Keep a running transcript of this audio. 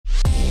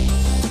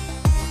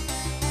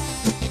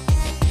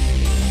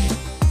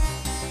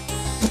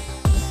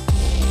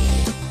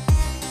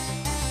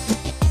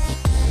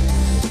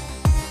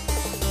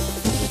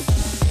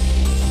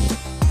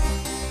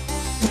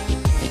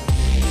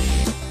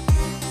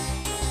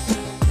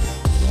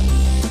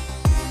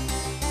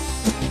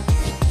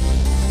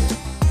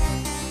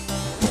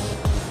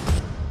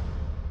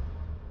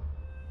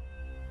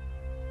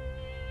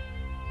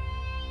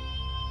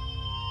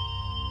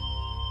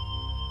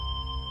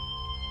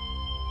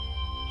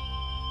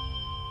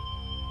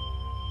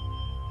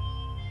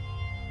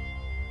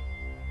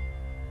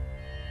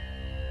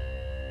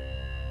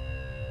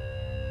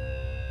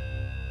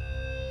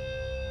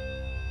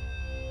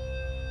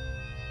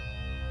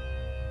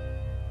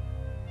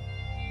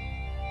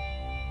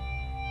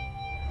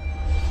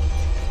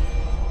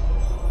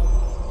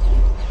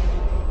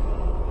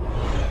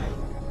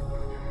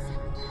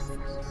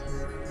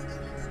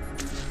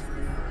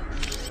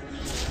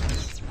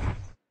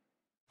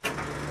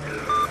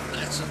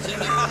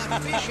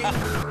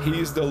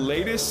He's the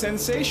latest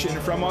sensation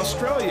from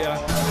Australia,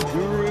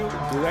 Guru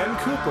Glenn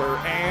Cooper,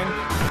 and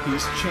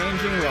he's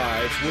changing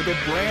lives with a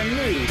brand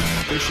new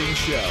fishing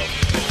show.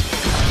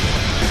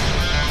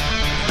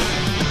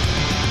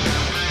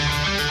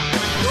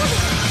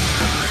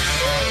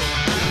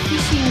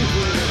 Fishing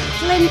Guru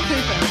Glenn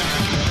Cooper.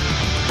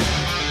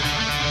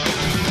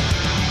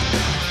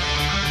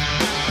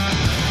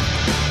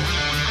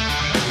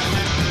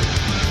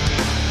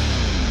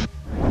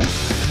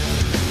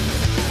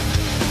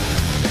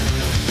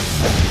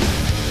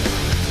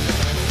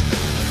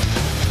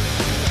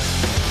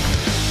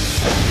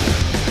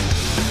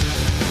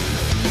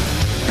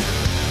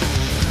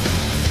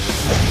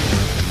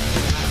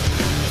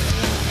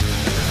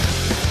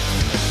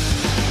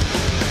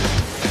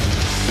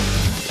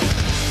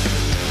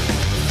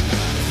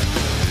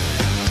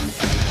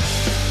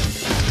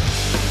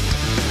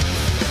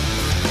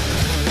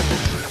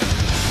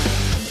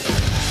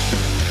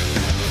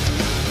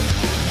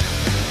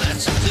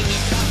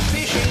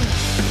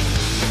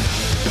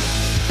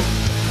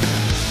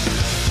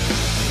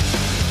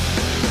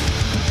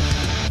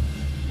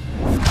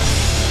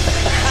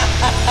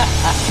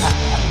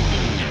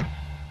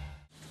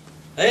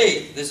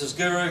 Hey, this is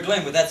Guru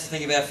Glenn with That's the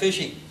Thing About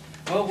Fishing.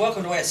 Well,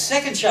 welcome to our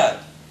second show.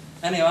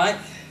 Anyway,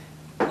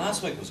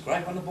 last week was great,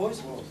 wasn't it,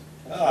 boys?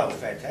 Oh,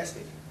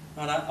 fantastic.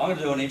 I know. I'm going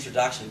to do an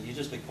introduction. You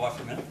just be quiet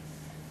for a minute.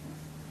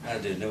 I'm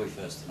going to do Nui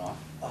first tonight.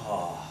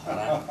 Oh. I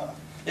know.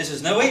 This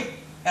is Nui. Say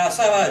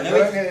hello,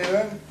 Nui. How you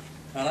doing?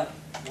 I know.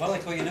 Why do they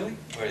call you Nui?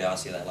 I already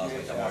asked you that last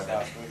week. Don't worry about it.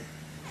 Last week.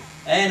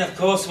 And of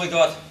course we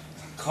got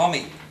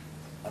Commie.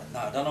 No,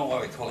 I don't know why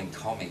we're calling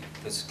Commie,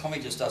 because Commie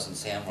just doesn't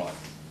sound right.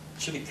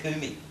 It should be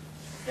Kumi.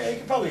 Yeah, you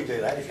can probably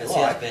do that if you That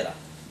like. sounds better.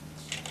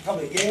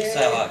 Probably, yeah. Say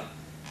hello.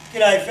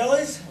 G'day,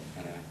 fellas.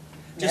 Anyway.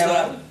 Just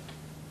Just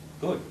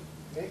good.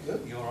 Yeah,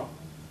 good. You alright?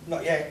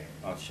 Not yet.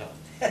 Oh, shut up.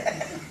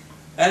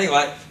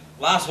 Anyway,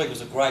 last week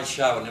was a great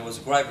show and there was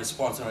a great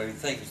response, and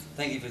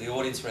thank you for the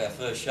audience for our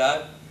first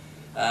show.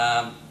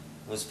 It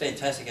was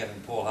fantastic having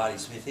Paul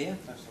Hardy-Smith here.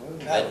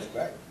 Absolutely. That was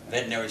great.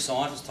 Veterinary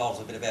scientist, told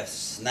us a bit about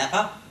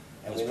snapper.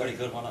 It was pretty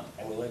good, wasn't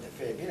it? And we learned a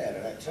fair bit out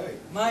of that too.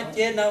 Mate,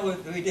 yeah, no,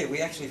 we did. We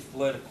actually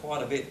learned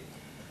quite a bit.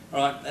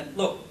 Right, and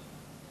look,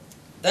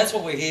 that's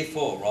what we're here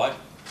for, right?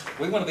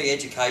 We want to be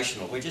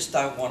educational. We just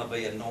don't want to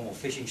be a normal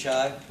fishing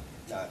show,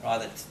 No. right?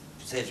 That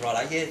says,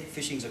 right, oh, yeah,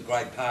 fishing's a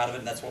great part of it,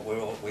 and that's what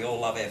we all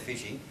love our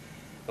fishing.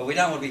 But we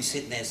don't want to be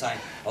sitting there saying,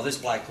 oh, this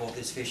bloke caught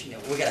this fish.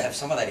 We're going to have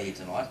some of that here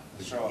tonight.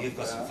 That's right. You've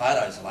got some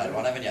photos later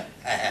on, haven't you?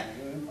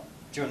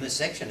 During this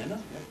section, isn't it?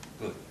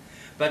 Yeah. Good.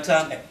 But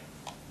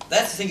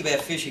that's the thing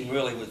about fishing,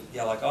 really. With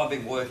like I've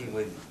been working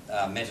with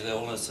mental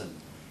illness and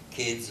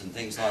kids and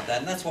things like that,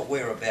 and that's what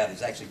we're about,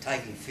 is actually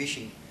taking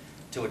fishing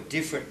to a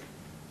different,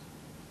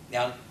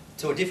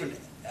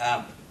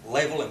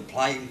 level and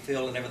playing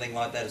field and everything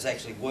like that. Is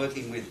actually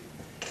working with,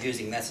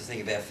 that's the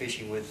thing about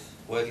fishing, with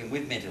working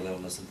with mental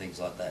illness and things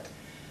like that.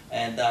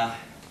 And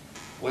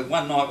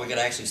one night we're going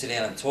to actually sit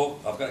down and talk.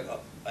 I've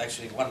got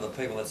actually one of the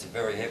people that's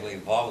very heavily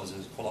involved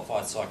is a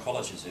qualified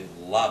psychologist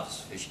who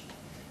loves fishing.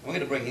 And we're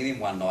going to bring him in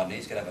one night and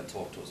he's going to have a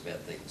talk to us about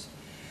things.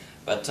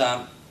 But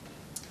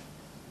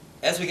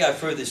as we go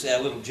through this, our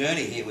little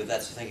journey here with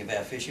That's the Thing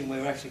About Fishing,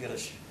 we're actually going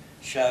to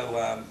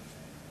show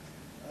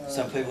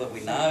some people that we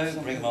know,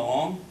 bring them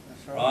along.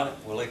 That's right.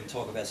 We'll even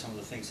talk about some of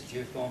the things that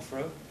you've gone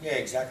through. Yeah,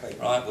 exactly.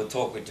 Right, we'll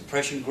talk with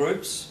depression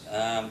groups,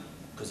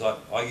 because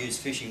I use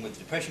fishing with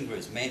depression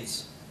groups,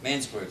 men's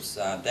groups,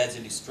 Dads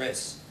in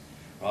Distress,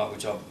 right,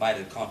 which I've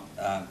made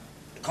a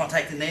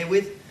contact in there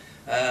with.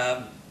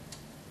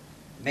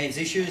 Men's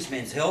issues,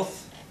 men's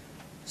health,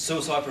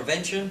 suicide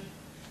prevention,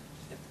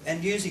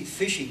 and using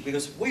fishing,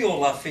 because we all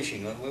love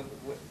fishing.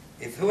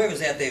 If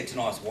whoever's out there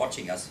tonight is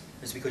watching us,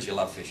 it's because you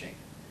love fishing.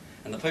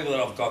 And the people that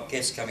I've got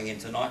guests coming in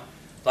tonight,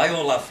 they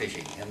all love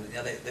fishing, and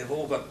they've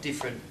all got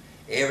different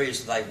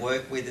areas that they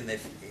work with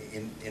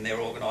in their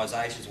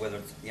organisations. Whether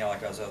it's,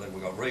 like I said,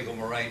 we've got Regal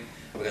Marine,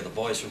 we've got the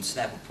boys from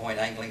Snapper Point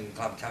Angling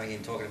Club coming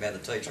in talking about the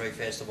Tea Tree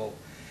Festival.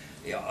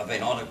 Yeah, I've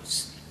been honoured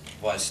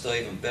by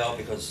Steve and Bell,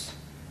 because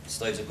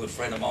Steve's a good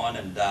friend of mine,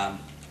 and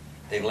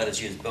they've let us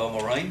use Bell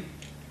Marine.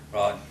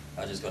 Right,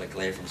 I just got a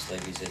glare from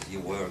Steve. He says, "You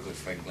were a good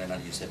friend, Glenn,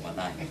 and you said my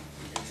name."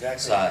 Exactly.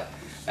 So,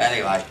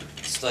 anyway,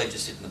 Steve,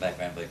 just sit in the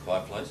background, be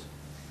quiet, please.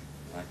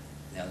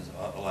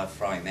 I'll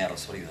throw him out. I'll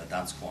put him in the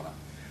dunce corner.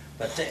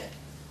 But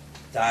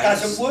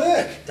doesn't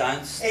work.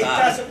 Don't start. It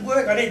doesn't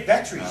work. I need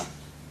batteries. No.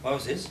 What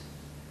was this?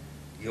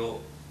 You're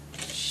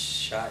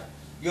sacked.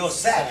 You're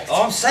sacked.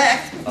 Oh, I'm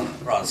sacked. Oh,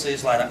 right, see you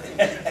later.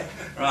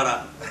 Right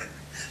up.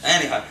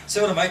 Anyway,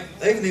 see what I mean?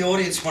 Even the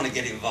audience want to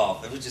get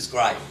involved, which is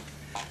great.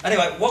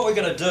 Anyway, what we're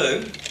going to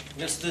do,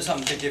 let's do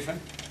something a bit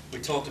different. We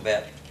talked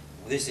about,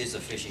 this is a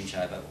fishing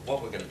show, but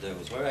what we're going to do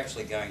is we're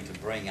actually going to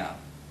bring up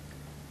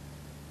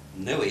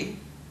Nui.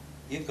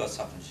 You've got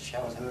something to show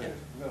us, haven't you?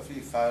 We've got a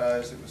few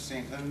photos that were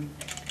sent in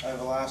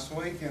over last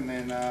week, and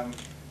then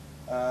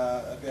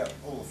about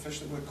all the fish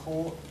that were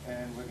caught,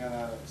 and we're going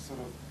to sort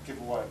of give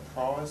away a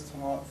prize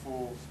tonight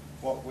for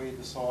what we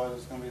decide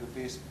is going to be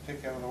the best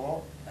pick out of the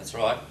lot. That's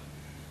right.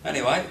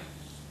 Anyway,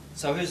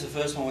 so who's the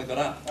first one we got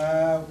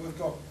up? We've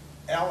got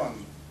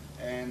Alan,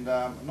 and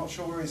I'm not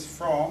sure where he's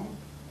from.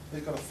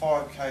 He's got a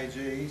 5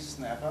 kg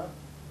snapper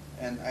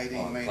and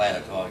 18 metres. Glad I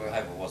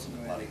hope it wasn't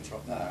a bloody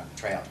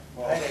trout.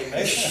 Well, 18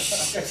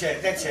 metres.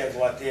 That sounds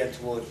like down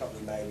towards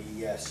probably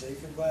maybe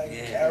Seaford Way,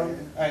 Yeah. Carroll.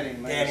 18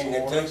 Down metres in the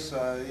water, deep.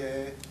 so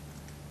yeah.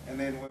 And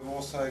then we've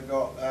also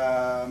got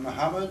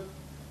Mohammed.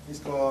 He's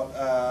got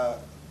a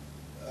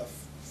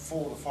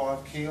 4 to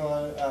 5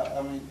 kilo,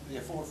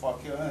 4 to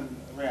 5 kilo and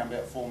around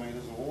about 4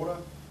 metres of water.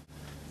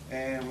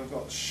 And we've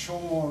got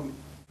Sean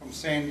from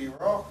Sandy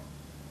Rock.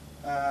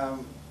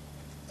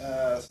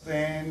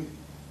 Stan,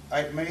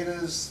 8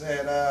 metres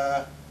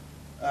at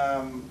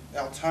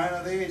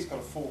Altona there, he's got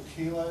a 4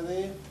 kilo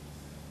there.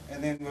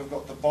 And then we've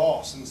got the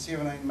boss in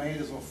 17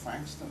 metres off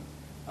Frankston.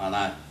 I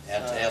know,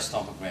 our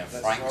stomping ground,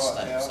 That's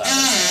Frankston. right,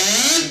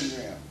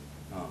 Started.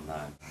 Oh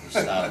no, we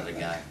started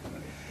again.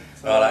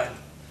 Righto.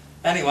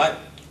 Anyway,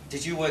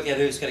 did you work out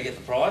who's going to get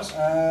the prize?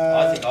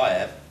 I think I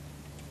have.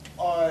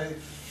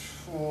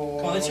 Come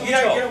on, let's You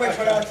know which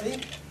one I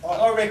think?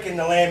 I reckon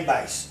the land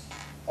base.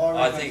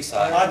 I think so.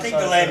 I think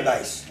the land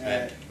base.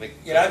 Yeah.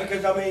 You know,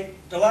 because I mean,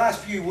 the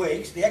last few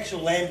weeks, the actual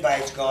land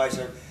base guys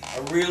are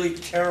really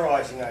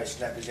terrorising those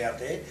snappers out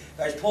there.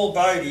 Those poor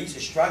boaties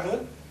are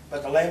struggling,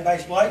 but the land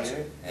base blokes,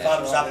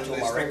 thumbs up to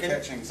them, I reckon.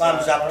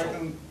 Thumbs up to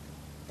them.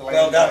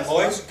 Well done,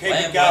 boys. Keep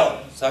it going.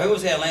 So who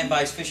was our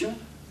land-based fisherman?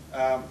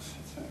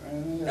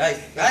 Hey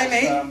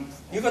man,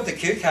 you got the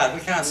cue card.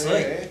 We can't see.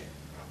 Yeah,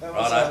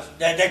 Righto.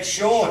 That's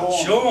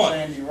Sean. Sean.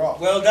 Sandy Rock.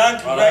 Well done.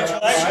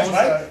 Congratulations,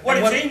 Righto. mate. What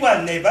has he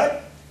won there,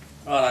 bud?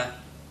 Righto.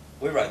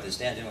 We wrote this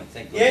down, didn't we?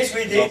 Thank Yes,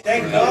 we did.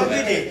 Thank God we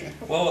did.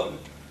 Well,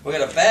 we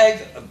got a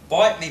bag of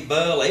Bite Me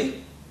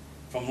Burley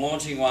from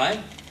Launching Way,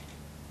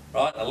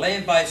 right? A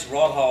land-based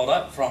rod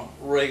holder from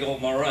Regal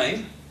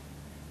Marine,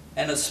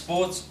 and a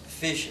sports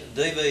fish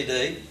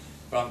DVD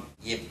from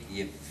Yip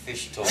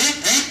Fish Talk.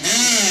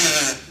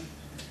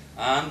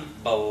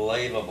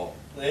 Unbelievable.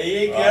 There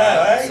you go,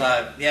 Right, eh?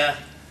 So, yeah.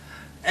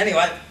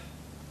 Anyway,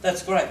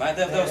 that's great, mate.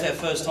 That was our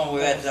first time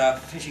we had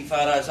fishing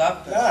photos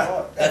up.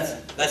 Ah, That's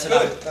good.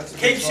 enough. That's a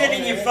Keep good sending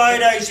sign, your yeah.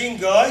 photos in,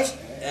 guys.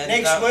 And,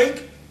 Next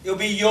week, it'll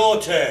be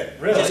your turn.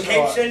 Really? Just keep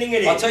Right. sending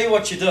it in. I'll tell you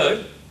what you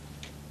do.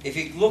 If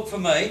you look for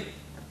me,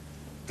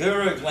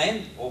 Guru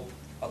Glen, or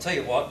I'll tell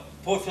you what,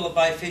 Port Phillip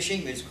Bay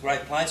Fishing is a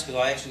great place because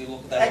I actually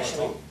look at that all the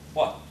Actually- time.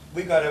 What?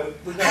 We got a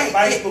Hey,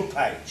 Facebook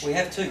page. We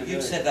have two. You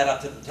set that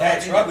up to the top.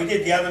 That's didn't right. you? We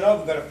did the other night.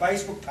 We've got a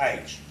Facebook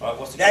page. Right,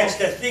 what's the That's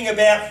call? the thing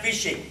about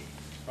fishing.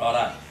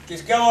 Righto.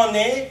 Just go on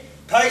there,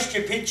 post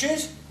your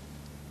pictures,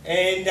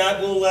 and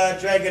we'll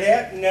drag it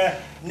out, and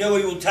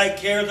Nui will take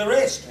care of the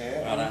rest.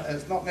 Yeah, Righto. and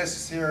it's not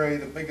necessarily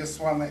the biggest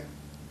one that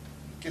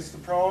gets the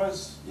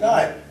prize.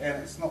 No.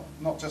 And it's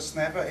not just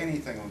snapper,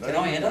 anything will do. Can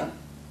I enter?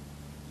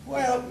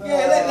 Well,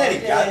 yeah, let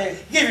him go. yeah.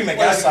 Give him a go,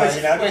 We're because, safe,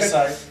 you know, we're because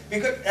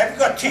safe. have you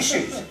got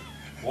tissues?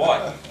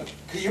 Why?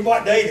 Because you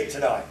might need it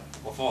tonight.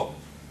 What for?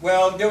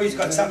 Well, Nui's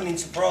got something in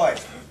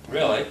surprise.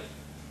 Really?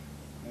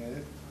 Yeah,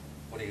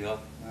 What do you got?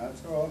 no,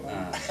 it's all right,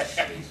 mate. Ah,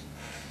 jeez.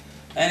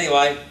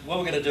 Anyway, what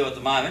we're going to do at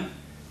the moment,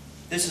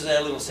 this is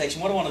our little section.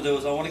 What I want to do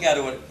is I want to go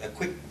to a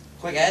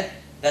quick ad.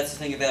 That's the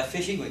thing about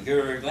fishing with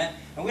Guru Glen.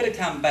 And we're going to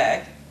come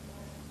back,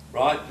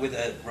 right, with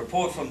a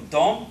report from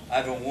Dom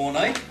over in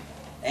Warney.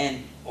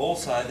 And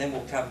also then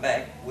we'll come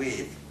back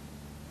with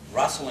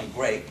Russell and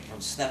Greg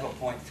from Snapper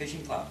Point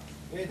Fishing Club.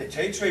 Yeah, the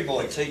tea tree The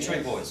boys. Tea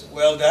Tree Boys.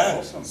 Well done.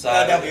 Awesome. So-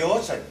 That'll be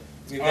awesome.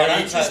 Be very Righto,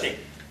 so- interesting.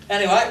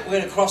 Anyway, we're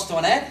going to cross to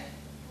an ad.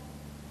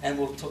 And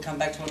we'll come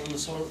back to it in a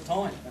sort of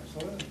time.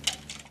 Absolutely.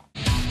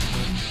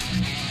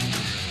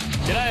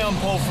 G'day, I'm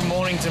Paul from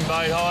Mornington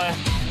Boat Hire.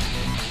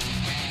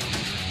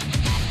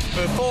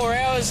 For 4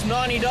 hours,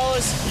 $90,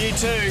 you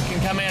too can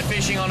come out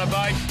fishing on a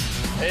boat.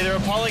 Either a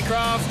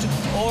polycraft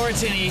or a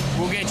tinny.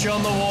 We'll get you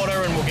on the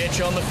water and we'll get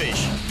you on the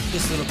fish.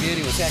 This little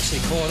beauty was actually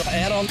caught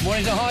out on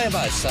Mornington Hire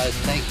Boat, so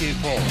thank you,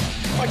 Paul.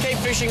 I keep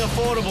fishing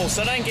affordable,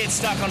 so don't get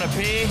stuck on a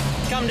pier.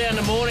 Come down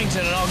to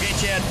Mornington and I'll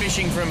get you out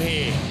fishing from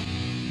here.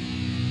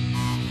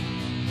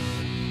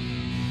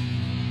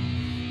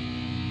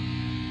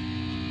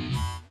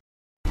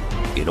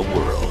 In a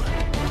world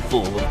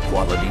full of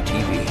quality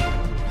TV,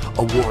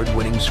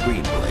 award-winning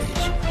screenplays,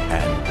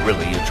 and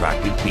really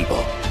attractive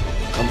people,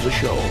 comes a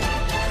show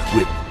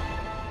with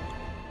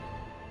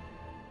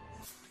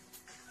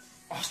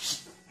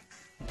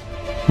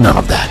none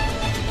of that.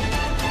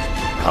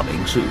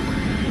 Coming soon.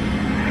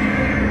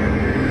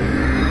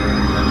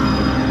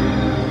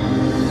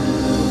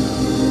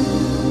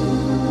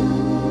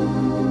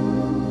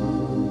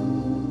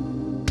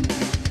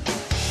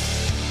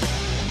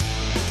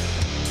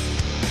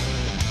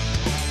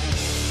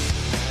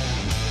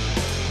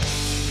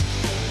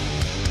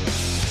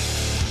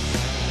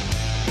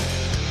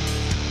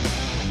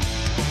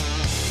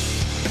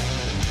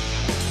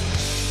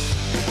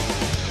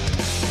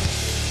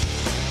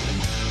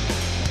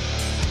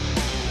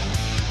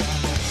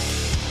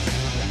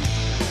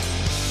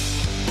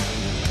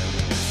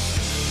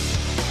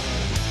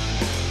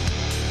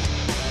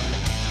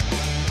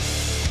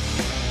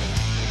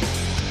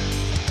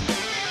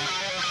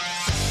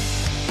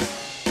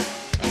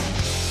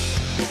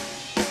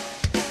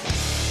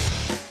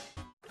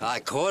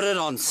 I caught it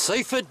on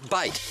seafood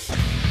bait.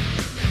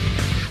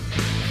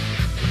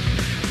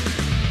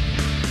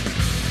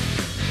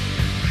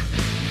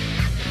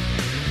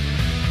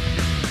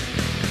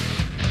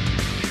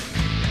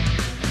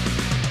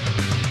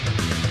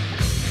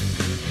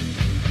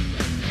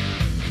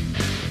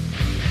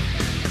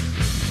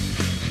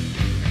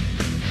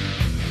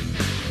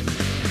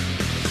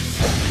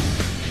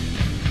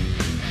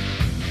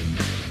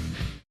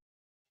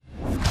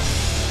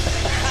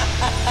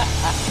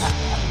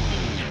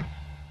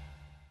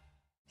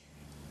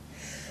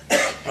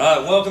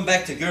 Right, welcome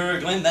back to Guru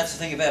Glen. That's the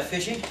thing about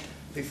fishing.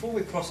 Before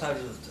we cross over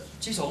to the...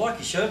 Geez, I like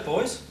your shirt,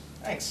 boys.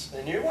 Thanks.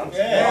 The new one.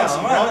 Yeah, Nice all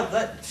and right.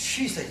 bright.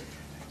 Jeez,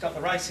 Got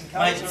the racing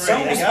colours mate, already.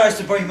 someone was supposed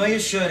to bring me a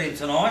shirt in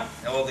tonight,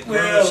 or the Guru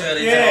shirt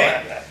in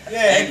tonight.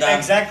 Yeah, And,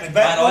 exactly. mate,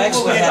 But I we'll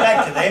actually get had-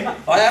 back to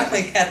them. I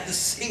only had the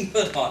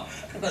singlet on.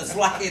 It's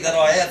lucky that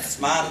I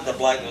outsmarted the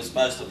bloke that was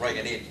supposed to bring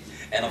it in.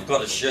 And I've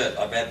got a shirt.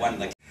 I've had one in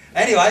the...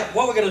 Anyway,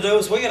 what we're going to do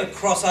is we're going to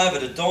cross over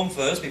to Dom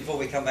first before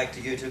we come back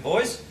to you two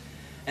boys.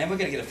 And we're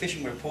going to get a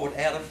fishing report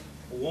out of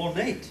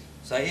Warneet.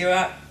 So here we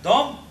are.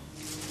 Dom?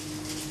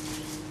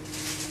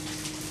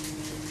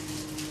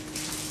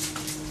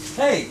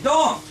 Hey,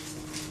 Dom!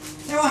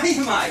 How are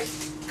you, mate?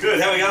 Good,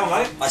 how are we going,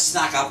 mate? I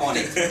snuck up on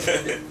you.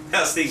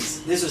 How's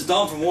things? This is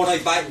Dom from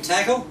Warneet Bait and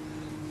Tackle.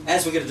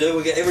 As we're going to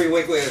do, every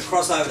week we're going to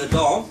cross over to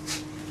Dom.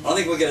 I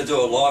think we're going to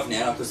do it live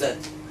now because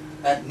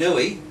that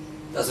Nui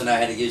doesn't know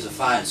how to use a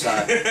phone, so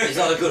he's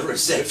not a good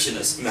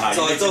receptionist. No,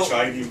 so you need to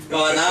train him.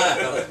 I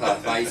know,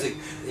 mate,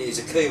 he's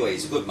a Kiwi,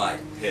 he's a good mate.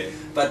 Yeah.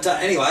 But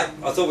anyway,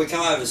 I thought we'd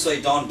come over to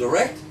see Don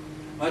direct.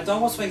 Mate, Don,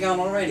 what's been going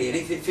on already?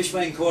 Any fish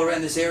being caught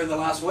around this area in the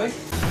last week?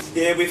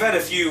 Yeah, we've had a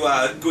few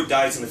good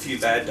days and a few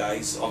bad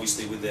days,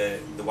 obviously with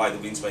the way the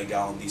wind's been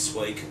going this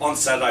week. On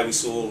Saturday we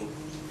saw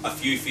a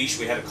few fish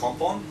we had a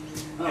comp on,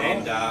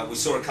 and we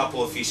saw a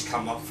couple of fish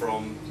come up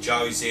from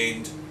Joe's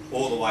End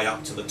all the way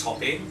up to the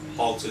top end,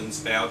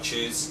 Boltons,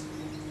 Bouchers,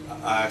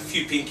 a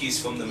few pinkies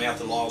from the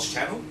mouth of Lyle's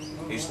Channel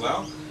as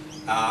well.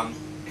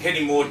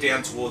 Heading more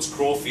down towards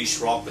Crawfish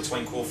Rock,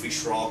 between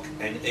Crawfish Rock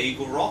and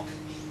Eagle Rock,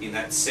 in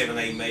that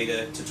 17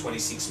 metre to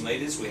 26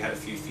 metres, we had a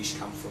few fish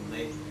come from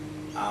there.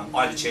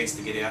 I had a chance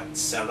to get out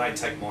Saturday and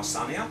take my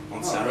son out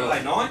on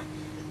Saturday night.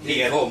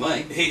 He called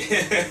me.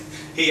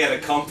 He had a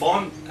comp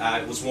on.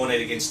 It was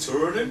Warneet against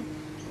Tooradin.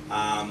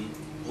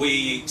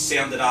 We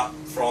sounded up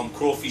from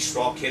Crawfish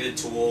Rock, headed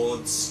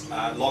towards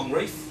Long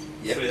Reef,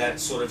 through that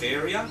sort of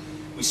area.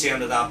 We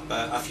sounded up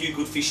a few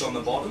good fish on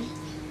the bottom.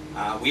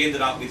 We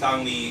ended up with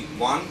only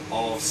one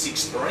of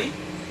 6'3",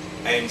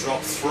 and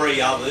dropped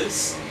 3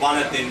 others. One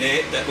at the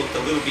net that looked a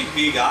little bit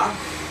bigger,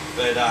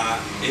 but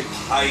it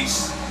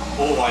pays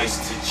always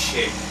to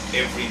check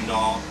every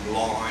knot,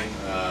 line,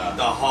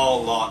 the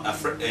whole lot.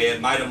 A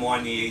mate of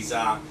mine,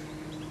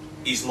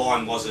 his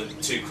line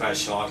wasn't too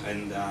crash height,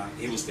 and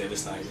he was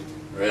devastated.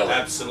 Really?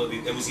 Absolutely.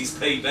 It was his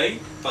PB,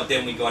 but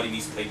then we got him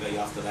his PB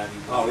after that.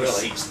 Oh,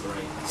 really? 6'3".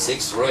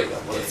 6'3".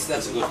 Well,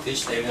 that's a good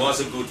fish there. It was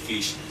a good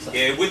fish.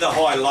 Yeah, with the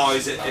high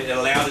lows, it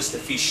allowed us to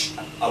fish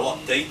a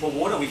lot deeper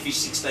water. We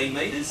fished 16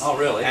 metres. Oh,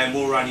 really? And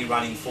we're only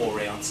running 4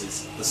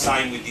 ounces. The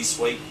same with this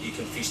week, you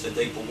can fish the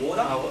deeper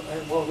water. Oh,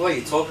 well, while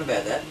you're talking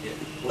about that, Yeah.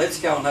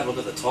 let's go and have a look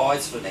at the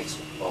tides for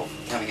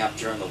coming up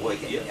during the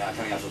weekend, Yeah.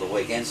 coming up to the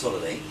weekend sort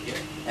of thing, Yeah.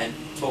 and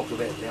talk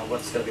about what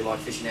it's going to be like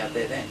fishing out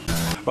there then.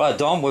 Right,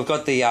 Dom, we've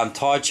got the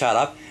tide chart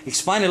up.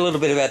 Explain a little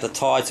bit about the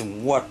tides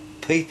and what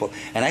people,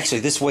 and actually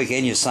this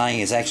weekend you're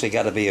saying is actually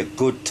going to be a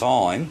good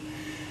time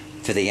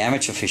for the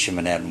amateur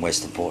fishermen out in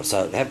Western Port.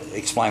 So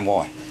explain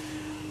why.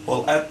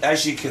 Well,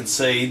 as you can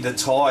see, the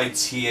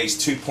tides here is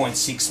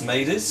 2.6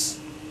 metres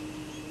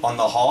on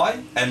the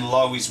high, and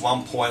low is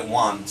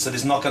 1.1. So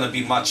there's not going to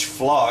be much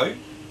flow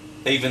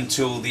even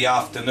till the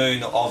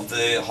afternoon of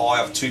the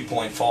high of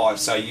 2.5.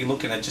 So you're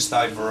looking at just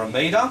over a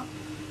metre.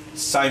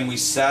 Same with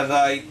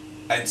Saturday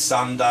and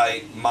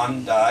Sunday,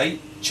 Monday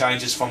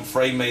changes from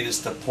 3 metres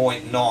to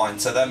 0.9.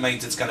 So that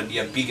means it's going to be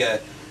a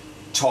bigger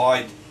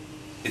tide.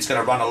 It's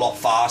going to run a lot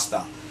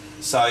faster.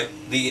 So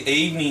the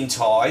evening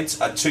tides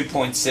are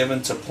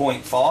 2.7 to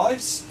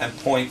 0.5s and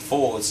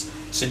 0.4s.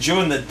 So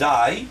during the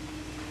day,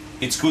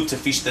 it's good to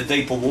fish the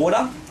deeper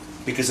water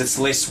because it's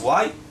less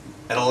weight.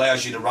 It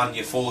allows you to run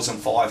your 4s and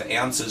 5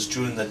 ounces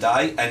during the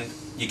day, and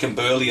you can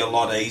burley a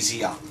lot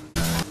easier.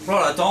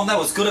 Right, Dom, that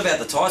was good about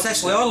the tides.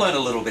 Actually, I learned a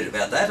little bit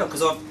about that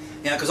because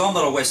I'm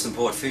not a Western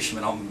Port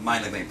fisherman. I'm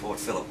mainly been Port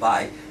Phillip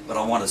Bay, but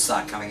I want to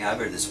start coming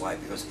over this way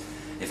because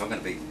if I'm going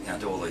to be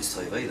do all these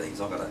TV things,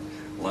 I've got to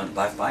learn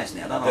both bays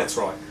now, don't I? That's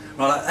right.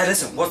 Right. Hey,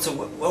 listen. What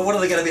are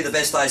they going to be the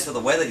best days for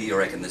the weather? Do you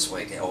reckon this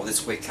week or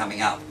this week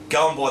coming up?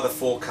 Going by the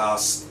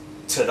forecast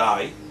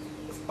today,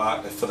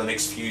 for the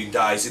next few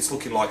days, it's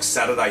looking like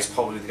Saturday's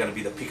probably going to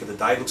be the pick of the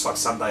day. It looks like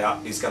Sunday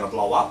is going to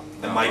blow up,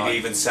 and maybe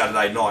even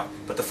Saturday night.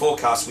 But the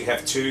forecast, we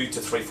have 2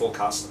 to 3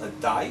 forecasts a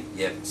day.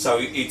 Yep. So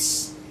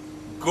it's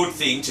a good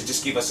thing to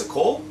just give us a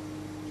call,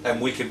 and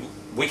we can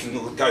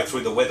go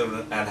through the weather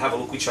and have a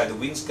look which way the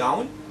wind's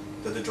going,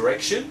 the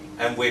direction,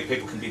 and where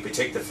people can be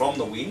protected from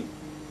the wind.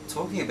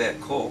 talking about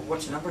call,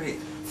 what's your number here?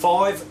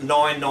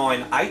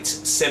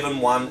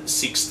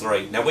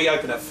 59987163. Now we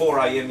open at 4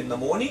 a.m. in the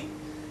morning,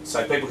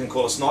 so people can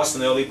call us nice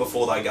and early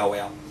before they go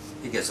out.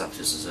 He gets up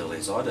just as early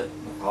as I do.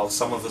 Oh,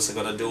 some of us have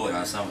got to do it.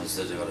 No, some of us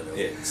have got to do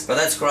it. Yeah. But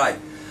that's great.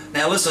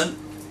 Now listen,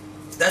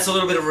 that's a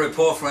little bit of a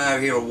report from over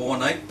here at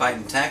Warneep, Bait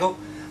and Tackle.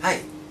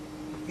 Hey,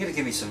 you're going to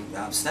give me some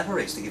snapper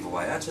eggs to give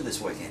away, aren't you,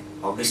 this weekend?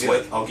 I'll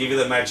give you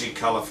the magic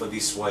colour for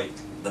this week.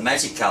 The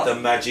magic colour? The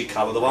magic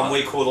colour. The one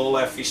we caught all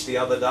our fish the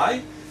other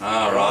day.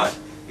 Oh, right.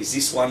 Is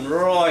this one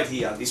right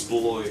here, this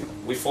blue.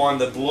 We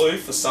find the blue,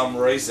 for some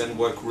reason,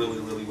 work really,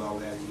 really well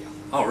out here.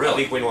 Oh, really? I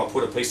think when I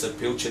put a piece of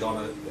pilchard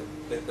on it,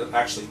 it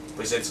actually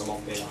presents a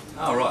lot better.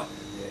 Oh, right.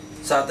 Yeah.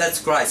 So that's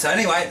great. So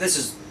anyway, this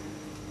is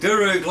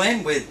Guru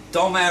Glenn with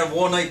Dom out of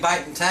Warneep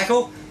Bait and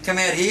Tackle. Come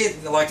out here,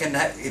 like, and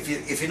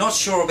if you're not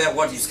sure about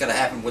what is going to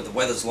happen with the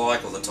weather's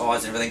like or the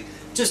tides and everything,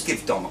 just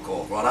give Dom a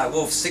call, right?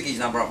 We'll stick his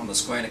number up on the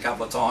screen a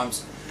couple of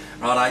times,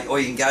 right? Or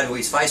you can go to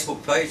his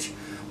Facebook page,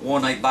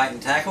 Warneep Bait and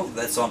Tackle.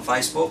 That's on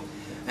Facebook,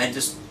 and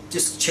just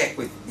check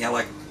with, you know,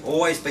 like,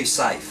 always be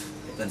safe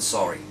than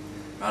sorry,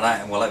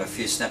 right? And we'll have a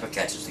few snapper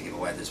catches to give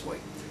away this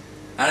week.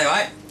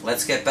 Anyway,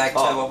 let's get back to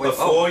what we're...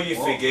 Before you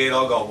forget,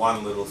 I got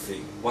one little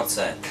thing. What's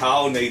that?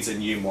 Carl needs a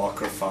new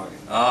microphone.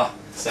 Oh.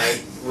 So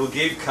we'll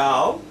give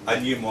Carl a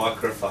new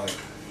microphone.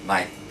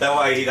 Mate. That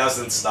way he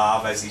doesn't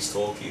starve as he's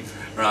talking.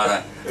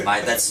 Right,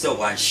 mate, that still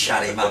won't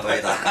shut him up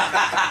either.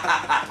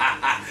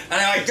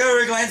 Anyway,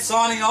 Guru Glenn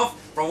signing off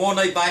from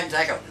Warneep Bait and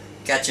Tackle.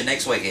 Catch you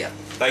next week here.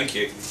 Thank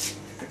you.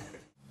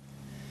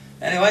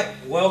 Anyway,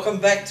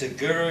 welcome back to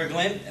Guru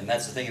Glenn, and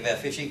that's the thing about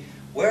fishing.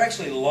 We're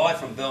actually live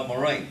from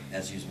Belmarine,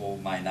 as you all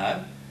may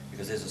know,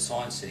 because there's a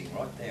sign sitting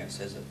right there that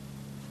says it.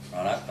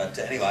 Right, but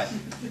anyway,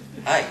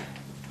 hey,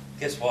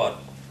 guess what?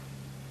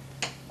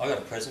 I got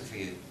a present for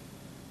you.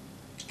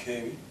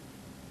 Kirby.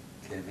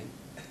 Kirby.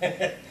 You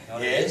know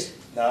what it is?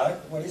 No,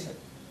 what is it?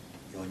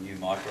 Your new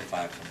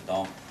microphone from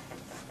Dom.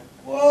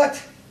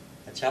 What?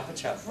 A chuppa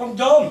chup. From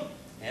Dom?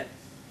 Yep.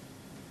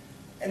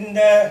 And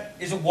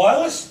is it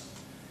wireless?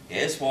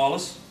 Yes,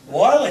 wireless.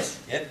 Wireless?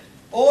 Yep.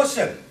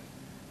 Awesome.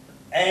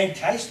 And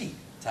tasty.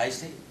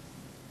 Tasty.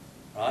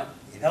 Right.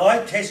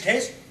 Hello, test,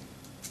 test.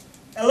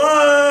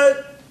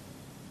 Hello.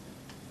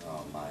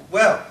 Oh, mate.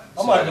 Well,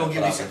 I might as well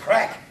give this a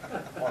crack.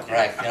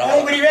 Crack. You know,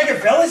 Hey, what do you reckon,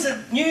 fellas?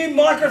 A new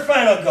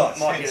microphone I've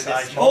got.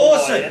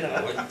 Awesome.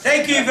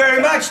 Thank you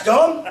very much,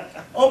 Dom.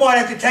 I might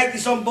have to take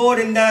this on board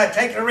and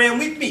take it around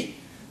with me.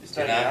 Just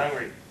don't get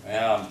hungry.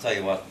 Yeah, I'll tell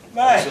you what.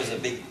 Mate. This was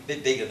a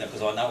bit bigger than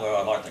because I know where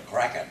I'd like to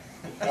crack it.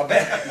 I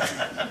bet.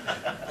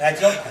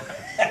 That's all.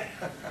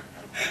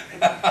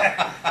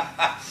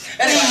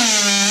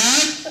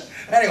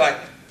 Anyway,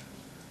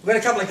 we've got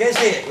a couple of guests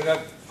here. We've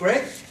got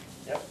Greg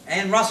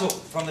and Russell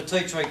from the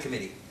Tea Tree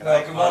Committee.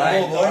 Welcome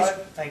on board, boys.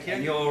 Thank you.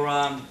 And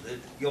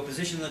your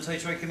position in the Tea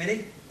Tree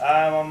Committee?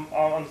 I'm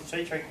on the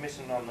Tea Tree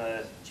Commission. I'm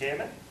the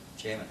chairman.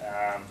 Chairman.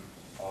 I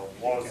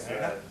was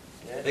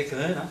Big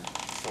kahuna.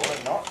 sort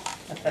of not.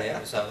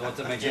 Yeah, so what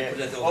that means you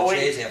put all Well,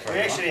 the chairs out for we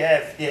everyone. actually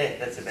have,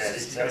 that's about it.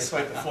 Just go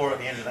sweep the floor at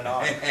the end of the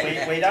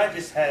night. we don't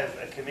just have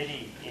a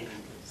committee in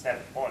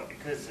Snapper Point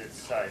because it's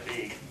so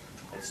big.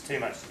 It's too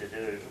much to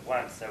do at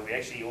once. So we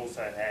actually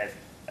also have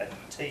a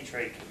tea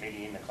tree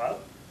committee in the club.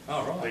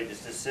 Oh, right. Where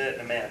just a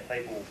certain amount of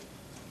people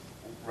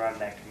run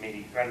that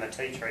committee, run the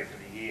tea tree for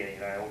the year. You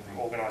know,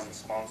 organising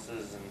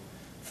sponsors and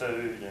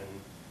food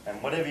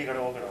and whatever you got to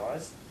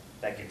organise,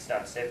 that gets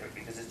done separate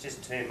because it's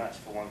just too much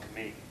for one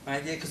committee.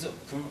 Mate, yeah, because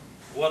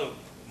what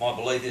my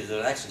belief is that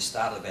it actually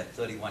started about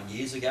 31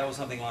 years ago or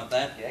something like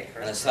that. Yeah, correct.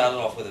 And it started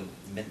off with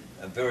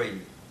a very,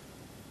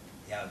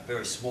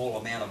 very small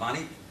amount of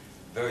money,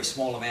 very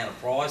small amount of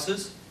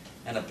prizes,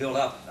 and it built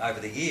up over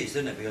the years,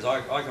 didn't it? Because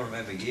I can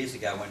remember years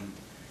ago when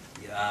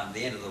the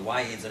end of the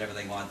weigh-ins and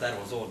everything like that,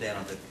 it was all down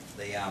at the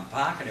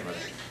park and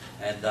everything.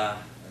 And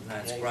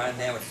it's grown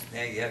now.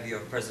 Now you have your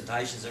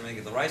presentations and everything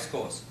at the race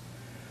course.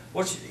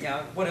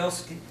 What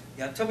else?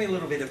 Tell me a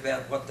little bit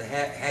about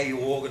how you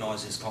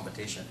organise this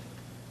competition.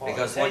 Well,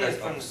 Because I'll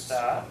tell you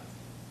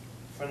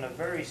from the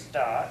very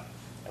start,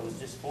 it was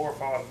just 4 or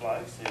 5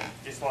 blokes who,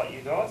 just like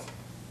you guys,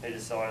 who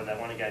decided they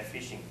want to go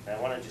fishing. They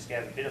want to just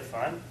have a bit of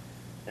fun.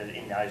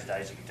 In those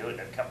days, you could do it,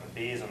 have a couple of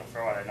beers on a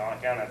Friday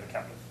night, go and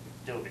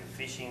do a bit of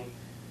fishing.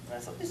 And I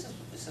thought,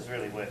 this is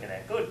really working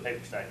out good.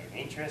 People started getting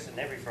interested, and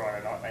every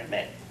Friday night they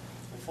met.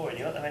 Before you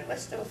knew it, they went,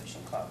 let's do a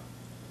fishing club.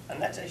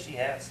 And that's actually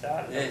how it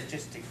started. It was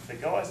just for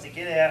guys to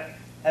get out,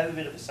 have a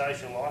bit of a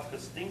social life,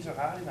 because things were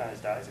hard in those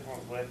days. Everyone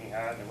was working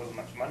hard and there wasn't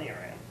much money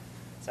around.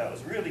 So it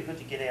was really good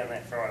to get out on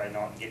that Friday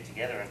night and get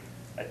together, and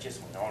it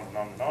just went on and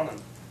on and on.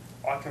 And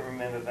I can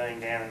remember being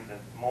down at the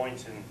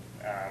Mornington,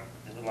 the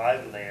little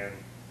oval there, and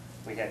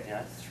we had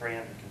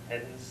 300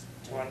 competitors,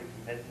 200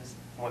 competitors,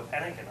 and we're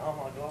panicking, oh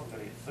my God, we've got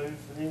to get food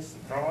for this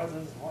and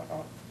prizes and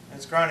whatnot.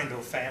 It's grown into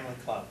a family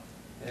club.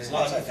 There's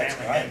lots of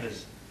family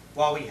members.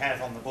 While we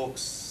have on the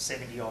books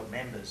 70 odd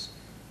members,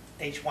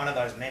 each one of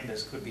those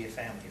members could be a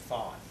family of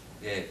 5.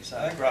 Yeah. So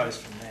it grows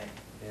from there.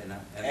 Yeah, no.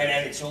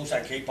 And it's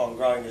also keep on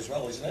growing as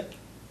well, isn't it?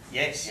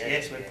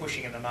 Yes, we're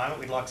pushing at the moment.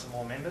 We'd like some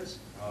more members.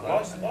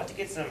 I'd like to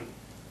get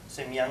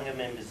some younger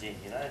members in,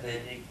 you know.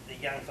 The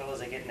young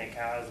fellas are getting their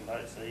cars and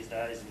boats these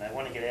days and they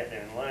want to get out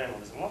there and learn. Well,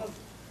 there's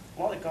a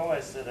lot of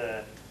guys that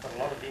are got a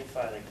lot of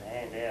info they can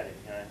hand out if,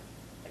 you know,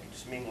 they can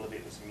just mingle a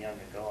bit with some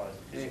younger guys.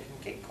 Because you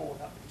can get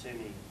caught up in too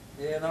many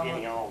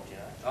getting old, you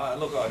know.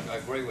 Look, I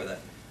agree with that.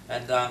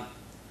 And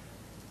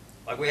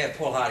like we had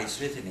Paul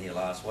Hardy-Smith in here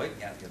last week,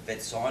 you know, a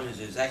vet scientist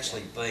who's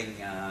actually been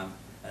an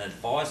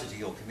advisor to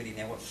your committee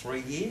now, what,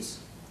 3 years?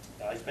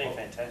 No, he's been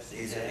fantastic.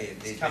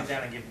 He's come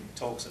down and given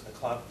talks at the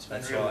club. It's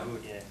been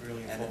really good,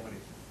 really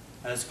informative.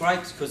 And it's great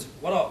because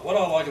what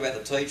I like about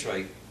the tea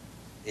tree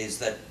is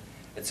that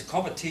it's a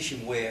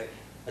competition where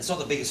it's not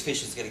the biggest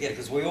fish that's going to get it,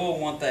 because we all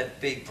want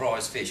that big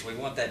prize fish. We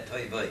want that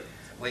PB.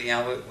 We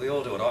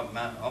all do it.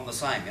 I'm the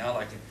same. You know,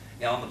 like,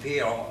 you know, on the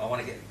pier, I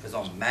want to get, because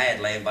I'm a mad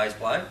land-based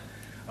bloke,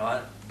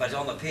 right? But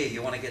on the pier,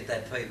 you want to get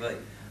that PB.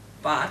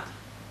 But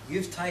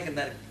you've taken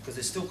that, because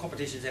there's still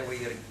competitions out where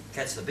you're going to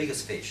catch the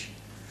biggest fish.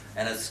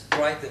 And it's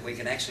great that we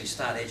can actually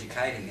start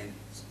educating, and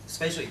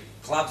especially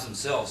clubs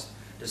themselves,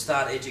 to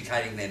start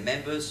educating their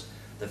members,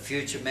 the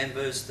future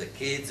members, the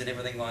kids and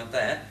everything like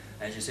that.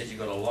 As you said, you've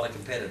got a lot of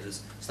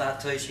competitors. Start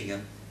teaching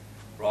them,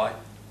 right,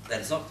 that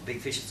it's not the big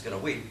fish that's going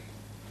to win,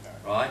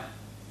 right?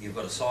 You've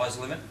got a size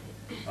limit,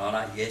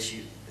 right? Yes,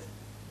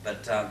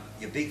 but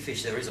your big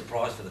fish, there is a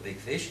prize for the big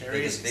fish. There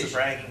is, it's the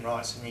bragging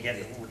rights, and you get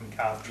the wooden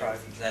carved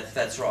trophy.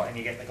 That's right. And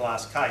you get the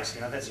glass case.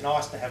 You know, that's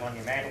nice to have on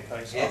your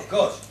mantelpiece. Yeah, of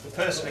course. The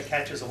person that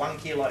catches a 1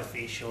 kilo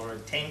fish or a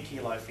 10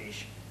 kilo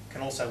fish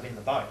can also win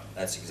the boat.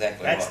 That's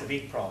exactly right. That's the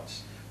big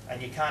prize.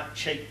 And you can't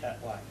cheat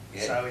that way.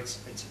 Yeah. So it's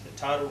a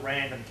total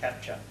random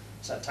capture.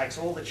 So it takes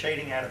all the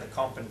cheating out of the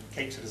comp and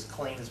keeps it as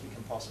clean as we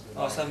can possibly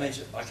make. So that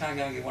means I can't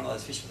go and get one of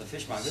those fish for the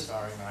fishmongers.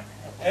 Sorry, mate.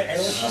 And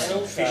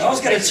I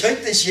was going to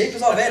cheat this year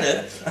because I've had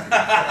it.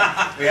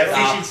 We have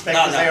fish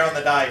inspectors there on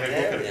the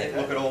day who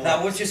look at all.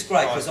 No, which is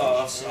great because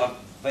I've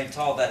been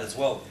told that as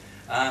well.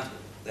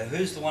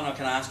 Who's the one I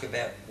can ask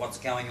about what's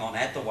going on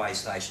at the weigh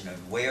station and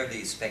where the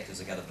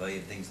inspectors are going to be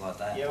and things like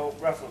that? Yeah, well,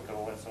 Russell got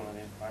all that sort of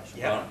information.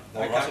 Yeah. Right.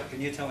 Well, Okay. Russell,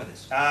 can you tell me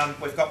this?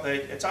 We've got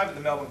it's over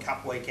the Melbourne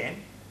Cup weekend.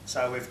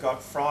 So we've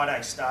got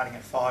Friday starting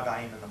at 5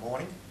 AM in the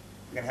morning.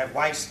 We're going to have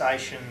weigh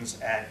stations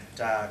at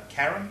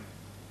Carrum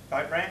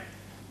boat ramp,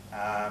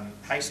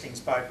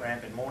 Hastings boat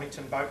ramp and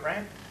Mornington boat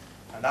ramp,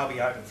 and they'll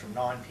be open from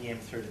 9 PM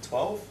through to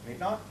 12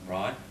 midnight.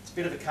 Right. It's a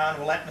bit of a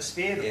carnival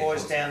atmosphere. The Yeah,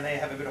 boys down there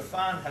have a bit of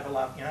fun, have a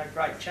laugh, you know,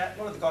 great chat. A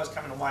lot of the guys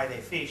come in and weigh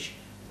their fish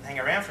and hang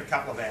around for a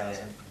couple of hours,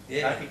 and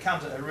you know, it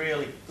becomes a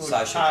really good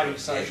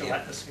social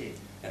atmosphere.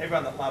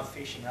 Everyone that loves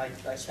fishing,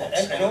 they swap.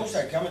 And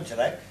also coming to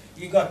that,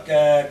 you've got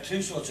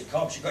two sorts of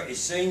comps. You've got your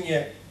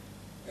senior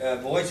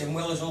boys, and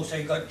well as also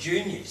you've got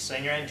juniors.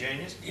 Senior and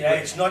juniors. You know,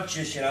 it's not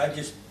just, you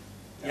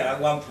know,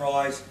 one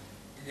prize.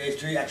 There's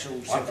two actual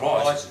One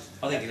prize.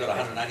 I think you've got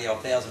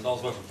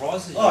 $180,000 worth of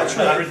prizes. Oh, it's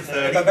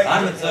 130.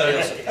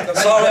 130.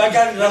 Sorry, I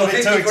gave another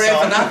 50 grand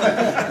for nothing.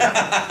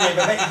 Yeah,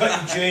 but you've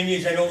got your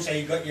juniors and also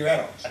you've got your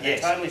adults. And they're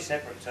totally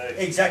separate too.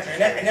 Exactly,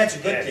 and that's a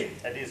good thing.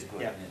 That is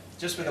good. Yeah.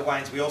 Just with the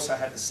weigh-ins, we also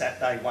have the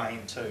Saturday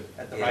weigh-in too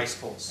at the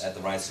racecourse. At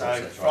the racecourse. So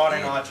that's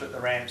Friday right. nights are at the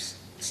ramps,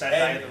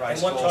 Saturday at the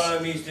racecourse. And what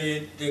time is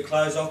the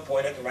close-off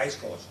point at the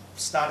racecourse?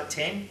 Start at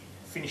 10,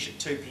 finish at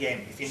 2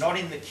 PM. If you're not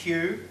in the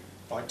queue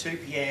by 2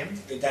 PM,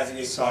 it doesn't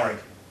get sorry.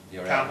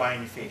 You're Can't out. weigh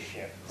in your fish.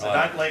 Yeah. So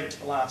Right. don't leave it to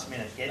the last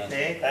minute. Get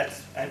there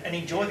and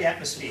enjoy the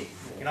atmosphere.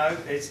 You know,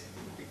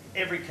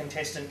 every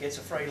contestant gets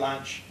a free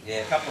lunch,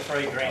 a couple of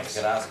free drinks.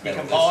 You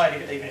can buy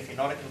it even if you're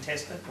not a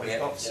contestant. We've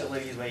got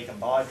facilities where you can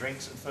buy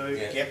drinks and food.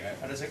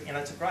 And it's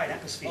it's a great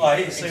atmosphere. Oh, it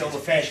you is. can see all the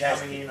fish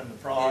coming in and the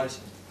prize.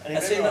 And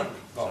That's if it.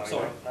 everyone,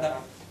 Sorry.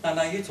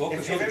 No, you talk.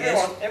 if You're the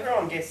guest.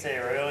 everyone gets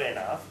there early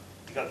enough,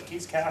 you've got the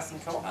kids casting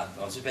comp. I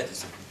was about to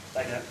say.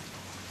 They go,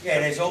 Yeah,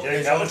 there's all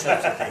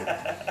sorts of things.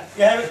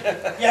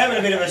 You're having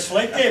a bit of a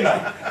sleep there,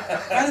 mate.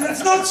 And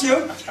it's not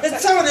you,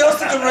 it's someone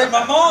else that can read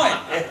my mind.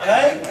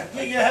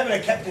 Hey, you're having a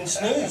captain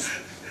snooze.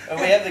 and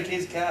we have the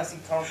kids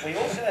casting comp. We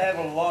also have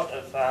a lot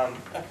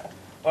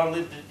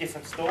of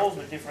different stalls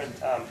with different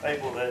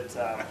people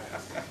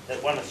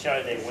that want to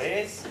show their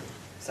wares.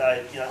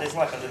 So, you know, there's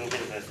like a little bit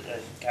of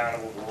a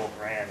carnival to walk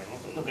around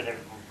and look at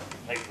everything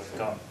people have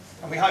got.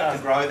 And we hope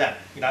to grow that,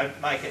 you know,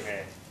 make it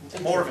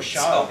more of a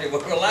show.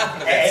 We're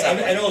laughing about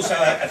something. And also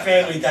a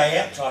family day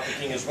out type of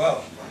thing as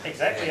well.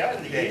 Exactly.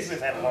 Over the years,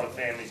 we've had a lot of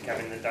families come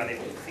in that don't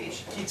even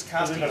fish. Kids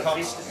casting We've got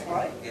a fish comp.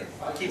 display.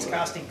 Kids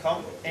casting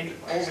comp, and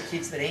all the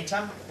kids that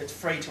enter, it's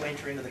free to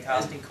enter into the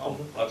casting comp.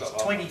 There's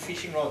 20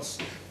 fishing rods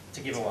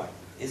to give away.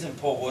 Isn't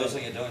Paul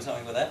Worslinger doing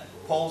something with that?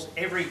 Paul's,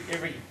 every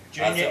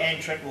junior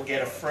entrant will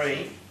get a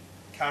free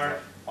current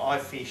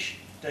iFish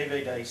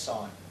DVD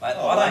sign. Mate,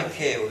 I don't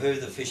care who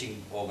the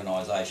fishing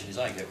organisation is.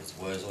 I don't care if it's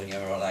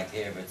Worslinger, or I don't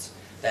care if it's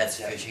That's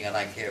Fishing.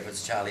 I don't care if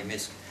it's Charlie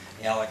Misk.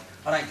 You know, like,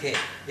 I don't care.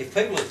 If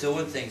people are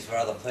doing things for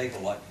other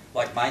people,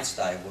 like Mates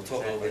Day, we'll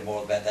talk a little bit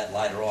more about that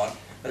later on.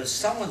 But if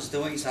someone's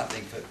doing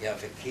something for,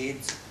 for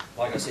kids,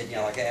 like I said,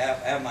 like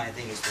our main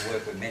thing is to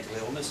work with mental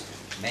illness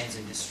man's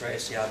in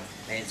distress, you know,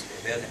 man's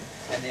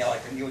and they're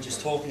like, and you were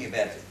just talking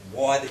about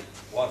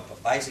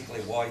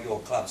basically why your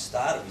club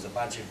started was a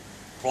bunch of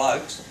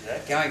blokes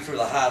going through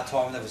the hard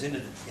time that was in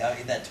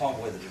that time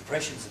where the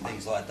depressions and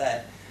things like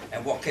that,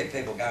 and what kept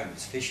people going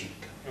was fishing.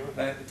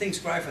 But things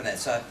grow from that.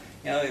 So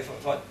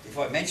if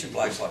I mention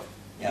blokes like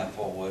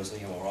Paul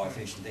Worsley or I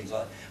Fish and things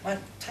like that, mate,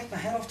 take my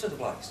hat off to the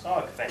blokes.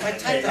 Oh, mate,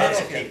 take the hat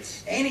off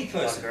any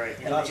person.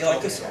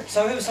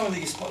 So who are some of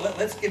the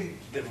let's give them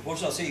a bit of a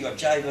push. I see you got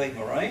JV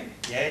Marine.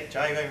 Yeah,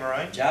 JV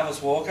Marine.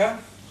 Jarvis Walker.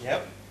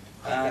 Yep.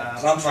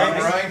 Club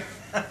Marine.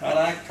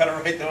 Got to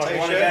read the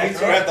T-shirt. We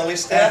threw out the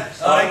list out.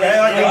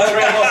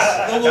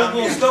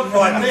 We'll stop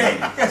right there.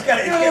 It's going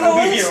to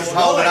be here.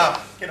 Hold it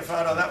up. Get a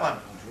photo of that one.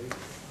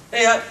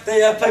 There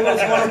people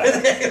want to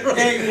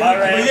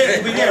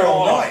We're here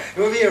all night.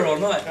 We'll be here all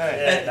night.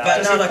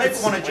 But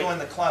people want to join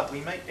the club.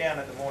 We meet down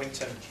at the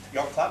Mornington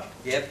Yacht Club.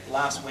 Yep.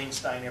 Last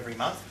Wednesday in every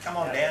month. Come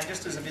on down,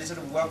 just as a visitor.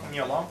 We'll welcome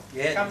you along.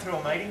 Yeah. Come through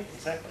a meeting.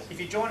 Exactly. If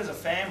you join as a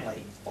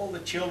family, all the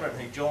children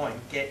who join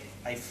get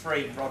a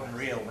free rod and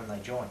reel when they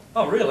join.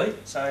 Oh, really?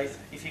 So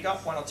if you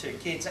got 1 or 2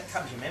 kids, that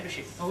covers your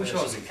membership. I wish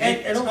I was a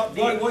kid. And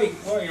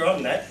while you're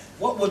on that,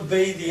 what would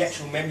be the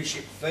actual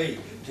membership fee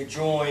to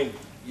join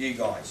you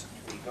guys?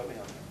 $90.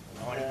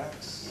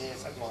 Yeah,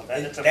 something like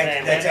that.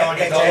 That's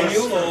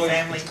annual or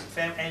annual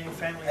family. Annual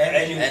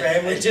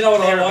family. Do you know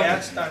what I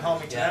like? Don't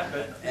hold me to that,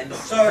 but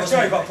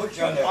sorry if I put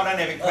you on there. I don't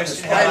have a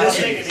question. Hey,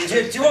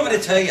 listen, do you want me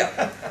to tell you?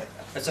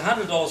 It's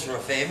 $100 for a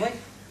family,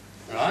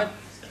 right?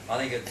 I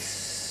think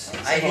it's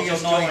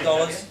 $80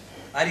 or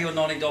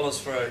 $90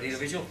 for an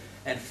individual,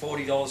 and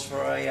 $40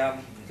 for a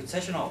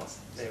concession holder.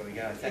 There we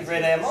go. You've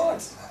read our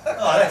minds.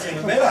 Oh, that's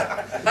even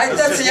better. Hey,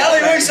 that's the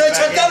only research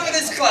I've done for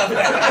this club.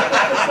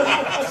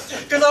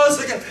 Because I was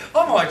thinking,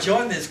 I might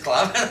join this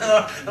club.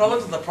 And I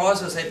looked at the price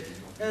and I said,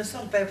 it's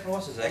not bad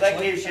prices actually. That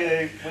gives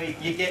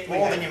you get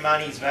more than your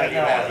money's value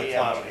out of the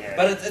club.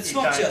 But it's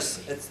not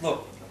just,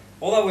 look,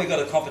 although we've got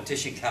a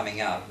competition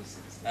coming up,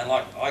 and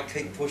like I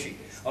keep pushing.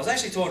 I was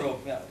actually talking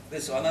to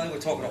this. I know we're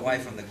talking away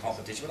from the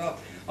competition, but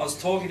I was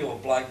talking to a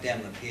bloke down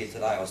in the pier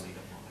today.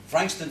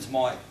 Frankston's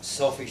my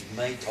selfish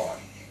me type.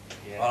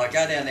 Yeah. Right, I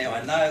go down there.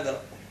 I know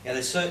that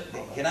there's certain,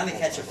 you can only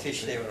catch a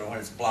fish there when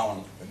it's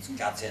blowing its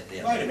guts out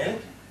there. Wait a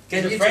minute.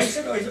 Is it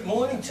Frankston or is it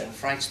Mornington? No,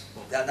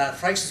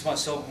 Frankston's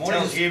myself.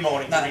 Tells you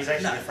Mornington. He's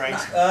actually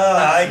Frankston.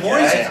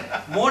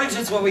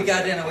 Mornington's where we go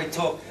down and we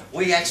talk.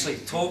 We actually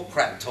talk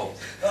crap talk.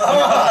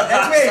 Oh,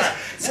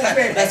 that's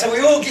weird. That's where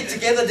we all get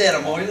together down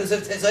at Mornington.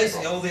 It's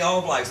easy. All the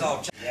old blokes,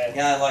 all of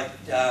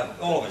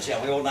us.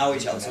 We all know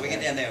each other, so we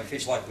get down there and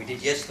fish like we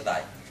did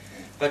yesterday.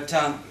 But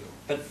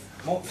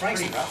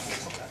Frankston.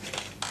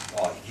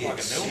 Oh,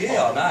 yes.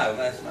 Yeah, I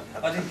know.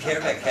 I didn't care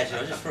about catching.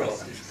 I just threw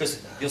it because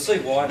you'll see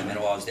why in a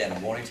minute. While I was down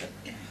in Mornington,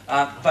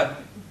 but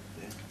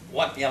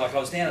like I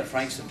was down at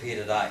Frankston Pier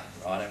today,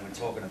 right, and we're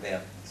talking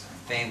about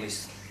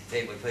families,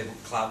 people,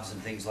 clubs,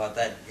 and things like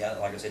that.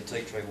 Like I said,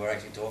 Tea Tree. We're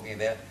actually talking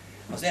about.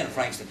 I was down at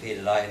Frankston Pier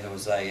today, and there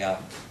was a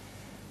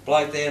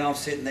bloke there, and I was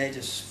sitting there,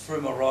 just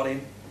threw my rod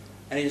in,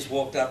 and he just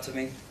walked up to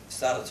me,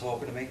 started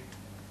talking to me.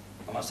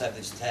 I must have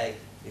this tag.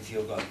 If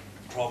you've got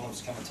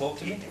problems, come and talk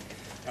to me.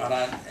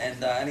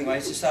 Anyway,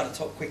 he just started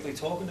quickly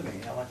talking to me.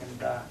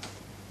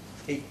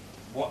 He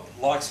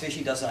likes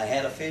fishing, doesn't know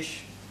how to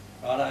fish.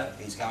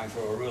 He's going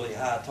through a really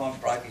hard time.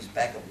 Broke his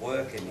back at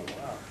work, and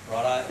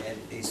and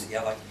he's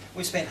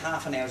we spent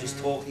half an hour just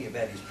talking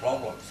about his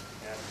problems.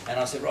 And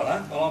I said, well,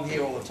 I'm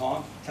here all the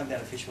time. Come down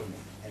and fish with me.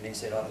 And he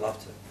said, I'd love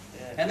to.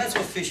 And that's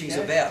what fishing's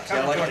about.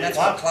 That's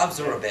what clubs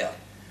are about,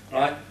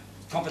 right?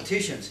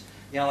 Competitions.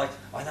 I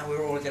know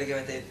we're all going to go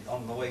out there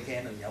on the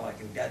weekend, and I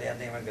can go down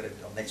there and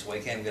next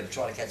weekend we're going to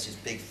try to catch this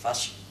big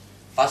fush.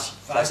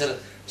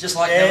 Just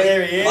like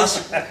there he is.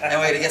 Fush, and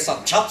we're going to get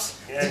some chops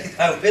to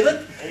go with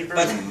it.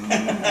 But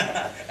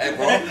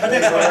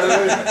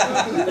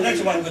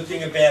that's one good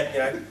thing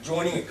about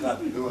joining a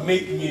club,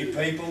 meeting new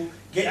people,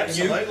 getting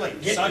new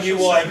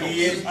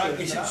ideas.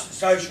 It's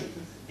social.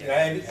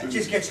 And it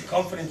just gets the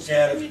confidence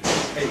out of people.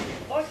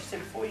 Like you said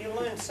before, you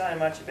learn so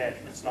much about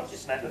it. It's not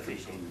just snapper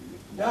fishing.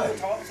 No. All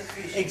types of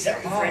fishing.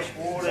 Exactly. Fresh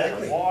water,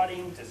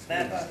 whiting to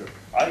snapper,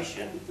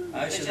 ocean.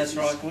 That's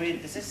right.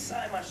 Squid. There's just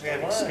so much to learn.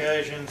 We have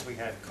excursions, we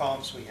have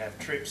comps, we have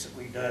trips that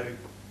we do.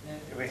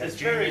 We have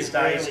juniors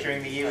days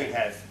during the year, we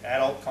have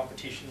adult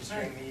competitions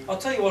during the year. I'll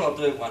tell you what I'll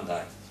do one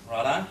day,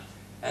 righto?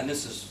 And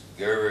this is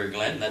Guru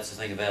Glenn, that's the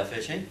thing about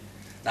fishing.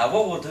 Now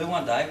what we'll do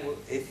one day,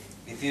 if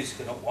you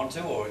want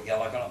to, or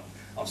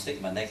I'm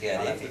sticking my neck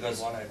out here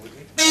because...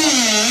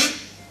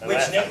 We'd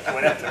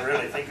have to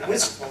really think about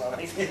this one,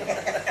 I think.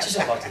 Just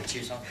I'd like to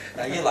choose one.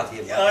 No, you're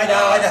lucky. I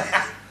know.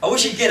 I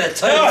wish you'd get it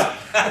too.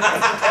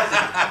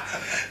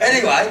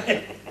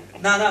 Anyway,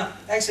 no,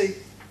 actually,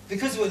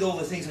 because with all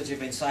the things that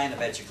you've been saying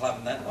about your club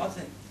and that, I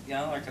think,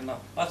 I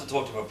have to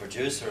talk to my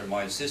producer and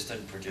my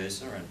assistant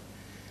producer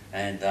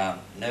and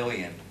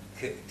Nelly and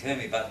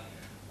Kermie, but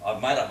I've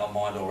made up my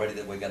mind already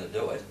that we're going to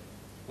do it.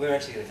 we're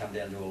actually going to come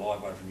down and do a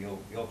live one from your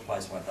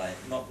place one day.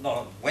 Not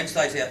on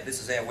Wednesdays out. This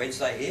is our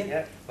Wednesday here.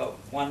 Yeah. But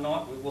one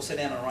night we'll sit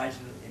down and arrange,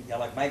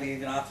 like maybe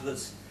even after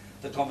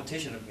the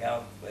competition, come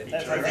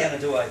down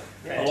and do a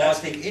live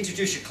thing.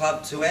 Introduce your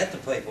club to the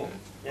people,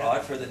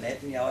 right, through the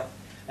net,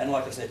 and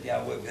like I said,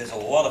 there's a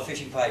lot of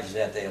fishing pages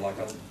out there, like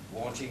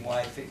Launching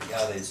Wave,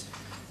 there's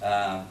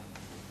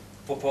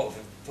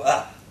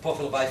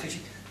Popular Bay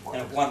Fishing.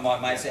 And one of my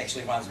mates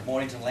actually runs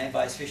Mornington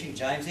land-based fishing,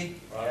 Jamesy,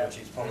 right, which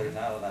is probably,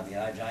 I don't know if you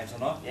know James or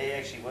not. Yeah, he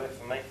actually worked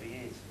for me for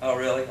years. Oh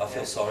really? I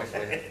feel sorry for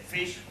you.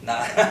 Fish? No.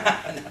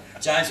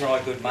 James and I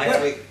are good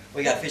mates.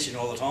 We go fishing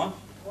all the time.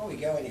 Before we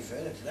go any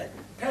further to that,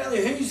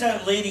 apparently who's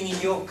leading in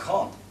your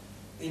comp,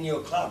 in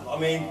your club? I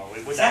mean,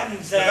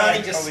 something's... We've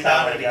only just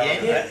started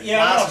again.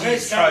 I've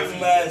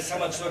heard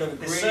someone sort of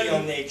agree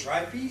on their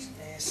trophies.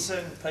 There's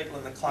certain people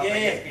in the club Yeah, that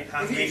get a bit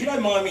hungry. if you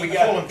don't mind me we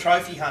going- call them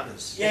trophy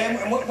hunters.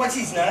 Yeah, and what's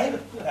his name?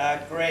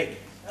 Greg.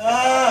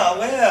 Ah,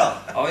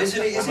 well. Oh,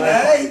 isn't he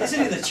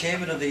the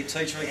chairman of the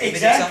teacher committee?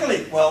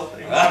 Exactly. Well,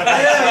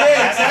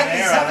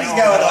 exactly. Something's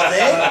going on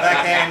there.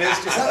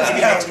 Backhanders, just put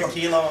an extra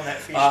kilo on that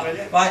fish, will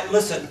you? Mate,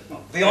 listen,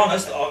 be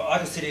honest, I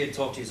can sit here and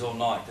talk to you all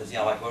night, because,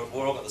 like,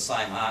 we're all got the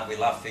same heart. We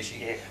love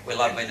fishing. Yeah. We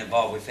love being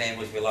involved with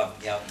families. We love,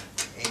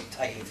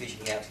 taking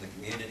fishing out to the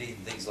community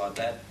and things like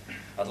that.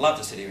 I'd love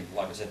to sit here and,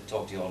 like I said,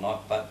 talk to you all night,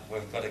 but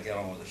we've got to get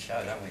on with the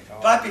show, don't we?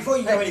 But before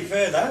you go any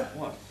further,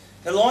 What?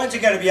 the lines are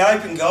going to be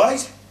open,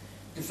 guys.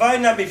 The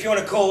phone number, if you want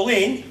to call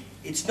in,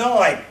 it's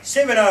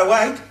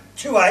 9708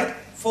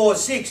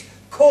 2846.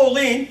 Call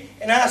in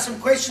and ask some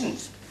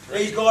questions.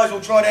 These guys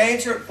will try to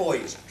answer it for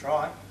you.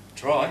 Try.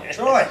 Try.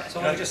 Try.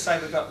 So I'll just say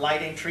we've got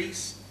late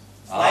entries.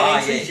 Late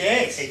entries,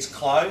 yes. It's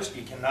closed.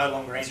 You can no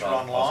longer That's enter right.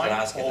 I was online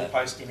gonna ask you or that.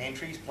 post in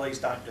entries. Please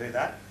don't do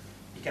that.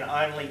 You can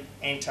only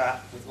enter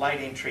with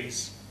late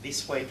entries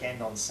this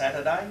weekend on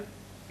Saturday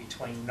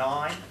between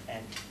 9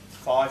 and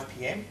 5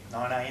 p.m,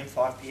 9 a.m,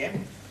 5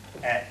 p.m,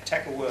 at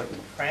Tackle World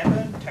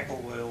Cranbourne, Tackle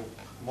World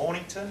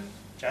Mornington,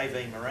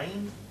 JV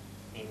Marine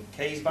in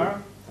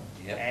Keysborough,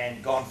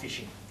 and Gone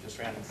Fishing just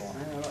round the corner.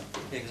 Yeah, right.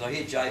 Because I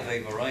hear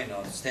JV Marine,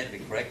 I stand to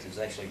be correct, has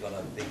actually got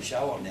a big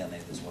show on down there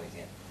this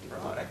weekend.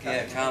 Right, okay.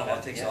 Yeah, Carnival,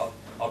 I think so.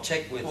 I'll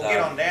check with... We'll get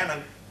on down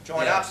and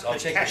join yeah, up, I'll but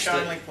check cash with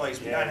only, please.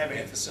 We don't have any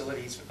Yeah.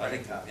 facilities for I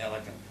credit think, card.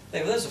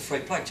 well, there's a free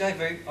plug.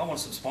 JV, I want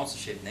some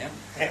sponsorship now.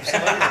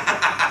 Absolutely.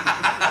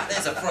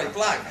 There's a free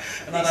plug.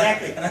 And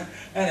Exactly.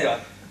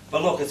 Anyway,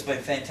 but look, it's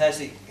been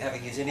fantastic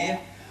having you in here.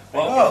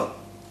 Oh,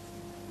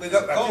 we've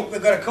got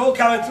a call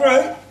coming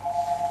through.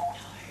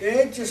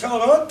 Yeah, just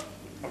hold on.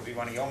 Probably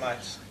one of your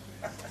mates.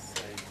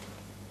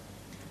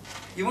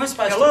 You weren't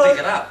supposed Hello? to pick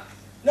it up.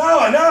 No,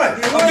 I know.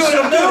 I'm doing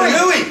a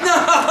Nui.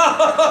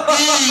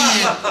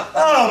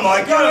 Oh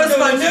my God, I'm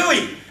doing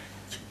a Nui.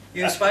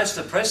 You're supposed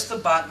to press the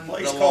button,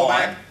 Please the call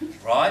line,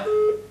 right?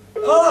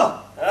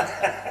 Oh,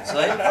 See?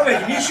 I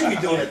reckon you should be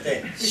doing it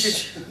then. You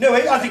should,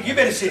 Nui, I think you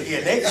better sit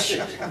here next.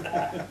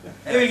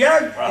 There we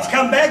go. It's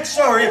come back.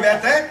 Sorry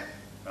about that.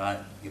 Right.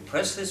 You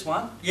press this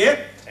one.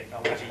 Yep.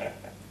 Technology.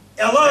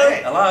 Hello.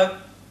 Hello.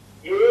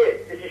 Yeah,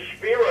 this is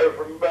Spiro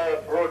from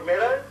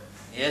Broadmeadow.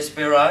 Yes,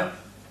 Biro. I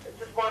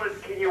just wondered,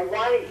 can you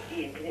weigh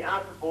in, can you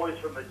ask the boys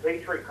from the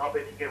D3 comp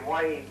if you can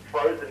weigh in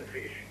frozen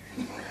fish?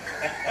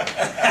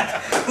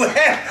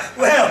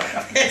 well,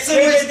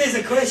 there's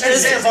a question. That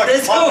sounds like a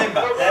club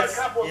member. Well, I've got a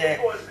couple of the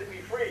boys in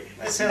my fridge.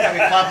 That sounds like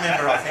a club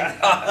member, I think.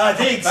 I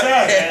think so.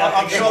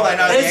 I'm sure they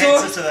know the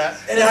answer to that.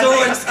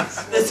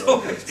 There's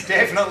always...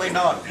 Definitely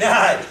not.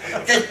 No.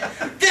 Get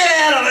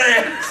out of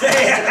there!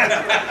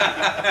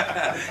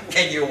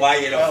 Can you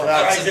weigh it off?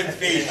 Frozen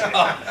fish.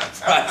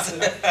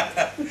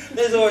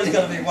 There's always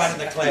going to be one in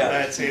the cloud.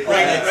 That's it.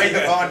 Read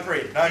the fine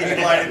print. No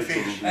mutilated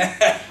fish.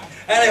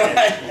 Anyway,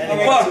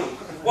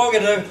 what we're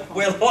going to do,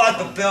 we'll light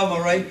the bell,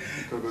 Marie.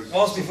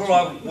 Whilst before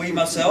I wee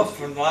myself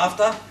from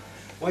laughter,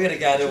 we're going to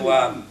go to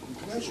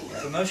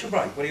commercial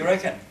break. What do you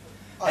reckon?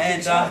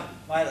 And,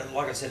 mate,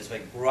 like I said, it's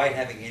been great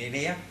having you in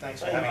here.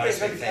 Thanks for having me. It's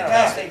been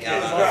fantastic.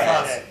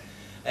 Thank you.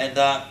 And,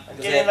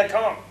 Get in the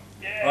comp.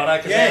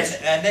 right, because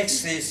our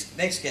next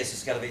guest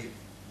is going to be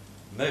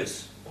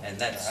Moose, and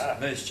that's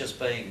Moose just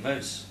being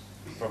Moose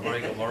from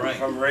Regal Marine.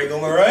 From Regal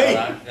Marine.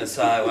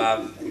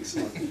 So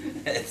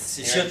it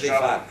should be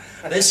fun.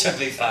 This should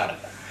be fun.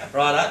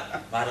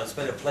 Right, mate, it's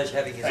been a pleasure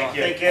having you on.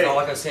 Thank you. And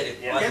like I said,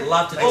 I'd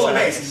love to do All the it.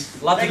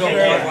 best. Love to do Thank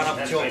a you. live one up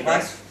at your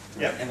place.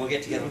 Yep. And we'll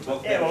get together and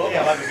talk Yeah, about well, it. Yeah,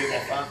 I'll have a bit more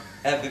fun.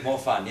 Have a bit more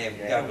fun, yeah.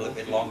 We'll go a little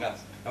bit longer.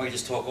 And we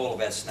just talk all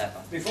about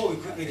snapper. Before we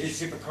quickly just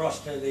zip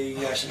across to the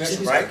commercial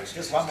just- break,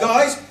 Just one more.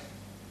 guys,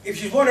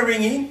 if you want to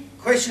ring in,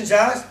 questions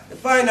asked, the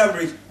phone number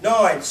is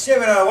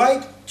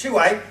 9708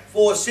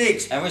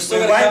 2846. And we're still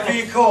We're got a waiting couple- for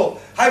your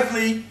call.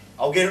 Hopefully,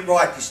 I'll get it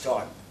right this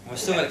time. We've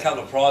still got a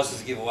couple of prizes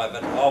to give away,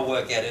 but I'll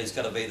work out who's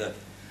going to be the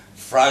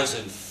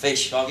frozen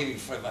fish. I'll give you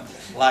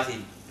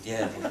lucky,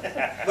 yeah.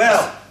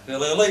 Well, You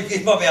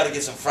might be able to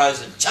get some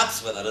frozen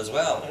chops with it as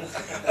well.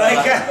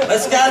 okay.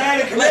 Let's go.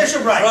 Okay, to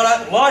commercial break.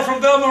 Right, live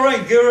from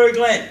Belmarine, Guru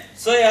Glen.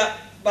 See ya.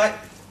 Bye.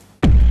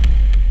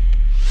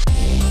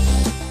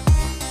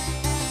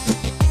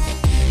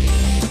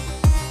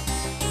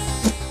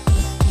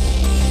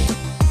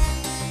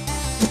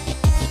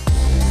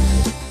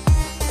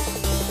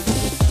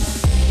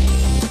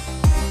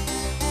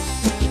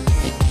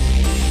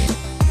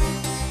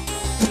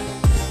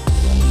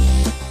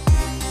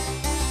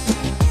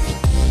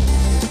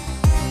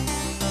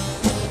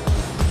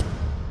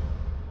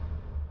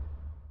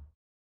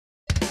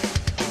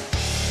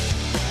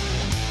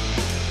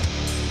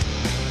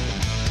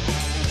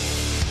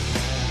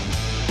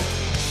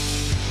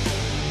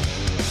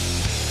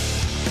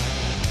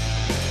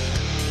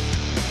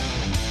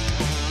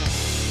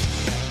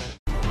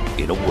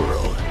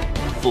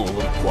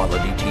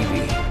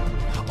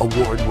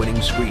 award-winning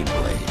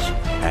screenplays,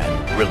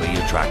 and really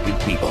attractive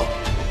people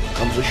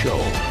comes a show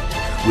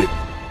with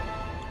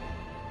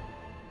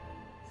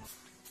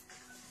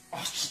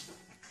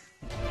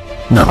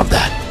none of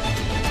that.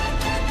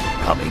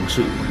 Coming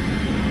soon.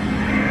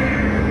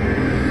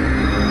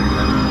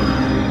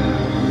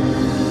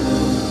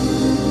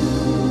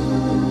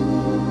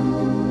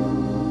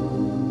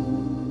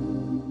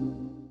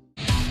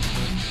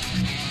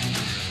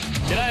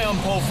 G'day, I'm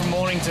Paul from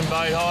Mornington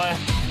Boat Hire.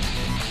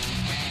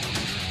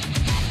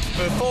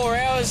 For 4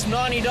 hours,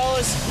 $90,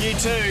 you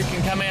too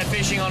can come out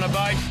fishing on a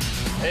boat.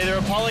 Either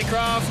a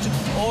polycraft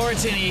or a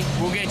tinny.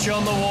 We'll get you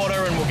on the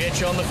water and we'll get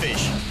you on the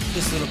fish.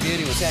 This little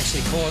beauty was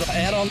actually caught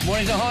out on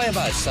Mornington Hire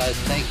boat, so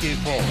thank you,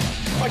 Paul.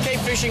 I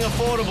keep fishing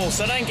affordable,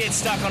 so don't get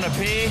stuck on a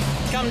pier.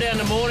 Come down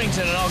to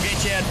Mornington and I'll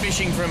get you out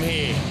fishing from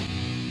here.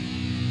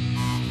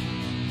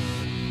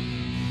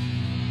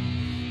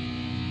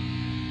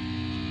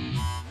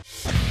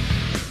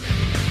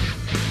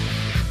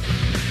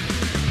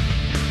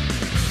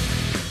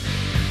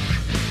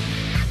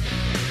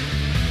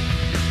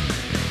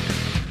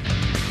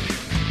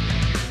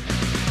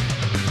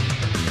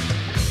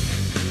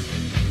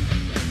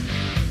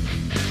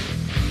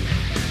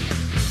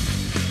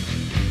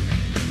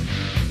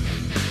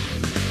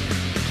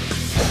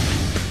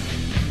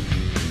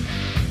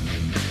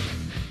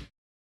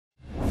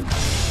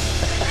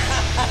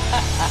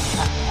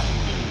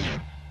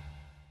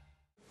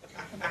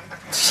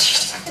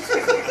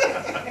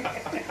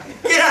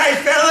 G'day,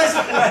 fellas.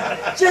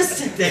 Just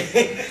sit there.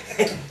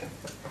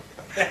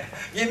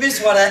 You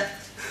missed one, eh?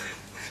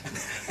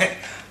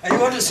 You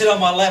wanted to sit on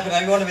my lap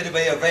and you wanted me to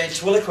be a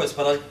ventriloquist,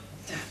 but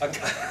I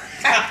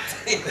can't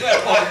tell you where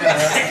I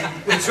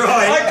was. We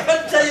tried. I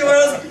couldn't tell you where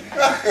I was.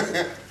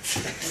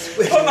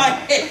 Put my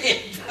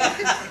head.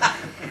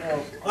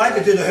 I had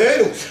to do the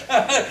hurdles.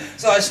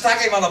 So I stuck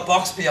him on a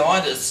box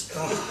behind us.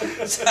 That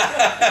was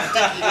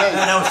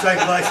so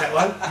close, that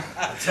one.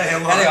 I'll tell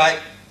you what. Anyway,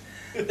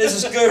 this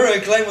is Guru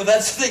Glenn with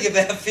That's the Thing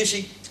About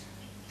Fishing.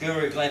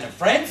 Guru Glenn and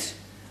friends.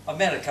 I've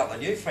met a couple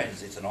of new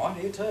friends here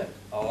tonight, you too.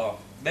 I've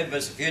met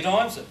us a few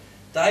times.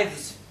 Dave,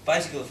 this is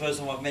basically the first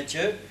time I've met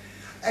you.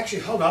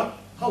 Actually, hold on.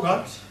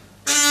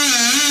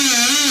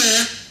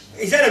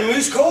 Is that a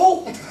moose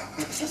call?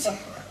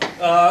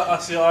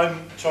 Actually,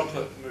 I'm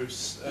chocolate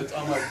mousse.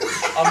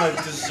 I'm a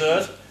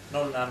dessert,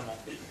 not an animal.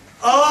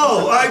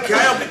 Oh, okay.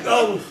 Have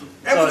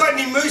we got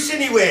any moose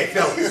anywhere,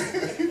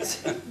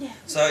 fellas?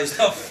 So he's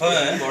not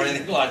firm or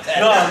anything like that.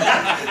 No.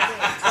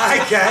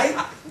 Okay.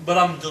 But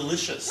I'm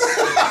delicious.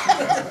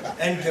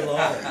 And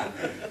delightful.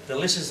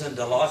 Delicious and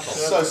delightful.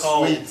 So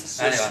sweet.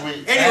 So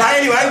sweet.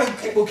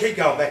 Anyway, we'll keep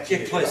going back to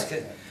you. Please.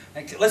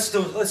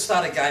 Let's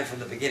start again from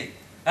the beginning.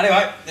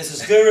 Anyway, this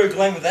is Guru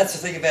Glenn with That's the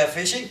Thing About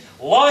Fishing,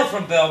 live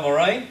from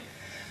Balmarine.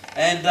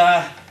 And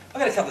I've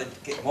got a couple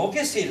of more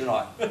guests here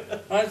tonight.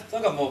 I've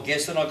got more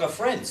guests than I've got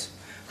friends.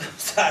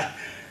 So,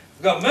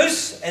 we've got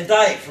Moose and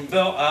Dave from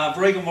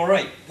Breagle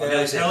Marine. I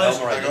nearly said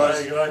Balmarine.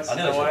 I nearly said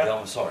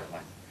Balmarine, sorry,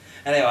 mate.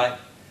 Anyway,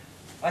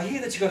 I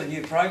hear that you've got a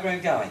new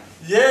program going.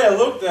 Yeah,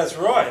 look, that's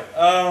right.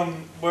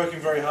 Working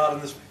very hard on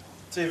this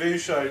TV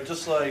show,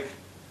 just like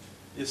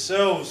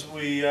yourselves.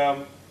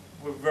 We're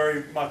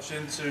very much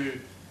into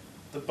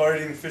the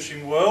boating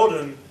fishing world,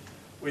 and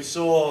we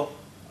saw,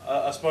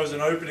 I suppose,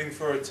 an opening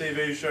for a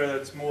TV show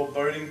that's more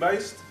boating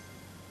based.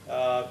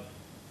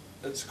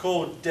 It's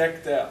called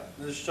Decked Out.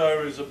 This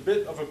show is a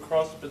bit of a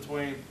cross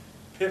between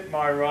Pit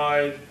My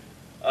Ride,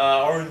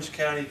 Orange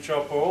County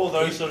Chopper, all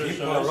those sort of shows.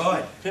 Pit My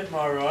Ride. Pit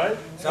My Ride.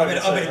 So I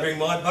better bring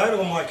my boat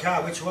or my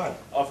car, which one?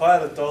 I've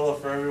had $1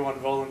 for everyone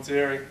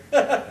volunteering.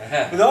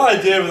 But the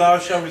idea with our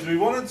show is we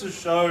wanted to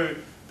show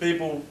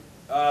people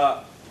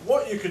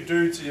what you could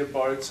do to your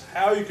boats,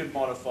 how you could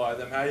modify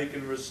them, how you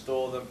can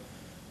restore them,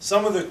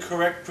 some of the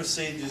correct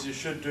procedures you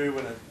should do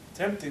when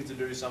attempting to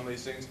do some of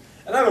these things,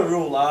 and have a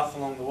real laugh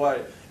along the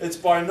way. It's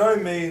by no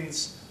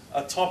means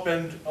a top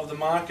end of the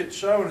market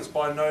show, and it's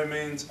by no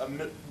means a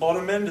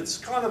bottom end. It's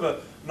kind of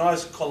a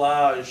nice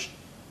collage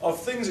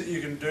of things that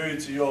you can do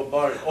to your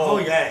boat. Oh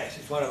yes,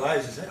 it's one of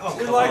those, is it? Oh,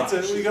 we got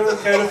to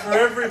cater for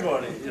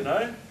everybody, you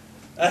know.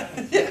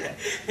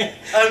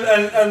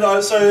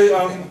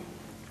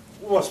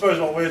 Well, I suppose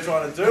what we're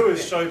trying to do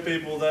is show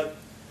people that,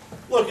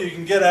 look, you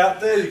can get out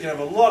there, you can have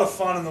a lot of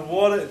fun in the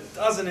water, it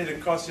doesn't need to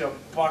cost you a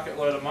bucket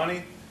load of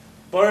money.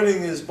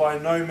 Boating is by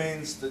no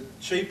means the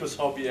cheapest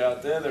hobby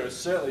out there. There are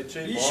certainly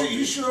cheap hobbies.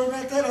 You sure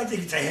about that? I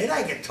think it's a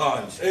headache at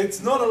times.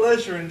 It's not a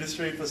leisure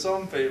industry for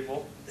some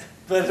people,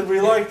 but we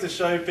like to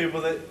show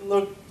people that,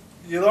 look,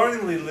 you'll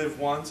only live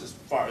once, as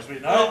far as we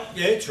know. Oh,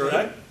 yeah, true. You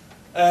know?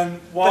 And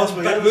whilst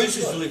but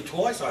mooses live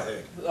twice, I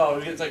heard. Oh,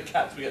 we get like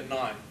cats, we get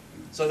 9.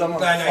 So I'm on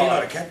no, 5. you're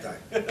not a cat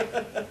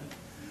though.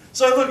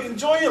 So look,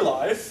 enjoy your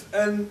life,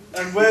 and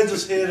we're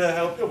just here to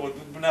help you. Well,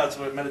 now it's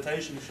a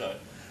meditation show.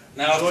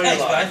 Now, enjoy your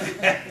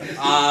life.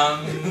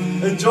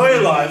 Enjoy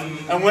your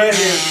life, and we're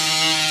here.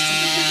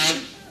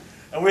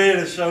 And we're here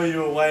to show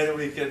you a way that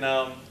we can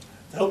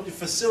help you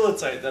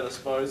facilitate that, I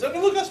suppose. I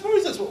mean, look, I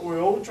suppose that's what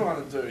we're all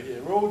trying to do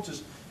here. We're all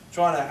just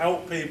trying to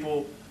help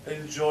people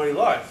enjoy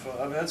life.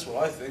 I mean, that's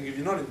what I think. If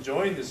you're not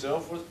enjoying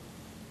yourself,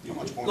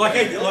 Like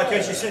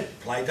as you said,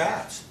 play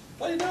darts.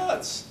 Play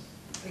darts.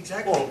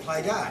 Exactly,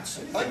 play darts.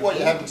 I think what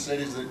you haven't said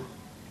is that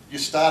you're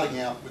starting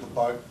out with a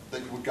boat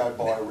that you would go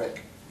buy a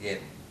wreck. Yeah.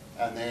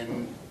 And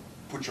then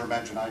put your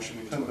imagination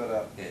into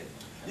it. Yeah.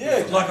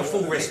 Yeah, like a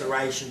full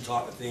restoration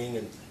type of thing.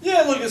 And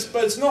yeah, look,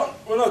 but it's not.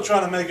 We're not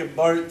trying to make a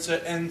boat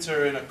to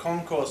enter in a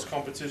concourse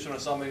competition or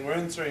something. We're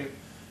entering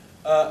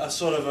a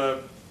sort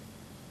of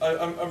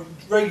a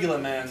regular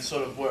man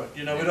sort of work.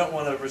 You know, we don't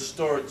want to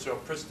restore it to a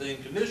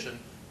pristine condition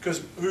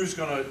because who's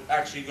going to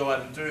actually go out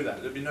and do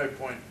that? There'd be no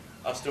point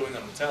us doing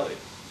that on telly.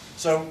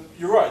 So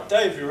you're right,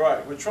 Dave. You're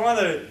right. We're trying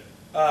to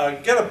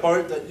get a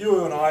boat that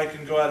you and I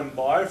can go out and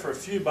buy for a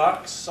few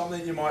bucks.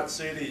 Something you might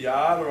see at a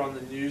yard or on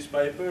the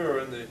newspaper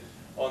or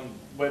on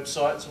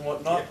websites and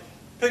whatnot. Yep.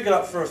 Pick it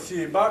up for a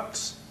few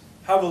bucks,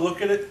 have a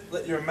look at it,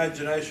 let your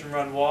imagination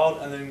run wild,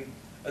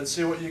 and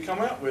see what you come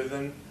out with.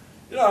 And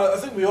you know, I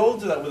think we all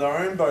do that with our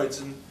own boats,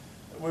 and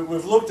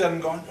we've looked at them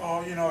and gone,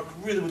 oh, you know,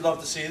 I really would love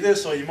to see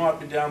this. Or you might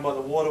be down by the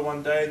water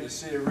one day and you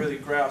see a really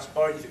grouse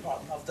boat. You think,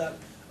 oh, I love that.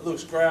 It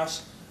looks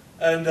grouse,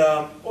 and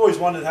always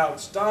wondered how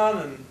it's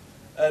done.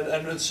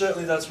 And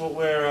certainly that's what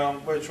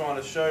we're trying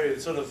to show you.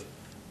 Sort of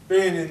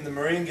being in the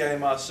marine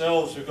game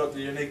ourselves, we've got the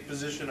unique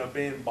position of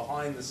being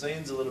behind the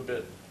scenes a little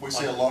bit. We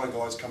see a lot of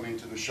guys come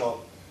into the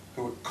shop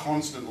who are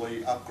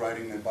constantly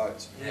upgrading their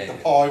boats. Yeah, the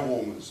pie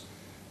warmers,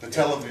 the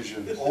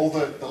television, all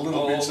the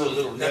little bits of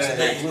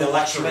little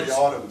luxury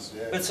items.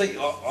 Yeah. But see,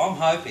 I'm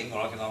hoping,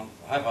 I'm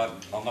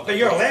not. But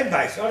you're a land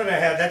base. I don't know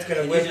how that's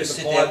going to work with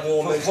the pie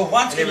warmers. For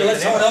once, can you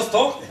let someone else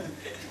talk?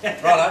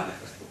 Righto.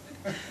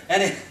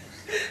 And it,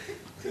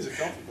 There's a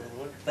coffee, by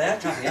the way. They are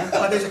comfy, aren't they?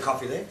 Oh, there's a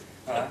coffee there.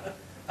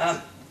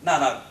 Righto.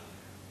 No.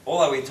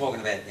 Although we're talking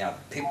about, you know,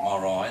 pimp my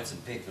rides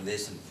and pimp for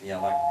this and, you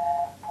know, like,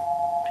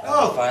 the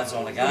phones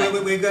on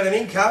again. We've got an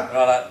income.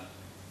 Righto.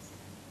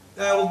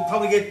 We'll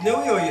probably get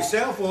Nui or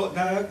yourself, or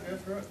no.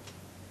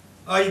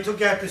 Oh, you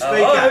took out the speaker.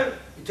 Hello?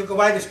 You took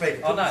away the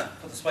speaker. Oh no,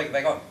 put the speaker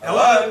back on.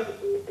 Hello?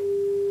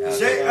 You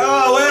see?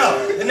 Oh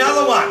well,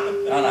 another one.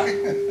 Oh no.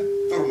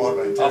 Thought it might have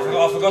been Terry.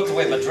 I forgot to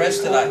wear my dress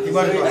today. You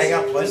might have got to hang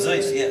up, please.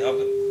 Disease, yeah.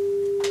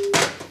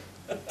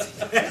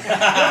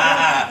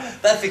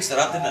 That fixed it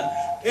up, didn't it?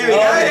 Here we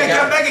go, they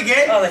come back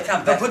again. Oh, they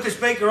come back. Put the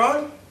speaker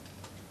on.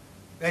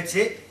 That's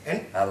it.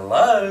 And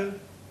hello.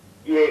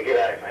 Yeah,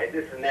 g'day, mate.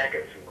 This is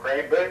Knackers from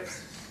Cranbourne.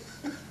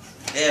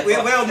 Yeah,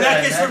 well,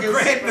 Knackers from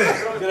Cranbourne.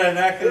 G'day,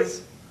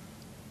 Knackers.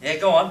 Yeah,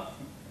 go on.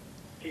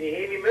 Can you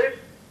hear me, Moose?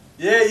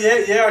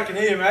 Yeah, I can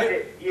hear you,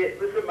 mate. Yeah,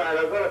 listen, mate,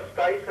 I've got a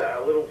stacer,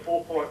 a little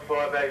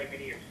 4.5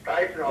 aluminium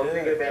stacer, and I was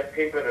thinking about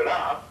pimping it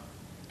up.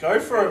 Go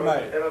for it,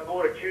 mate. And I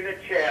bought a tuna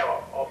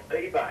chow off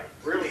eBay,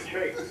 really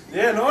cheap.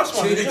 Yeah, nice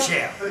one. Tuna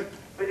chow.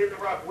 But in the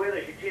rough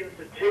weather, she tends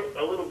to tilt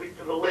a little bit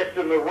to the left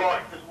and the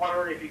right. Just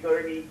wondering if you've got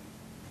any,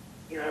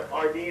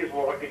 ideas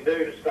what I can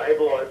do to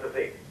stabilise the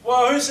thing.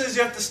 Well, who says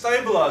you have to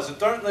stabilise it?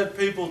 Don't let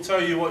people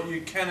tell you what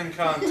you can and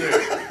can't do.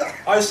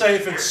 I say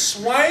if it's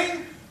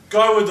swaying,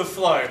 go with the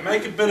flow.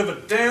 Make a bit of a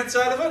dance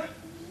out of it.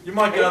 You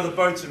might get other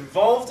boats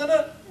involved in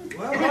it.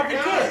 Well, it might be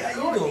good.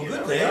 You're doing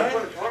good there.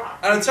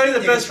 And I'll tell you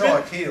the best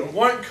try bit, keel.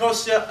 won't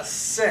cost you a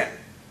cent.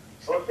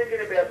 I was thinking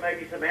about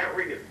maybe some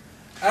outriggers.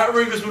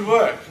 Outriggers would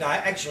work. No,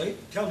 actually,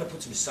 tell them to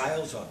put some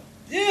sails on.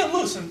 Yeah,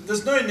 listen,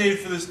 there's no need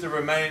for this to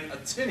remain a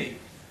tinny.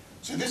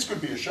 So this could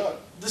be a show.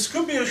 This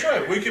could be a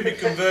show. We could be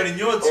converting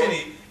your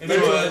tinny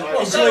into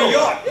a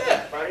yacht.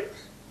 Yeah.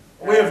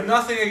 We have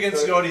nothing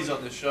against yachties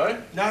on this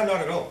show. No,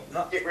 not at all.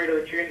 No. Get rid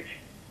of the tuna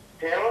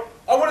tower?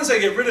 I wouldn't say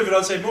get rid of it,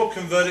 I'd say more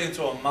convert it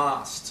into a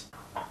mast.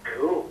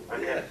 Cool.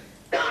 Okay.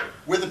 Done.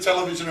 With a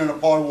television and a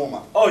pie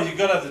warmer. Oh, you've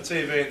got to have the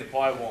TV and the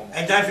pie warmer.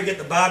 And don't forget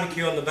the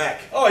barbecue on the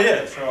back. Oh, yeah,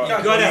 that's right.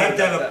 You've got to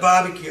have a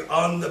barbecue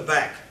on the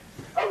back.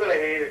 I've got to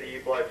hand it to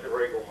you blokes at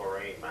Regal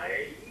Marine,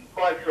 mate. You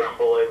blokes are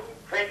unbelievable.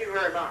 Thank you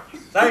very much.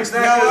 Thanks,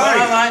 Knackers.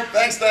 Bye, mate.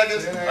 Thanks,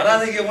 Knackers. I don't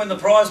think you'll win the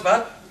prize,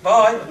 but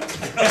bye.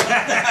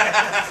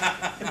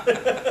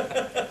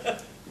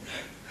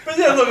 But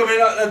yeah, look, I mean,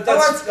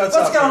 that's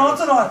what's going on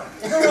tonight?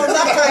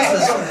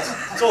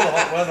 It's all the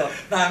hot weather.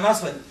 No, it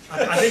must be.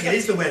 I think it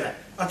is the weather.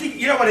 I think,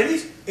 you know what it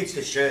is? It's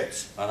the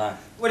shirts. I know.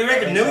 What do you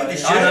reckon, Nui? The I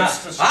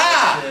shirts? know.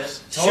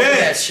 Talk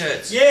about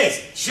shirts. Yes,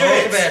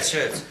 shirts. Talk about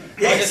shirts.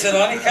 Yes. Like I said, I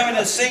only come in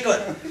a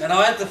singlet, and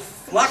I had to.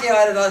 Lucky I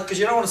had it because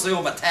you don't want to see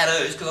all my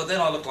tattoos, because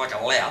then I look like a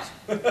lout.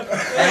 And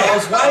I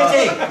was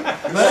waiting.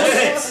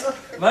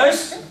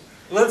 Moose.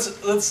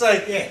 Let's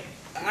say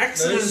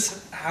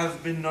accidents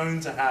have been known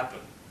to happen.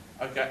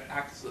 Okay,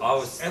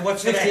 accidents. And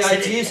what's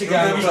 58 years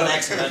ago it was an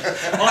accident.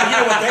 Oh, you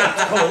know what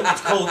that's called?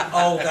 It's called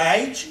old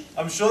age.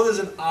 I'm sure there's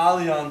an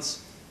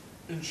Allianz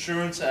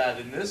insurance ad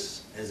in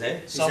this. Is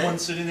there? Someone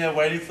sitting there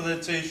waiting for their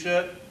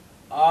t-shirt.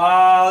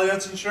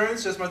 Allianz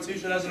insurance, yes, my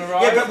t-shirt hasn't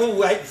arrived. Yeah, but we'll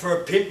wait for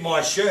a pimp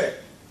my shirt.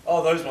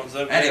 Oh, those ones.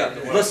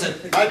 Anyway, listen.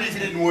 Maybe if he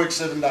didn't work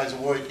 7 days a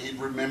week, he'd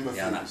remember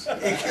things.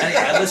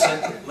 Anyway,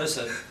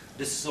 listen.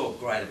 This is all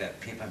great about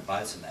pimping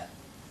boats and that.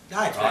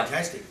 No, it's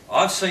fantastic.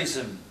 I've seen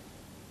some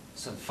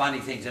funny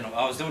things.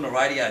 I was doing a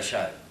radio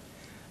show,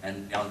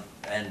 and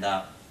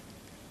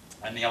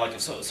you know, like I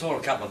saw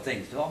a couple of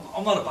things.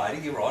 I'm not a boater,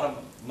 you're right. I'm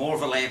more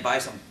of a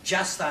land-based. I'm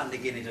just starting to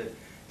get into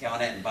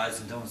going out in boats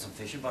and doing some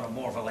fishing, but I'm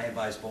more of a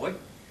land-based boy.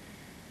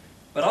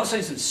 But I've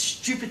seen some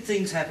stupid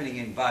things happening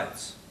in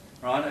boats,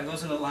 right?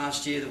 Wasn't it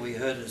last year that we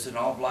heard it was an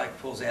old bloke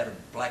pulls out a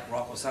black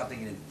rock or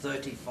something in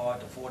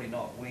 35 to 40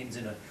 knot winds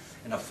in a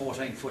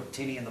 14-foot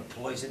tinny, and the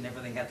police and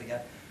everything had to go.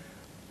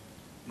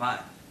 Mate,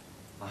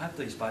 I hope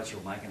these boats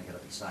you're making are going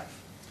to be safe.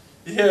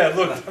 Yeah,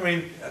 look, I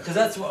mean... Because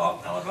that's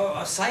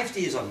what...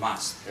 safety is a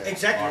must. Yeah.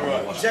 Exactly,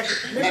 Right.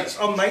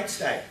 exactly. On Mate's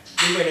Day,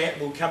 we went out,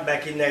 we'll come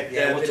back in that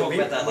we'll talk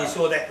about that we later.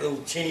 saw that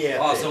little tinny out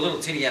there. Oh, it's a little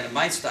tinny out of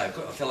Mate's Day. I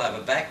fell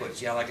over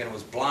backwards, you know, like, and it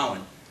was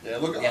blowing. Yeah,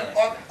 look,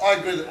 Yeah. I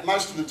agree that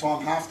most of the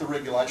time, half the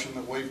regulation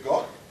that we've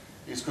got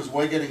is because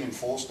we're getting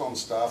enforced on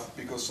stuff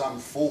because some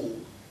fool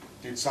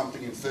did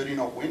something in 30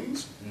 knot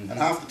winds, and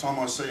half the time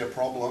I see a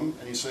problem,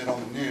 and you see it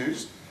on the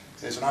news,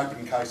 there's an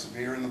open case of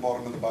beer in the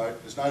bottom of the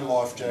boat, there's no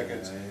life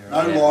jackets,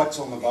 no lights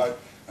on the boat,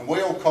 and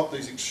we all cop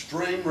these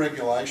extreme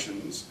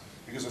regulations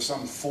because of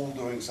some fool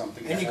doing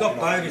something. And you've got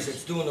boaters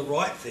that's doing the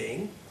right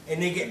thing,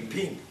 and they're getting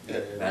pinned. Yeah.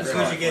 Because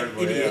right. you get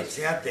idiots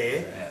out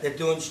there that are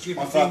doing stupid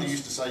My things. father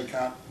used to say you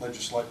can't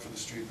legislate for the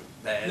stupid.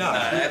 No,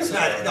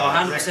 absolutely. No,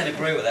 I 100%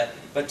 agree with that.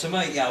 But to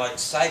me, you know, like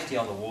safety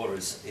on the water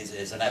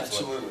is an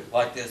absolute. Absolutely.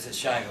 Like there's a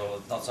shame,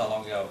 not so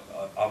long ago,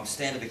 I'm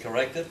stand to be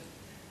corrected,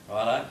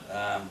 righto.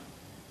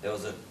 There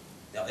was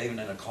even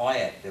in a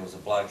kayak, there was a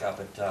bloke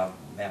up at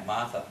Mount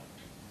Martha.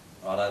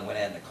 Righto, went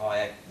out in a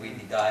kayak,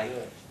 windy day,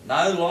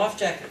 no life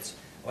jackets.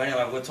 Well,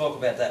 anyway, we'll talk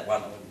about that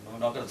one. We're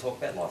not going to talk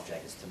about life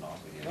jackets tonight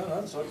with you. No,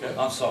 it's okay.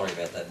 I'm sorry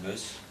about that,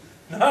 Moose.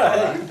 No,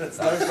 that's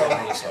no problem.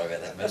 I'm really sorry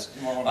about that, Moose.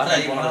 I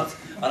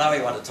know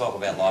you want to talk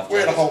about life jackets. We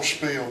had a whole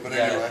spiel, but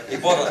anyway. He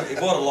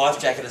bought a life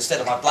jacket instead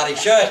of my bloody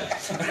shirt.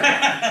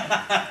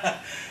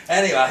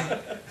 Anyway,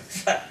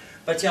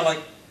 but yeah, like,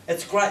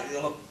 it's great.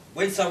 Look,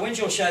 when's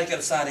your show going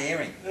to start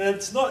airing?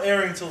 It's not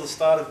airing until the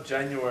start of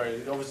January.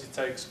 It obviously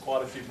takes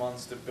quite a few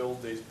months to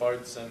build these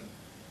boats, and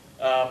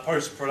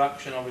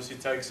post-production obviously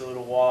takes a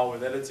little while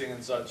with editing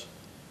and such.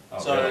 Oh,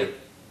 so, really?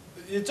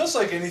 Just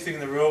like anything in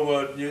the real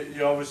world,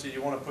 you obviously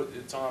want to put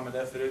your time and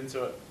effort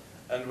into it,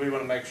 and we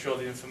want to make sure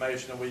the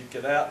information that we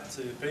get out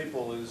to the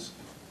people is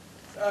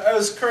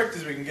as correct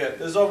as we can get.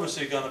 There's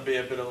obviously going to be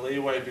a bit of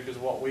leeway because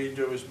what we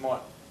do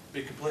might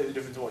be completely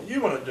different to what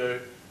you want to do,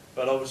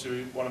 but obviously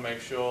we want to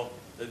make sure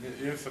that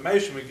the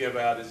information we give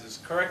out is as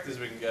correct as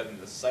we can get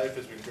and as safe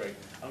as we can get.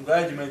 I'm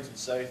glad you mentioned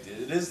safety.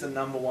 It is the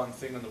 #1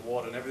 thing in the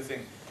water, and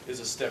everything is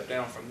a step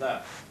down from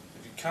that.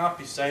 If you can't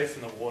be safe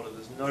in the water,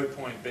 there's no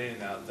point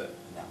being out there.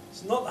 No.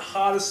 It's not the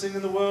hardest thing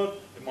in the world.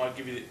 It might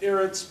give you the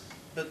irrits,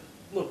 but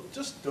look,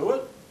 just do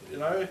it. You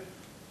know,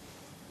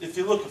 if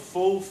you look a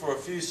fool for a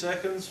few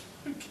seconds,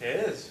 who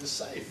cares? You're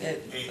safe. Yeah,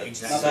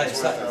 exactly.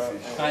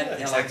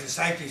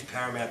 Safety is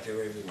paramount to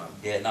everyone.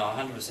 Yeah, no,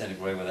 I 100%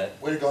 agree with that.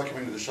 We had a guy come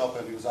into the shop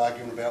and he was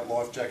arguing about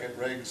life jacket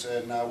regs,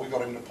 and we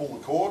got him to pull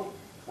the cord.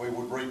 We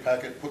would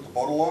repack it, put the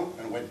bottle on,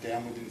 and it went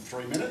down within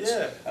 3 minutes.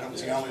 Yeah. And it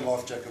was the only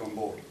life jacket on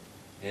board.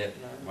 Yeah,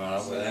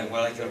 well,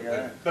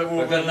 But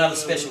we've got another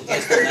special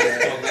guest on there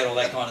to talk about all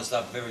that kind of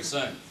stuff very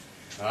soon.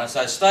 All right,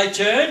 so stay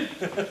tuned.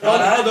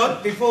 Hold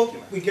on, before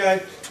we go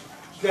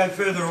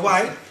further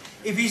away,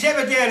 if he's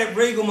ever down at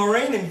Regal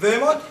Marine in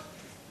Vermont,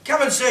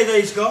 come and see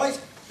these guys.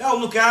 They'll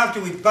look after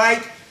you with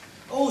bait,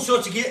 all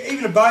sorts of gear,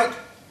 even a boat,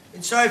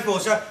 and so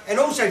forth. So, and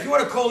also, if you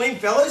want to call in,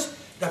 fellas,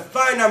 the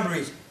phone number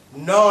is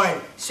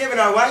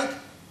 9708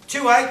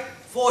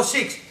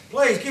 2846.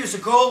 Please give us a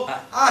call,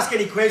 ask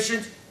any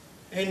questions,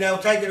 and they'll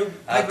take it on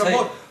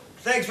board.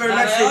 Thanks very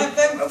much. I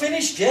haven't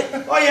finished yet.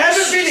 Oh, you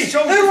haven't finished?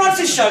 Who runs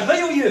this show,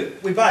 me or you?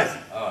 We both.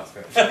 Oh, it's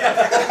very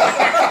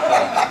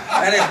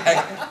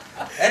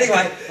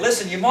anyway,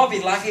 listen, you might be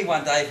lucky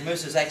one day if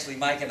Moose is actually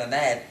making an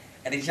ad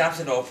and he jumps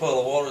into a pool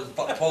of water and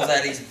pulls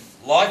out his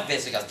life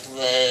vest and goes,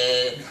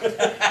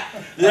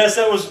 Yes,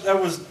 that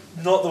was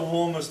not the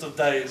warmest of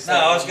days. No,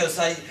 I was going to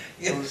say...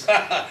 It was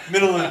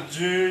middle of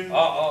June.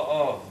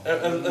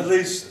 At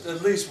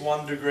least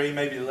 1 degree,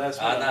 maybe less.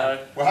 I don't know.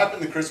 We're hoping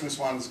the Christmas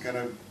one's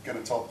gonna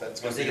top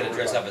that. Was he going to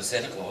dress up as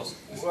Santa Claus?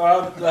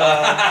 Well,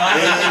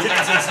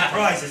 it's a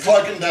surprise. Isn't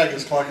Cloak and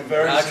daggers, cloak and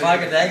daggers. Cloak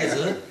and daggers,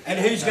 is it? And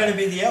who's going to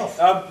be the elf?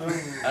 I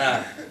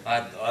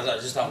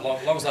just don't, long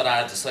as I don't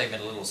have to see him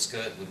in a little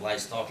skirt with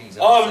lace stockings.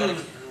 It's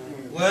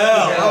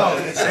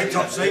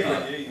top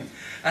secret.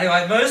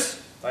 Anyway, Moose.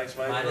 Thanks,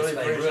 mate.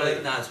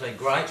 It's been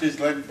great. Cheers,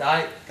 Glenn.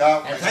 Dave.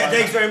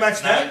 Thanks very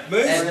much, Dave.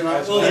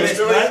 Moose. All the best,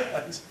 mate.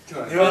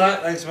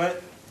 Thanks, mate.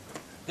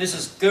 This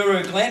is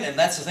Guru Glenn, and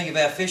that's the thing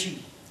about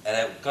fishing. And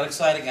I've got to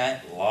say it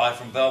again, live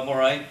from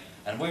Belmarine.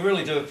 And we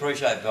really do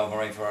appreciate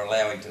Belmarine for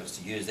allowing us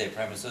to use their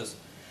premises.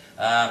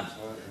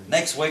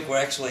 Next week, we're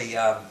actually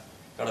got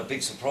a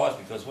big surprise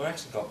because we've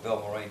actually got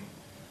Belmarine.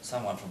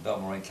 Someone from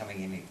Belmarine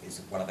coming in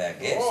is one of our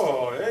guests.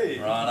 Oh, hey.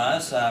 Righto,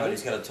 so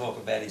he's going to talk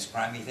about his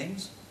chromey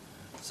things.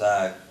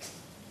 So...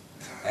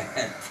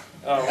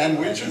 and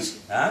winches.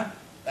 Huh?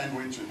 And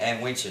winches.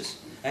 And winches.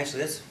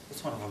 Actually, that's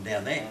one of them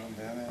down there. Down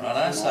there. Righto,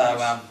 Nice.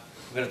 so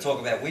we're going to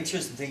talk about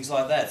winches and things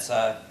like that.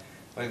 So,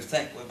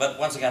 but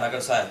once again, I've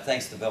got to say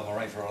thanks to Bell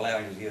Marine for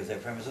allowing us to use their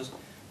premises.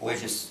 We're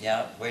just,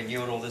 we're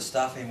new at all this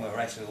stuff and we're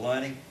actually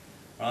learning,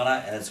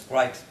 right? And it's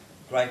great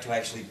to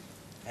actually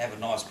have a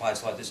nice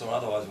place like this, or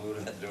otherwise we would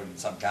have had to do it in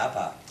some car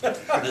park. We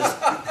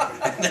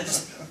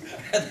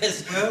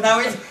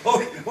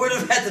would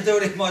have had to do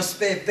it in my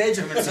spare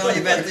bedroom and tell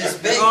you about this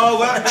big. Oh,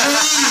 well,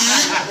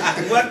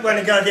 you won't want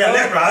to go down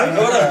that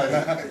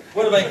road.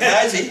 Would have been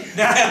crazy.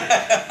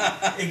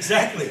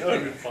 Exactly.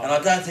 And I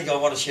don't think I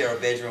want to share a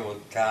bedroom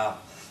with Carl.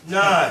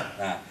 No.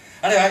 No.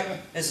 Anyway,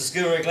 this is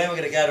Guru Glenn. We're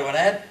going to go to an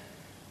ad,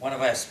 one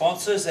of our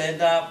sponsors,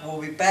 and we'll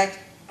be back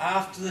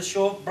after the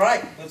short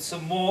break with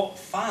some more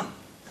fun.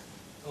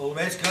 All the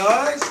best,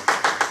 guys.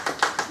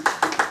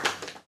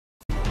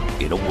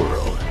 In a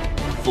world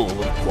full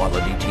of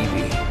quality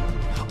TV,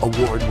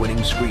 award-winning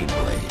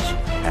screenplays,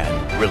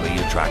 and really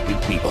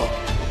attractive people,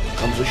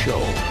 comes a show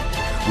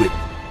with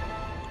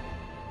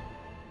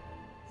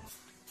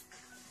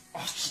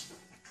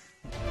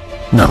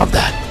none of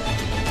that.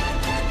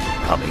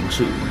 Coming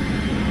soon.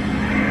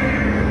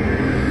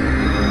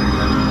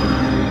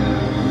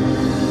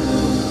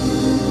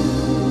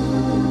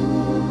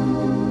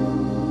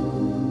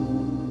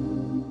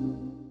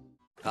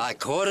 I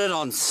caught it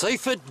on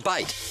seafood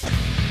bait.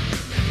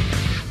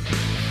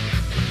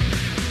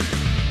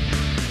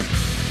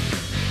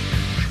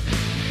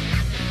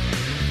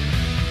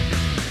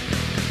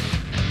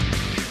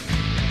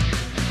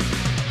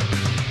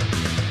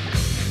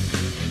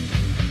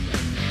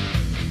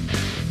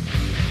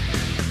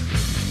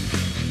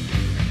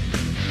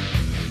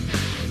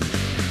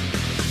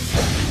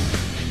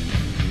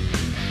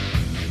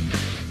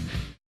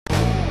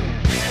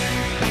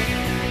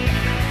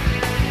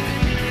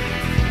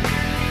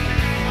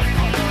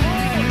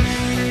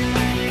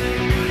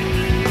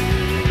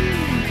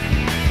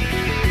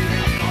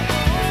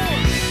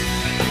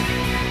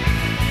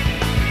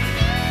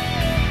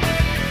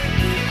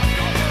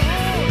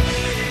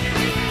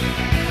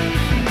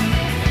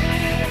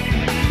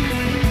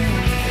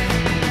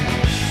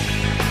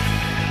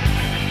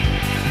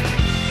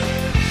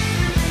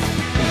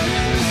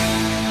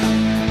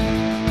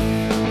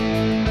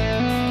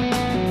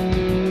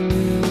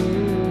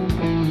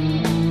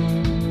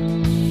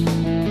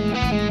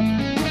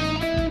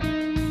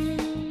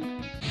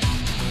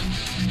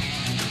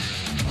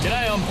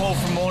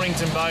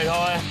 Boat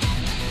hire.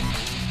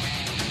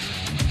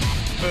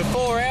 For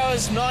 4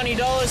 hours, $90,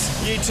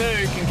 you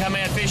too can come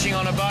out fishing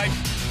on a boat.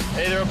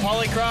 Either a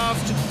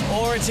polycraft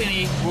or a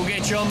tinny will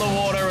get you on the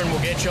water and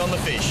we'll get you on the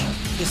fish.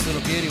 This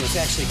little beauty was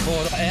actually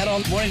caught out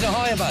on one of the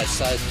hire boats,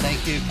 so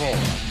thank you, Paul.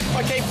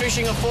 I keep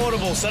fishing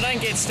affordable, so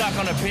don't get stuck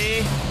on a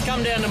pier.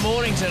 Come down to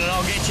Mornington and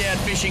I'll get you out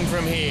fishing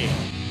from here.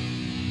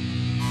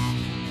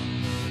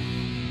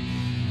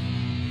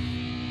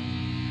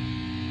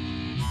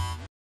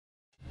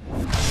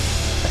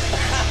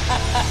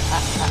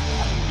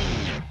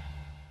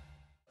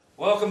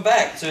 Welcome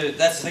back to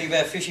That's the Thing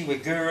About Fishing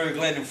with Guru,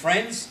 Glenn and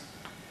friends.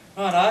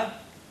 Righto,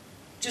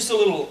 just a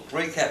little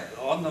recap.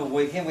 On the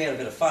weekend we had a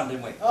bit of fun,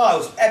 didn't we? Oh, it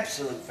was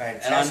absolutely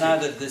fantastic. And I know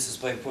that this has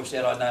been pushed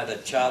out. I know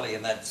that Charlie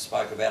and that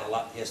spoke about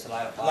it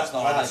yesterday, last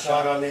night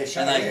on their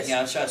show. And they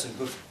yes. Showed some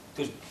good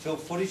film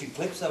footage and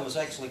clips. That was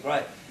actually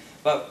great.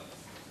 But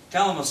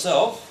Carl and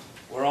myself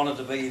were honoured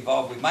to be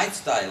involved with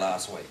Mates Day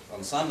last week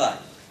on Sunday.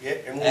 Yeah,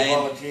 and we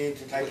volunteered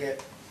to take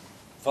it.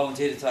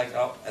 Volunteered to take it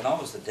up, and I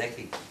was the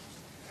decky.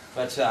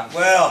 But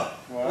well,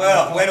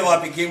 where do I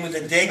begin with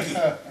the decky?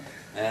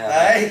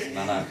 Hey?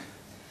 No.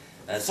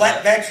 That's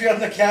flat battery on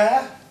the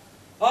car?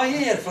 Oh yeah,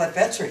 you had a flat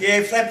battery.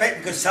 Yeah, flat battery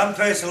because some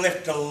person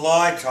left the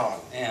light on.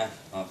 Yeah.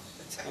 Oh,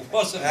 it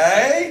wasn't.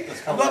 Hey?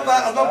 I'm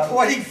not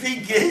pointing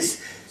fingers.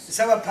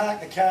 Someone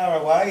parked the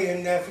car away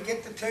and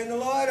forget to turn the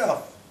light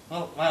off.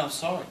 Well, I'm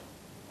sorry.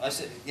 I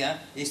said,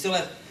 you still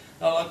have.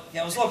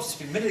 It was like just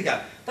a minute ago.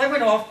 They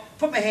went off,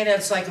 put my hand out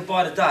to say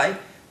goodbye today.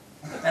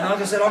 And like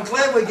I said, I'm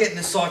glad we're getting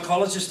this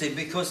psychologist in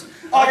because...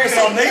 I guess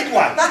I'll need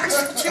one. No,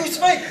 it's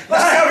me.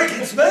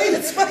 It's me.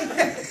 It's me.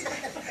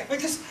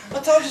 Because I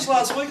told you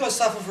last week I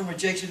suffer from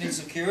rejection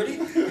insecurity.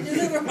 And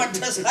everyone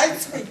just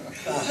hates me.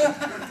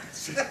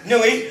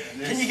 Nui,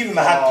 can you give him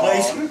a hug,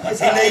 please?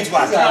 He needs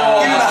one. Give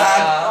him a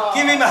hug.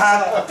 Give him a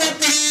hug.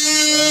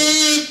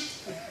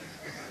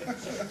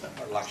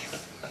 Lucky.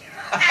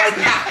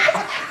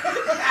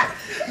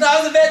 No, I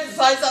was about to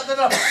say something.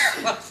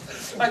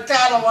 I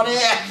can't, I want to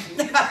hear.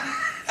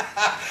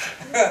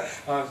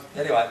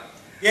 Anyway.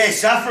 Yeah,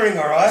 suffering,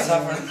 all right.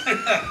 Suffering.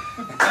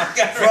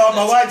 From,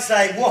 I won't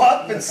say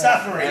what, but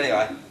suffering.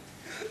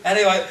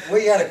 Anyway,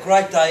 we had a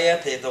great day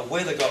out there. The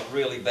weather got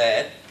really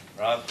bad,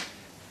 right?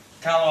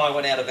 Carl and I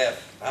went out about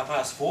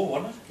 4:30,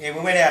 wasn't it? Yeah,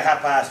 we went out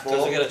 4:30.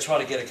 Because we're going to try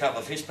to get a couple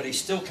of fish, but he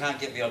still can't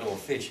get me onto a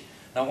fish.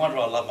 No wonder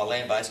I love my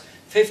land base.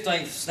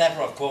 15th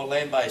snapper I've caught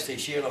land based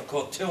this year, and I've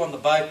caught 2 on the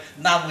boat,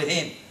 none with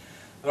him.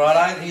 Right,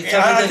 I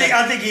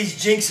think he's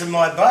jinxing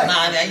my boat.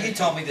 No, you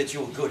told me that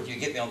you were good. You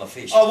get me on the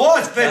fish. I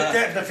was,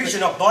 but the fish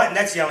are not biting.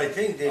 That's the only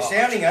thing. They're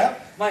sounding up.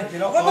 Mate, I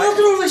look at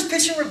all these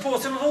fishing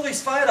reports and all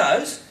these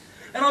photos.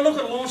 And I look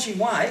at Launching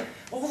Way,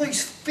 all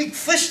these big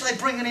fish they're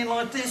bringing in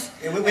like this.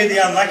 Yeah, we're the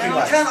unlucky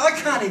ones. I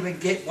can't even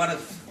get one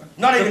of...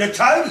 Not even a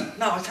toady?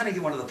 No, I can't even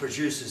get one of the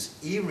producer's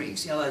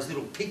earrings, you know, those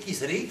little pickies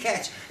that he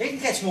catch. He can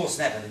catch more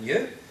snapper than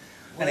you.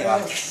 Anyway,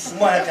 we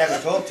might have to have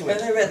a talk to him.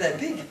 They're about that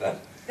big,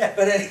 but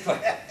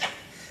anyway.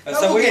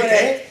 So we'll get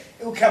there.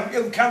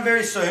 It'll come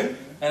very soon.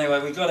 Anyway,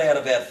 we got out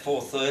about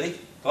 4:30,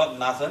 got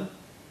nothing.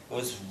 It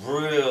was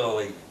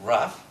really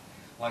rough.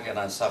 Like I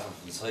don't suffer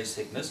from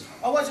seasickness.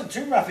 I wasn't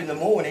too rough in the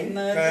morning.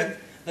 No,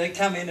 they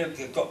come in and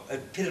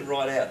it pitted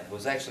right out. It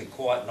was actually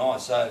quite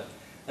nice. So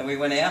then we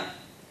went out.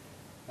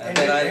 And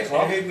about 8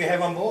 o'clock. who did we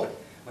have on board?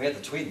 We had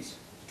the twins.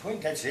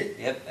 Twins, that's it?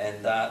 Yep,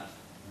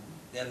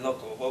 and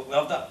look,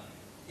 well done.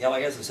 Yeah,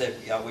 like as I said,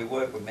 you know, we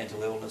work with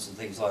mental illness and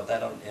things like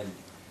that, and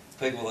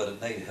people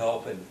that need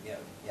help and you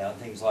know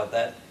things like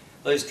that.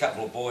 These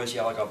couple of boys,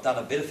 like I've done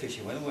a bit of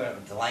fishing with them. We're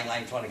at the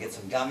Lang trying to get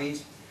some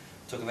gummies.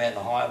 Took them out in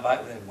the hire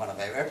boat in one of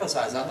our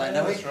episodes, aren't they,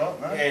 Nelly? That's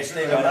right, mate. Yeah,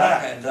 Steve and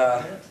Mark.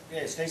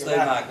 And Steve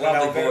Mark,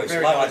 lovely boys,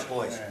 very lovely nice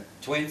boys. Yeah.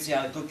 Twins,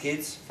 good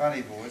kids.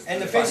 Funny boys.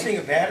 And the best thing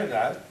about it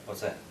though,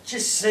 what's that?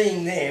 Just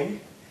seeing them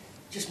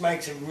just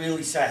makes it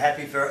really so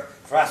happy for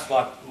us,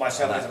 like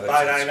myself as a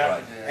boat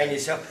owner and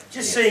yourself.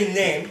 Just seeing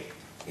them,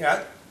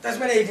 doesn't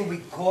matter even we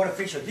caught a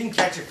fish or didn't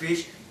catch a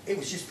fish, it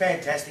was just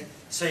fantastic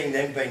seeing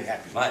them being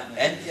happy. Mate,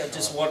 and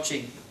just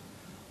watching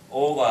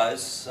all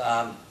those,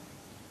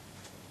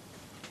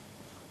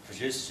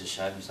 producers just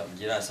showed me something.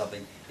 You know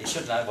something? You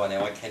should know by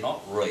now I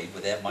cannot read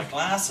without my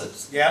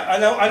glasses. Yeah, I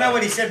know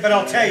what he said, but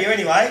I'll tell you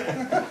anyway.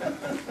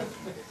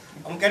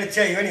 I'm going to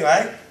tell you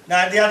anyway.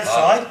 No, the other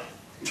side.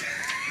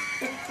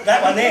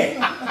 That one there.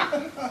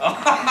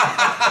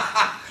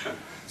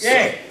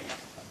 Yeah.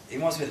 He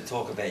wants me to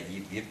talk about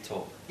Yip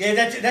talk. Yeah,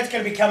 that's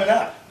going to be coming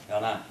up. I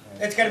know.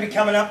 That's going to be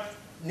coming up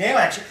now,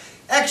 actually.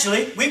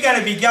 Actually, we're going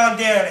to be going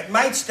down at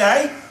Mate's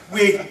Day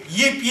with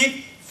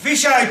Yip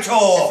Fisho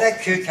Tour. If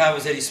that cucumber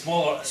was any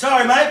smaller...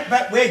 Sorry, mate,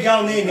 but we're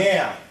going there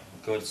now.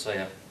 Good to see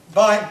you.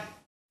 Bye.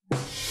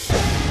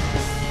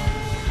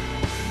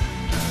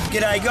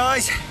 G'day,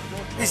 guys.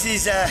 This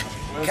is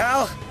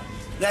Carl.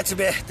 That's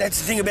the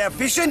thing about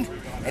fishing.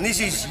 And this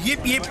is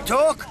Yip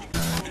Talk.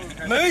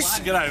 Moose.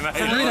 G'day, mate. We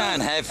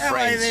don't have friends. How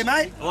are you there,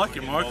 mate? I like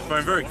your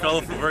microphone. Very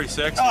colourful, very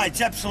sexy. Oh, it's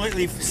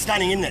absolutely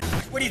stunning, isn't it?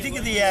 What do you think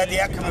of the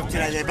outcome of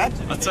today there, bud?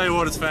 I tell you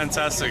what, it's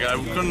fantastic. I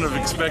couldn't have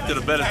expected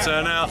a better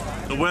turnout.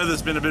 The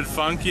weather's been a bit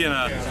funky, and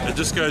it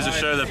just goes to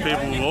show that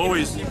people will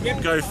always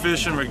go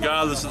fishing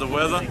regardless of the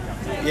weather.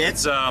 Yeah.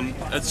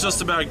 It's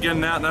just about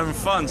getting out and having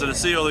fun. So to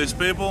see all these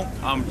people,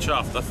 I'm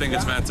chuffed. I think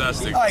it's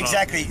fantastic. Oh,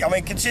 exactly. I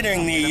mean,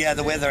 considering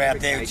the weather out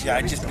there, it's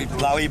just a bit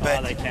blowy,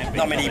 but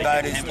not many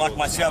boaters like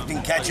myself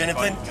didn't catch anything.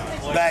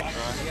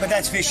 But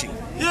that's fishing.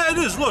 Yeah, it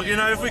is. Look,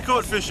 if we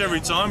caught fish every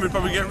time, we'd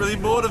probably get really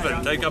bored of it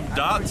and take up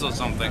darts or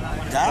something.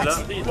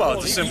 Darts? Well,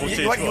 it's a simple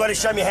you want to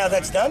show me how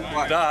that's done?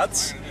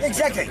 Darts?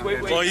 Exactly.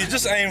 Well, you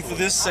just aim for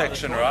this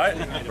section, right?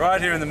 Right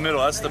here in the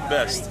middle. That's the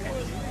best.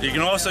 You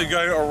can also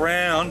go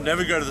around,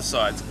 never go to the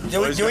sides.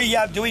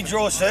 Do we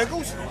draw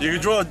circles? You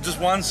can draw just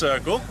one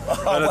circle,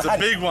 and it's a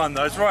big one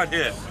though, it's right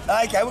here.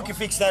 Okay, we can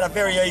fix that up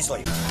very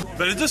easily.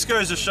 But it just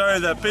goes to show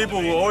that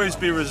people will always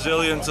be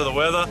resilient to the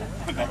weather,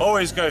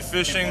 always go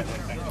fishing.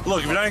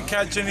 Look, if you don't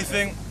catch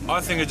anything, I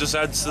think it just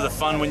adds to the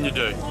fun when you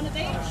do.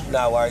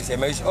 No worries there,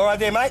 Moose. All right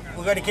there, mate,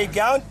 we're going to keep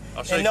going.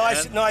 And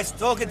nice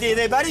talking to you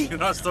there, buddy.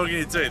 Nice talking to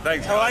you too,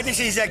 thanks. All right, this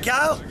is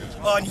Carl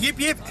on Yip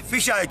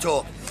Fisho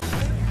Talk.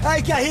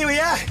 Okay, here we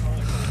are.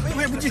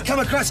 We just come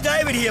across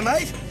David here,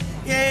 mate.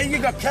 Yeah, you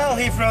got Carl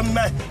here from,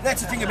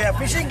 that's the thing about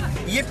fishing,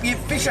 Yip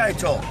Fisho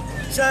Talk.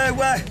 So,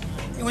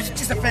 it was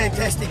just a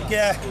fantastic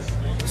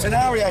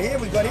scenario here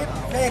we got here.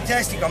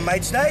 Fantastic on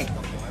Mate's Day.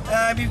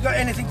 You've got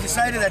anything to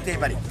say to that there,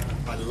 buddy?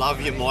 I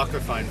love your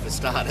microphone for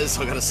starters,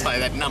 I've got to say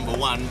that, number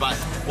one, but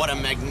what a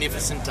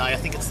magnificent day. I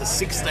think it's the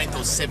 16th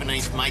or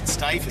 17th Mate's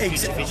Day for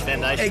Future Fish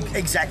Foundation.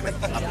 Exactly.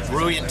 A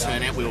brilliant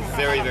turnout. We were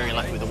very, very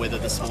lucky with the weather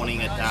this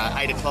morning at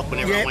 8 o'clock when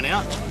everyone went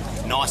out.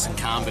 Nice and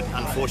calm, but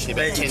unfortunately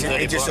about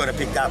 10:30. It just sort of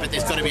picked up. But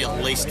there's got to be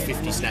at least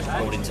 50 snapper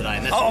brought in today.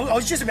 And that's I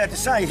was just about to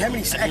say, how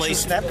many actual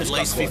snappers? At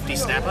least 50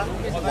 snapper.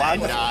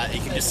 And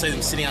you can just see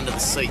them sitting under the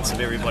seats of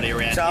everybody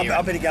around here. So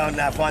I better go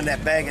and find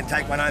that bag and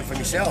take one home for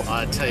myself.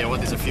 I tell you what,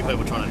 there's a few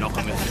people trying to knock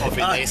them off in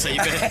there, so you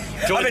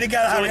better join the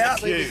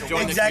queue.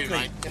 Join the queue,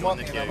 mate. Join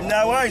the queue.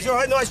 No worries. All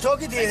right, nice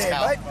talking to you there,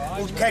 mate.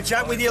 We'll catch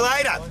up with you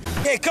later.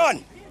 Yeah,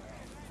 Con.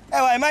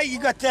 Hello, mate. You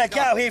got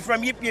Carl here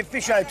from Yip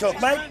Fisho Talk,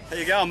 mate. How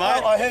you going, mate?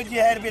 I heard you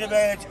had a bit of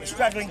a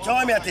struggling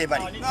time out there,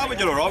 buddy. No, we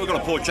did all right. We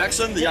got a Port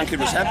Jackson. The young kid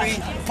was happy.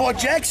 Port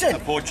Jackson?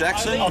 Port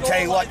Jackson. I'll tell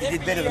you what, you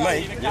did better than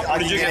me. What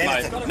did you get,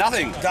 mate?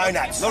 Nothing.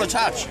 Donuts. Not a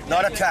touch.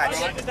 Not a touch.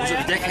 Was it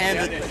the deckhand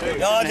that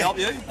didn't help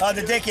you? Oh,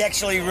 the deck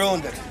actually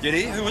ruined it. Did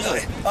he? Who was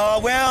it? Oh,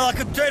 well, I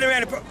could turn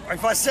around.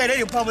 If I said it,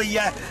 he'll probably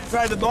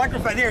throw the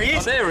microphone. There he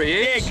is. Oh, there he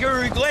is. Yeah,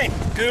 Guru Glenn.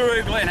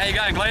 Guru Glenn. How you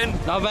going, Glenn?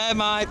 Not bad,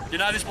 mate. You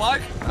know this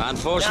bloke?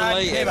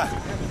 Unfortunately, No, never.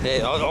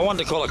 Yeah, I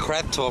wanted to call it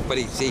crap talk, but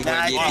he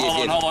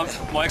Hold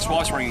on. My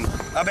ex-wife's ringing.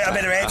 I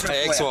better answer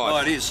it. Ex-wife.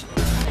 Oh, it is.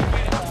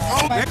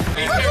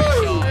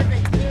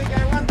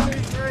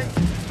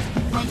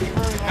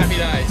 Happy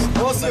days.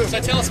 Awesome. So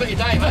tell us about your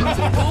day, mate. Was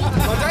it cool?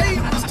 My day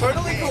was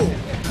totally cool.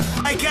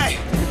 Okay,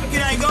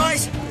 g'day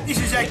guys. This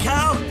is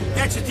Carl.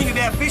 That's the thing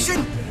about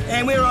fishing,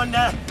 and we're on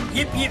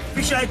Yip Yip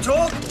Fisho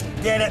Talk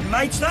down at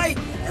Mates Day.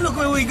 And look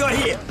what we got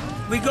here.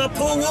 We got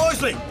Paul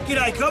Worsley.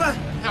 G'day, Cobber.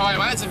 How are you,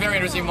 mate? It's a very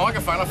interesting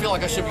microphone. I feel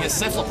like I should be a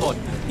cephalopod.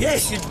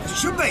 Yes, you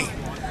should be.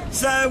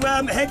 So,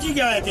 how'd you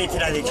go out there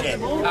today, then,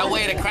 champ?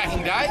 We had a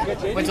cracking day.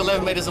 Went to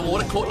 11 metres of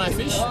water, caught no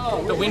fish.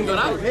 The wind got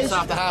up, so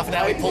after half an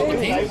hour we pulled the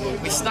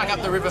pin. We snuck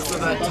up the river for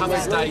the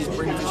toughest day's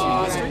bream fishing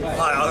in history.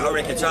 I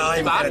reckon so. I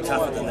even had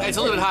tougher than that. It's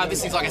a little bit hard.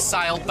 This thing's like a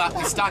sail, but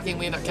we stuck in.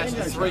 We ended up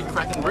catching 3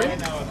 cracking bream.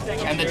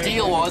 And the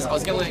deal was, I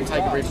was going to let him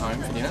take a bream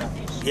home for dinner.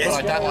 Yes.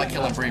 But I don't like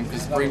killing bream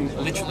because bream,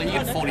 literally, you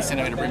get a 40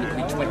 centimetre bream that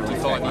could be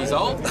 25 years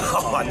old.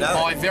 Oh, I know.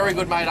 My very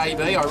good mate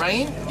AB, I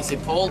rang him. He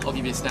said, Paul, I'll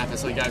give you a snapper.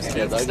 So he gave us a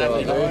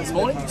snapper this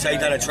morning. So you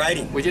done a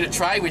trading? We did a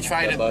trade. We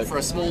traded for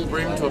a small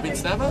bream to a big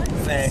snapper.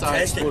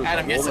 Fantastic. So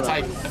Adam gets to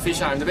take a fish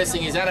home. The best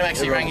thing is Adam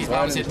actually rang his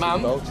mum and said,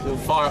 Mum,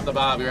 fire up the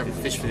bar. We're having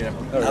fish for dinner.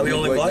 Are we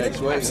all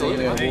invited?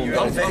 Absolutely. I'm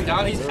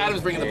done.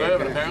 Adam's bringing the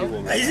bourbon,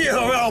 apparently. Is he?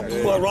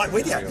 All right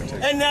with you.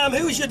 And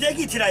who was your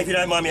decky today, if you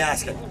don't mind me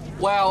asking?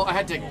 Well, I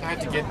had to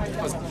get,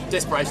 it was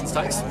desperation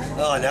stakes.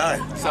 Oh, no.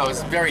 So it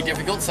was very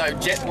difficult, so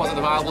Jet wasn't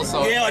available,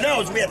 so... Yeah, I know, I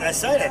was about to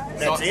say that.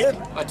 That's it.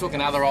 I took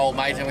another old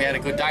mate and we had a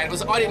good day. I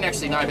didn't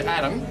actually know that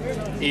Adam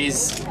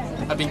is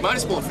a big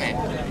motorsport fan.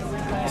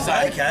 So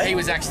he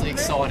was actually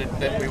excited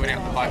that we went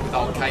out the boat with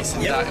old Case,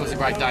 and it was a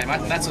great day, mate.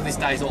 And that's what this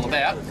day's all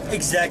about.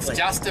 Exactly. It's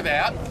just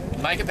about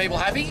making people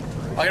happy.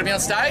 I'm going to be on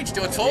stage,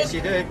 do a talk. Yes,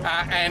 you do.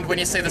 And when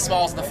you see the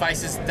smiles on the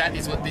faces, that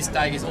is what this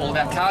day is all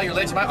about. Carl, you're a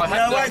legend, mate.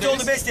 No worries, all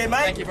the best there, mate.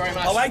 Thank you very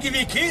much. I won't give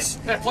you a kiss.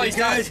 No, please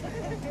don't.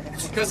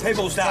 Because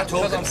people start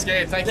talking. Because I'm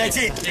scared, thank you. That's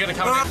it. You're going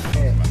to come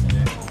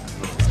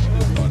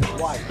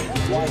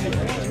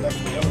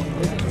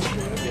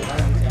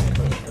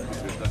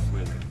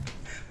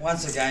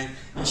Once again,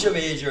 you should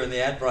be here during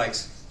the ad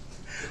breaks.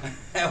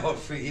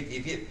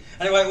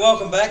 Anyway,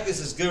 welcome back.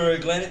 This is Guru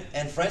Glenn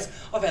and friends.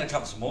 I've had a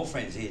couple of more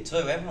friends here too,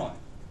 haven't I?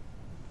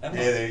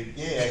 Actually,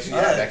 it's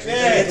growing.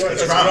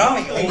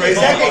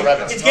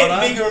 Exactly. It's getting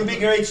bigger and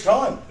bigger each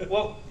time.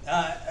 Well,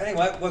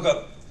 anyway, we've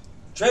got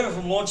Trevor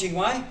from Launching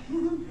Way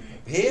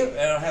here.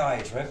 How are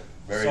you, Trev?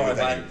 Very Sorry, good,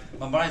 thank mate.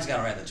 My brain's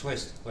going around the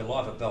twist. We're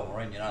live at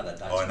Belmarine, you know that,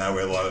 don't you? I know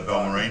we're live at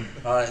Belmarine.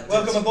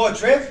 Welcome aboard,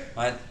 Trev.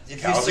 Mate,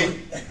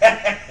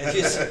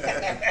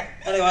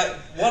 anyway,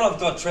 what I've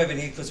got, Trev, in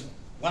here, because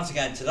once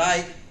again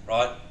today,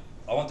 right,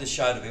 I want this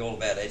show to be all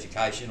about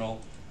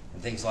educational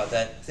and things like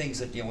that, things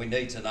that we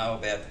need to know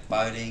about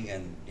boating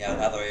and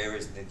other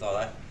areas and things like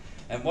that.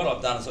 And what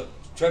I've done is,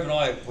 Trev and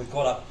I, we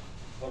caught up,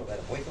 about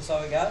a week or so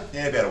ago?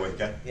 Yeah, about a week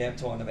ago. Yeah, I'm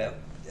talking about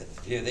a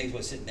few things.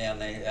 We're sitting down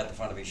there out the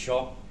front of his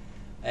shop,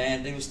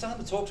 and he was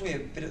starting to talk to me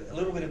a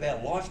little bit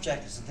about life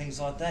jackets and things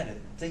like that,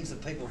 and things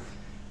that people,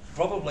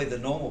 probably the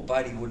normal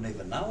boatie, wouldn't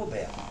even know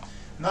about.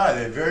 No,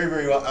 they're very,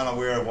 very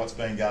unaware of what's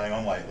been going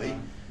on lately.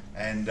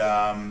 And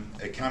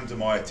it came to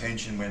my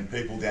attention when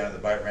people down at the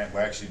boat ramp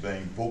were actually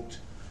being booked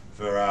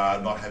for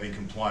not having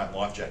compliant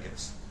life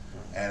jackets.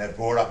 And it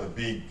brought up a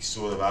big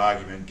sort of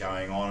argument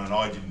going on, and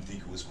I didn't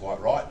think it was quite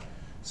right.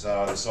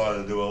 So I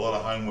decided to do a lot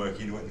of homework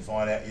into it and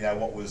find out,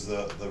 what was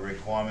the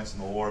requirements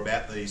and the law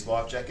about these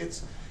life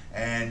jackets.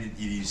 And it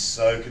is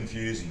so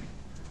confusing.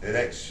 It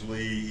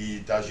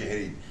actually does your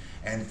head in.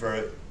 And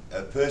for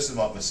a person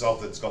like myself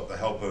that's got the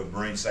help of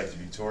Marine Safety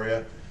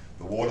Victoria,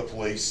 the Water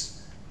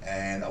Police,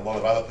 and a lot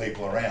of other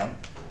people around,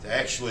 to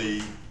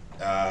actually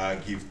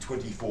give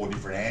 24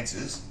 different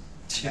answers,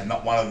 and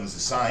not one of them is the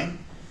same,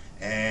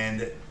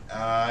 and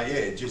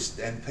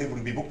and people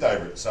can be booked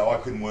over it. So I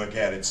couldn't work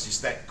out. It's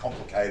just that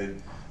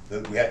complicated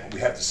that we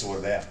have to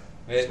sort it out.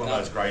 It's one of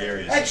those grey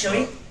areas.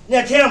 Actually,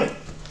 now tell me,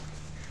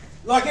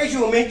 like as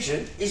you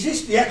mentioned, is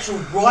this the actual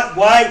right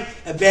way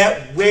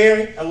about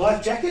wearing a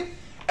life jacket?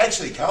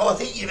 Actually, Carl, I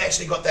think you've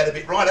actually got that a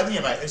bit right, haven't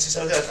you, mate? It's just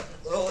it doesn't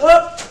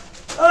work.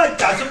 It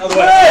does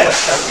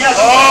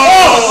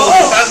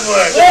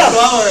work.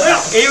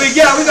 Well, here we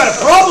go. We've got a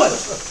problem.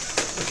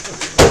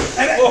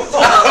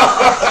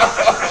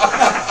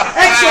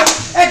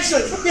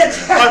 Excellent.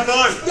 High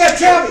five. Now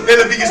tell me.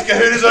 They're the biggest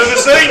kahunas I've ever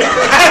seen.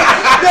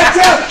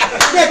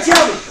 now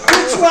tell me,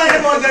 which way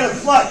am I going to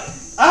float?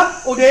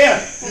 Up or down? Yeah,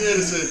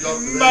 to see a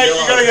doctor. Mate, you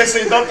got to go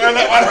see a doctor on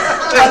that one.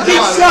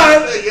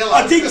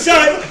 I think so.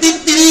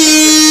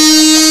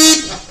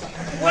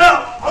 Well,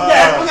 I'm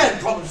going to have a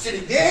problem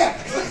sitting down.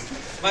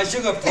 Mate,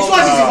 you've got It's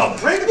like as if I'm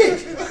pregnant.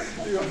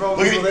 Look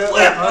at me. Look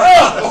at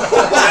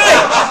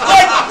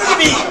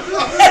me.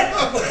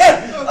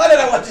 I don't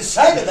know what to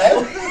say to that.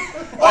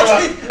 I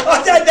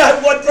don't know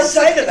what to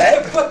say to that.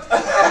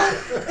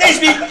 There's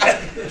me.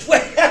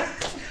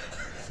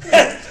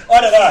 I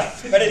don't know.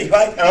 But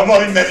anyway. And I'm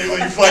not in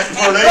manually inflating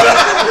for it either.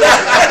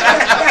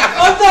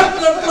 I'm not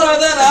going to blow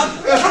that up.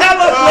 Come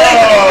on,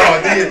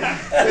 oh, dear.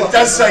 It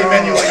does say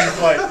manually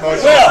inflate.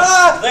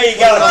 Well, there you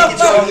go. I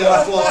think it's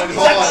the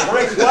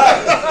correct way.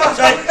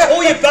 So,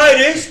 all your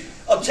boaters,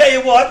 I'll tell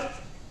you what,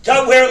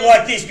 don't wear it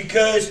like this,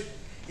 because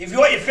if you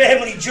want your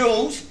family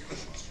jewels,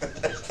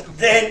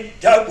 then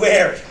don't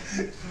wear it.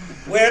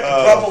 Wear it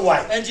the proper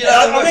way. And you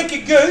know, I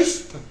think a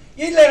Goose,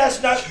 you let us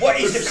know what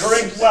is the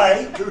correct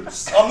way.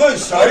 Oh,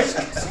 Moose, sorry.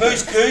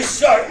 Goose,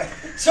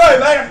 sorry,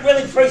 mate, I'm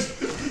really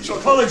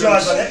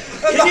apologise on that.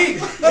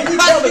 Can you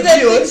tell the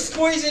viewers?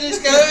 Squeezing his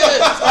goose.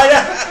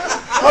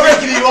 I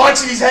reckon he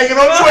likes it, he's hanging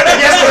on to it, I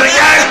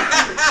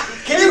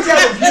guess, Can you tell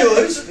the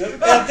viewers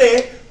out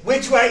there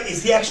which way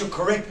is the actual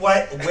correct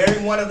way of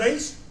wearing one of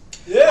these?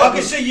 Yeah. I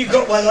can see you've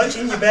got one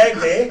in your bag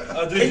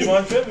there. Do you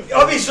mind, Trev?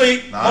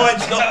 Obviously,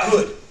 mine's not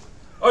good.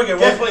 Okay, well,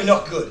 definitely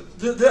not good.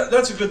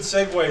 That's a good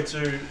segue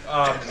to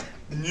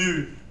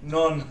new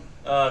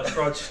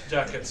non-crotch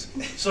jackets.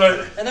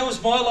 So, and that was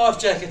my life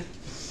jacket.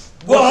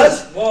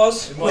 Was. Well,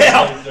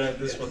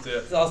 this one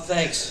there. Oh,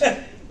 thanks.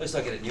 At least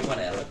I get a new one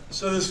out of it.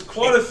 So there's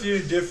quite a few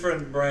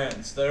different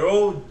brands. They're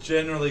all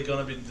generally going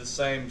to be the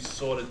same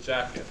sort of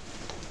jacket.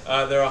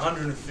 They're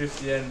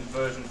 150N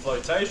version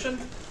flotation,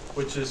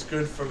 which is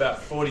good for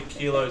about 40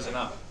 kilos and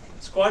up.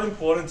 It's quite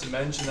important to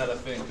mention that, I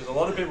think, because a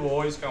lot of people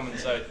always come and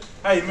say,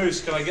 hey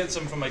Moose, can I get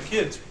some for my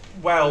kids?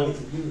 Well,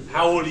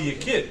 how old are your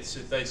kids?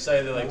 If they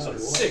say they're like sort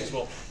of 6,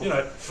 well, you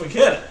know,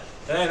 forget it.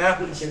 It ain't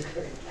happening.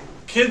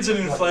 Kids and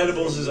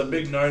inflatables is a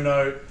big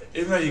no-no,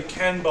 even though you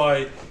can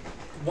buy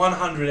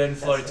 100N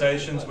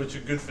flotations, which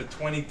are good for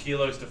 20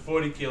 kilos to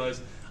 40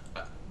 kilos.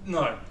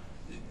 No.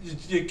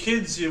 Your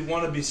kids, you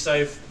want to be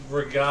safe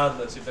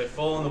regardless. If they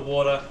fall in the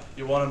water,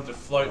 you want them to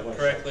float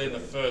correctly in the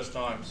first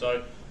time.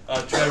 So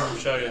Trevor will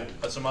show you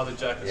some other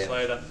jackets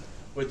later,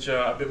 which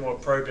are a bit more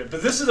appropriate.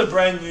 But this is a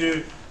brand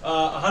new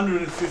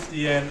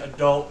 150N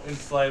adult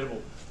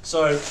inflatable.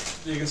 So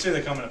you can see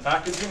they come in a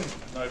packaging,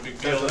 no big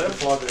deal there.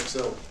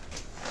 5XL.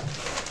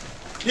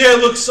 Yeah,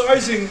 look,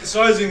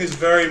 sizing is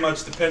very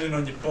much dependent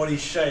on your body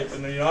shape,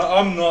 and you know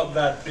I'm not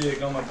that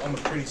big. I'm a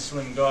pretty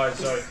slim guy,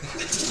 so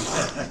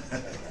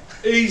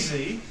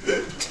easy,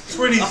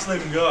 pretty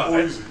slim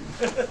guy.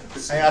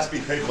 They ask me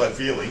people have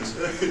feelings.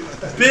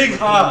 Big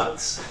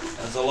hearts.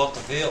 There's a lot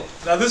to feel.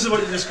 Now this is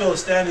what you just call a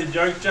standard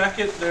yoke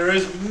jacket. There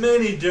is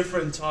many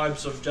different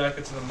types of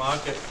jackets in the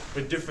market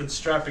with different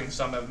strapping.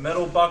 Some have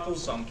metal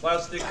buckles, some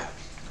plastic.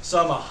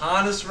 Some are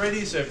harness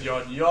ready, so if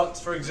you're on yachts,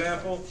 for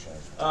example.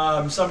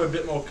 Some are a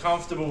bit more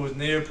comfortable with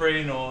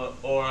neoprene or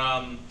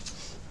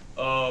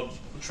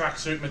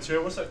tracksuit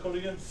material. What's that called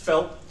again?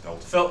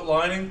 Felt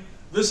lining.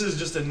 This is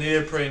just a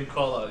neoprene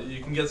collar.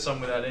 You can get some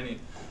without any.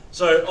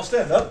 So I'll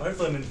stand up.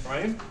 Hopefully I'm in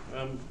frame.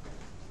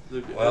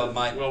 Well,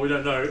 mate. Well, we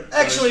don't know.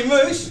 Actually,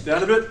 Moose.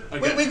 Down a bit.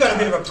 Okay. We've got a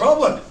bit of a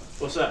problem.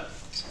 What's that?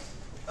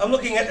 I'm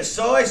looking at the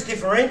size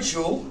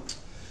differential.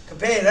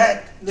 Compare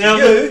that Now,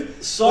 to you.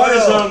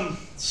 Size.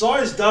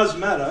 Size does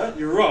matter,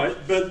 you're right,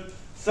 but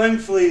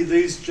thankfully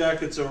these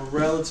jackets are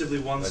relatively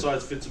one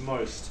size fits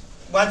most.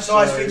 One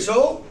size fits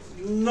all?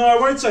 No, I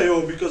won't say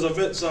all because I've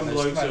met some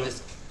blokes who...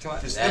 I'll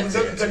sit down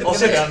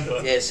and do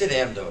it. Yeah, sit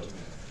down and do it.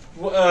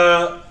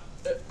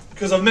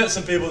 Because I've met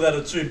some people that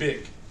are too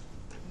big.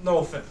 No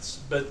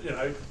offence, but you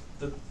know,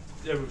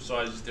 every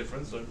size is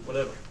different, so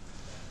whatever.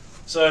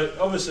 So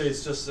obviously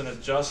it's just an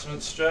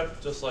adjustment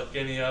strap, just like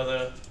any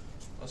other,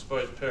 I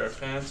suppose, pair of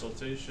pants or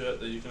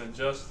t-shirt that you can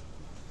adjust.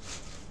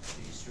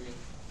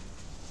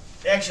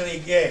 Actually,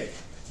 yeah,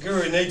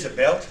 Guru needs a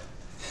belt.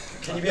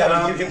 Can you be able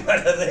to give him one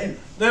of them?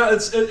 Now,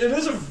 it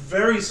is a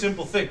very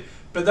simple thing,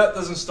 but that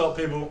doesn't stop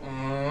people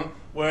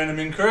wearing them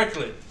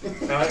incorrectly.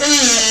 Right?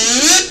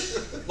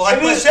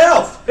 Like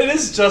myself. It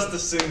is just a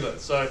singlet.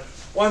 So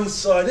one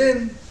side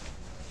in,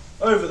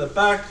 over the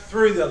back,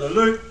 through the other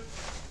loop,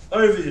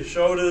 over your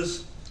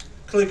shoulders,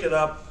 click it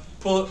up,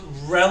 pull it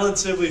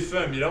relatively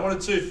firm. You don't want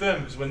it too firm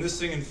because when this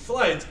thing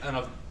inflates, and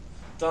I've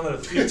done it a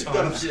few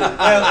times.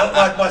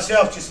 Like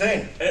myself just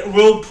then. It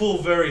will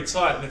pull very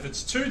tight, and if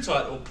it's too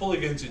tight, it will pull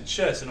against your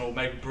chest and it will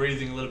make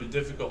breathing a little bit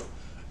difficult.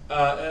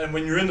 And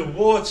when you're in the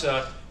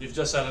water, you've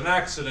just had an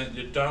accident,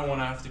 you don't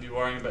want to have to be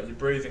worrying about your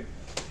breathing.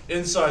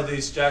 Inside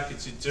these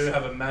jackets, you do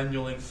have a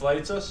manual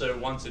inflator, so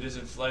once it is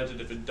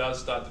inflated, if it does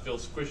start to feel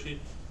squishy,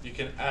 you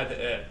can add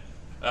air.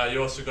 You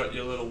also got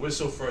your little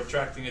whistle for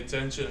attracting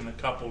attention and a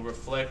couple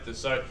reflectors.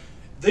 So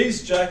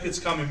these jackets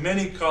come in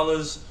many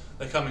colors.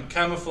 They come in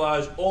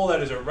camouflage. All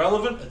that is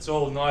irrelevant. It's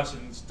all nice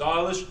and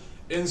stylish.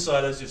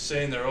 Inside, as you've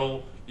seen, they're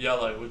all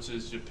yellow, which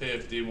is your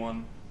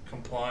PFD1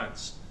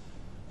 compliance.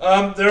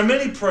 There are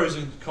many pros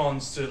and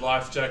cons to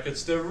life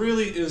jackets. There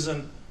really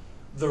isn't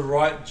the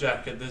right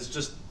jacket. There's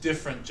just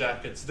different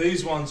jackets.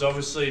 These ones,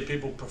 obviously,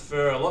 people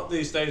prefer a lot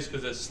these days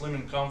because they're slim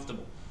and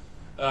comfortable.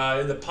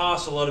 In the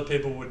past, a lot of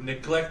people were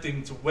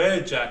neglecting to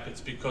wear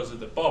jackets because of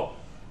the bulk.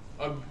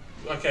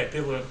 Okay,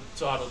 people are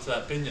entitled to that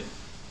opinion.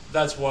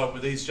 That's why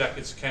these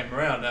jackets came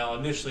around. Now,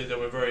 initially they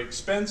were very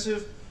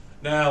expensive.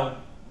 Now,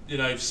 you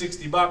know,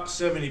 $60,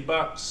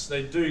 $70.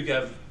 They do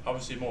have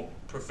obviously more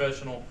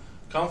professional,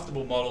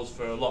 comfortable models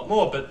for a lot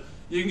more, but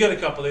you can get a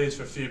couple of these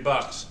for a few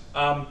bucks.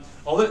 I'll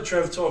let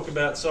Trev talk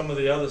about some of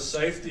the other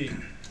safety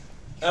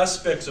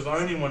aspects of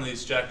owning one of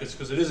these jackets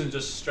because it isn't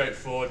just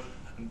straightforward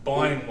and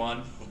buying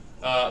one.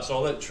 So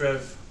I'll let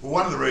Trev. Well,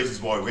 one of the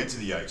reasons why we went to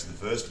the Yokes in the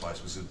first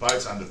place was the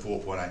boat's under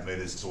 4.8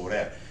 metres towed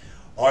out.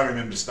 I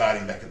remember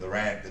starting back at the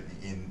ramp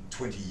in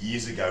 20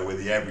 years ago where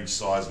the average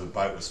size of a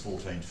boat was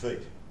 14 feet.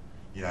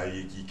 You know,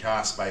 your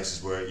car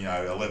spaces were,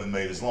 11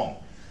 metres long.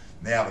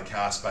 Now the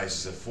car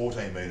spaces are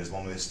 14 metres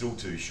long, they're still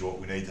too short.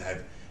 We need to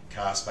have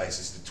car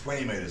spaces to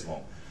 20 metres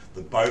long.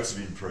 The boats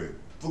have improved.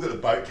 Look at the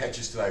boat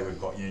catches today we've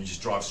got. You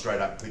just drive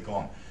straight up, click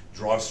on.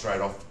 Drive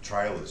straight off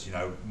trailers,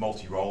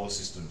 multi-roller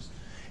systems.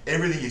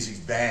 Everything is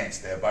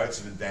advanced. Our boats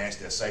have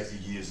advanced, our safety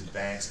gear is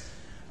advanced.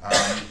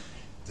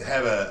 To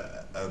have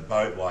a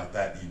boat like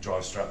that, you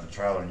drive straight up the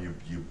trailer and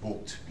you're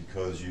booked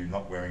because you're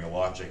not wearing a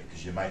life jacket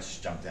because your mates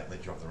just jumped out and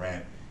let you off the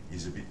ramp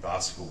is a bit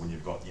farcical when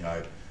you've got,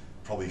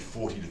 probably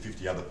 40 to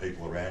 50 other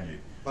people around you.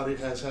 But it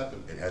has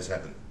happened. It has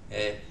happened.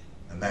 Yeah.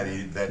 And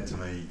that to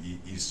me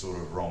is sort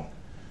of wrong.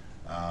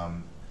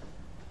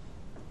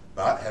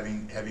 But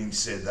having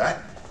said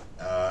that,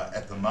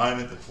 at the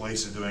moment the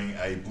police are doing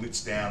a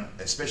blitz down,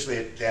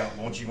 especially down at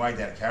Launching Way,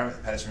 down at Carrum at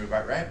the Patterson River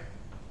Boat Ramp.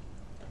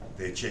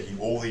 They're checking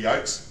all the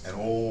yokes and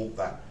all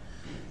that.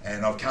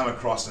 And I've come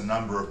across a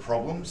number of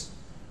problems,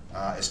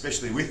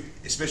 especially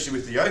with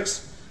the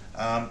yokes.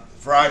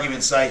 For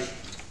argument's sake,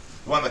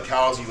 the one that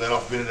Carlsy let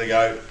off a minute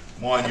ago,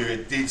 mind you,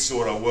 it did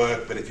sort of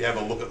work, but if you have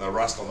a look at the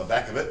rust on the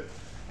back of it,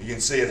 you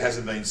can see it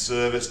hasn't been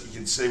serviced. You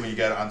can see when you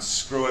go to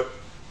unscrew it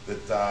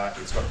that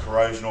it's got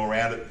corrosion all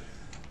around it.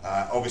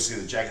 Obviously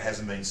the jacket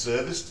hasn't been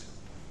serviced,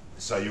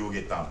 so you will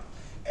get done.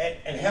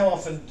 And how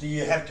often do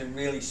you have to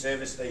really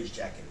service these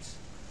jackets?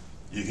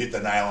 You've hit the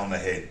nail on the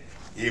head.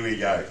 Here we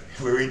go.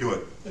 We're into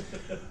it.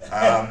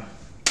 Oh,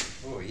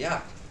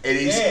 yeah. It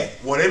is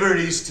whatever it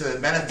is to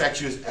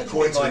manufacturers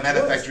according to the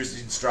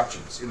manufacturer's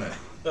instructions, isn't it?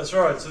 That's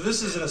right. So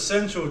this is an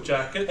essential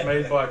jacket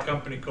made by a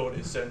company called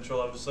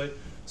Essential, obviously.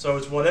 So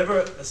it's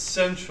whatever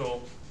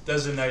Essential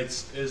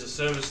designates is a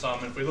service time.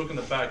 And if we look in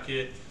the back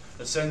here,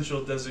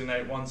 Essential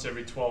designate once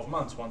every 12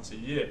 months, once a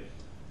year.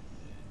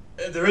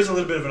 There is a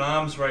little bit of an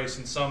arms race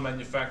in some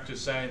manufacturers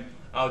saying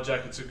our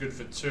jackets are good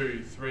for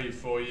 2, 3,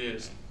 4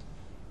 years.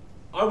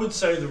 I would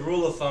say the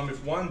rule of thumb,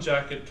 if one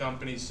jacket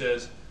company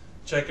says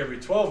check every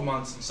 12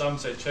 months and some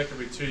say check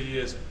every 2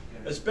 years,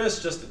 it's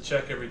best just to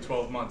check every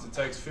 12 months. It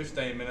takes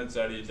 15 minutes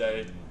out of your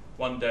day,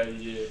 1 day a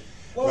year.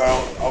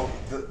 Well,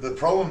 the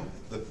problem,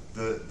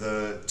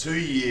 the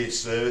 2-year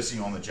servicing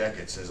on the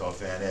jackets, as I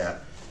found out,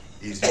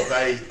 is if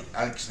they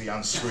actually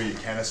unscrew your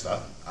canister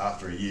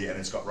after a year and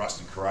it's got rust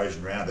and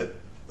corrosion around it,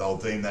 they'll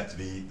deem that to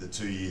be the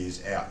 2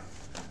 years out.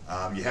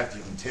 You have to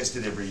get them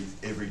tested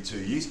every 2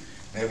 years.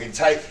 Now we can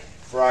take,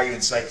 for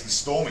argument's sake, the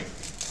Stormy.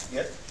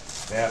 Yep.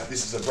 Now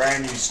this is a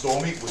brand new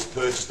Stormy. It was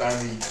purchased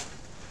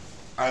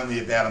only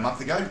about a month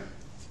ago,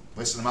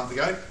 less than a month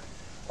ago.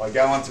 I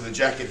go onto the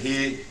jacket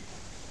here,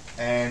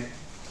 and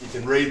you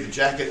can read the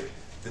jacket.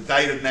 The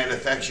date of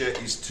manufacture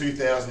is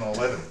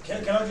 2011.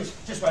 Can I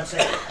just 1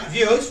 second?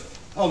 Viewers,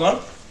 hold on.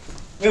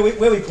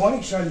 Where we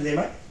pointing? Show me there,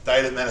 mate.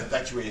 Date of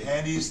manufacture where your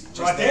hand is. Just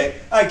right there.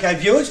 Okay,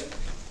 viewers.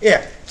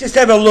 Yeah, just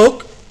have a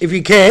look if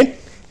you can.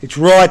 It's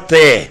right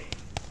there.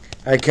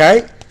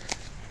 Okay,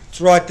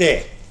 it's right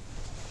there.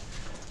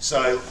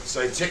 So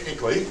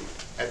technically,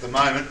 at the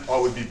moment, I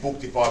would be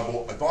booked if I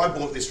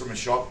bought this from a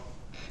shop,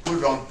 put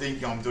it on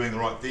thinking I'm doing the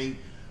right thing.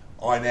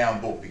 I now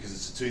am booked because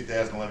it's a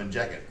 2011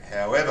 jacket.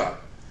 However,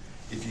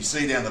 if you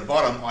see down the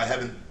bottom, I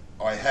haven't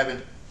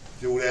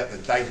filled out the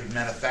date of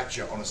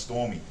manufacture on a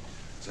Stormy.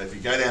 So if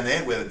you go down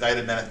there where the date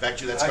of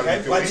manufacture, that's got to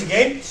be filled in. Once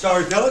again,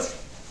 sorry fellas.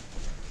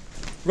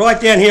 Right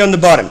down here on the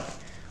bottom,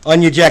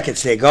 on your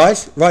jackets there,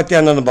 guys. Right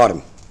down on the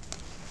bottom.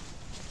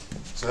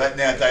 So that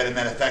now date of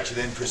manufacture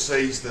then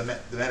precedes the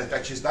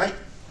manufacturer's date,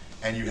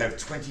 and you have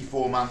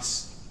 24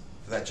 months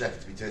for that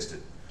jacket to be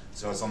tested.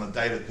 So it's on the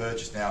date of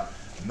purchase. Now,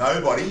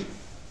 nobody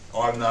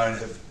I've known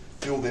have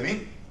filled them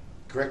in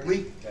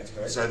correctly. That's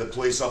correct. So the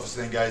police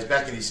officer then goes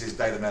back and he says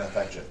date of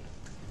manufacture.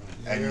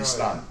 And you're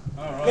stunned.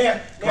 All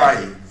right.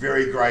 Grey,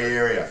 very grey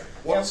area.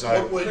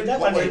 What we do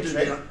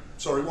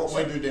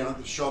down at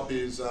the shop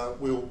is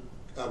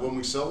when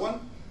we sell one,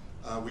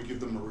 we give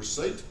them a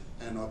receipt,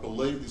 and I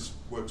believe this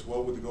works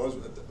well with the guys.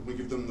 We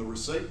give them the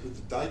receipt with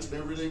the dates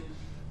and everything,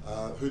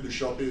 who the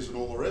shop is and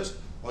all the rest.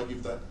 I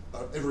give that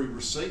every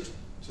receipt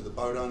to the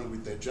boat owner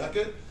with their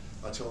jacket.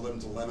 I tell them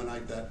to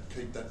laminate that,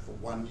 keep that for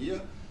 1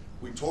 year.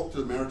 We talked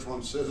to the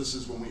Maritime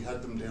Services when we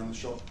had them down the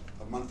shop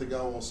a month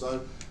ago or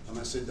so, and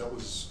they said that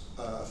was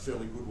a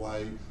fairly good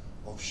way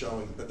of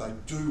showing, but they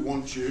do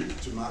want you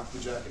to mark the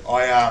jacket.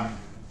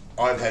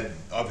 I've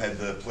had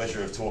the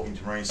pleasure of talking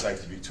to Marine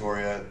Safety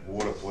Victoria,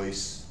 Water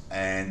Police,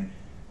 and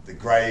the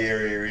grey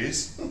area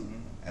is,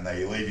 and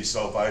they leave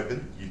yourself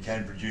open. You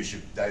can produce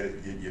your data,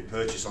 your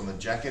purchase on the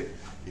jacket.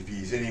 If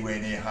he's anywhere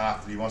near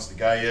half that he wants to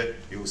go yet,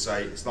 he'll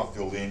say it's not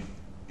filled in.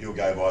 He'll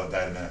go by the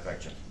date of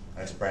manufacture.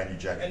 That's a brand new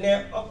jacket. And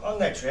now on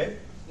that, Trev.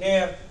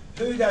 Now,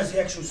 who does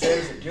the actual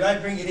servicing? Do they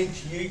bring it in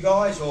to you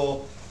guys,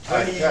 or do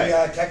any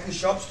tackle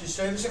shops to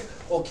service it,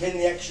 or can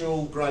the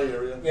actual grey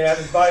area,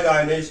 the boat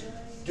owners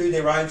do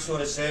their own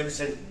sort of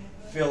service and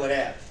fill it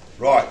out?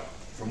 Right.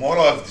 From what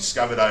I've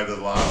discovered over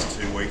the last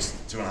 2 weeks,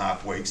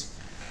 2.5 weeks,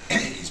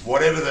 is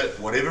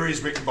whatever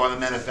is written by the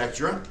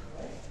manufacturer,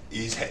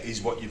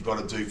 is what you've got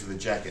to do for the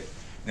jacket.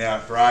 Now,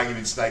 for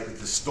argument's sake, with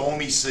the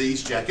Stormy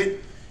Seas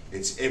jacket,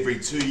 it's every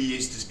 2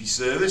 years to be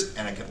serviced,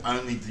 and it can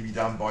only be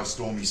done by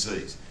Stormy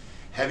Seas.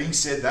 Having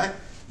said that,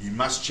 you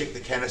must check the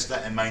canister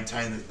and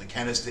maintain that the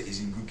canister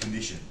is in good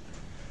condition.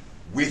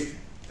 With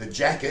the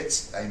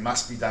jackets, they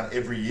must be done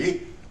every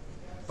year,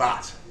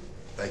 but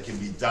they can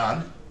be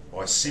done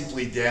by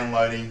simply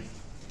downloading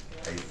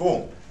a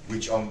form,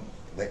 which I'm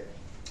let.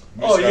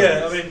 Oh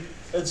yeah, I mean,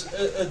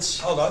 it's.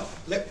 Hold on.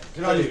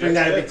 Can I just bring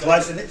that a bit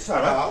closer?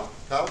 Sorry.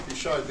 Carl, if you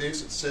show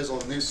this, it says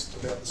on this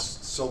about the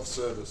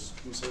self-service.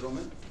 Can you see it on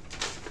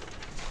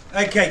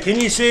there? Okay, can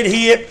you see it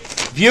here?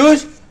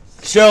 Viewers,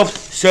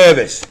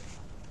 self-service.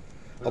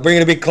 I'll bring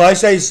it a bit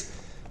closer. Is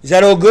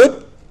that all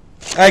good?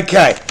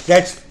 Okay,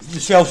 that's the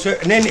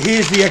self-service. And then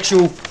here's the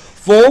actual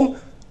form,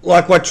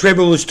 like what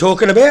Trevor was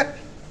talking about.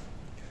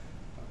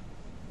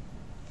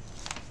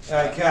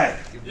 Okay.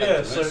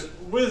 Yeah, so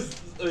with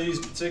these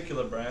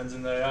particular brands,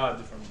 and they are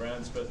different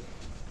brands, but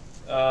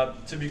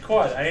to be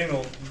quite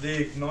anal,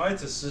 the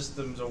igniter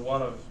systems are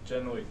one of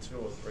generally 2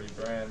 or 3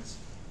 brands.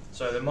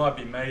 So they might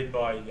be made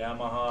by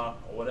Yamaha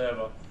or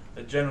whatever.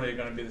 They're generally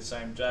going to be the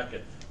same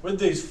jacket. With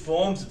these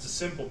forms, it's a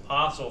simple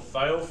pass or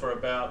fail for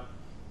about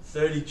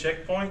 30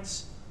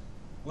 checkpoints.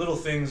 Little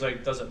things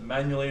like, does it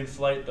manually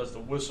inflate? Does the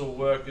whistle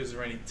work? Is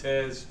there any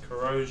tears,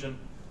 corrosion?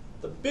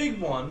 The big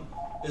one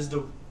is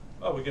the...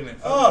 Oh, we're getting...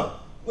 Oh,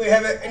 we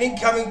have an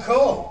incoming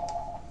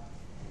call.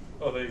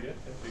 Oh, there you go. There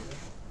you go.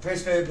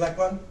 Press the black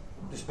one,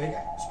 the speaker,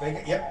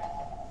 yep.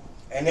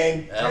 And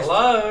then...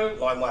 Hello?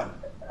 Line 1.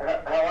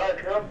 Hello,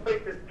 can I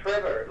speak to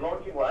Trevor at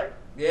Launching Way?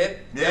 Yep.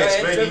 Yeah, Go ahead,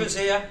 speaking. Trevor's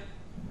here.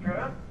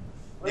 Trevor?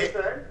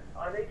 Listen,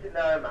 I need to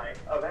know, mate.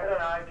 I've had an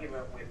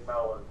argument with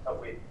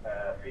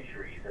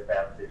Fisheries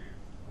about this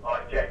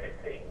life jacket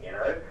thing, you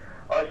know.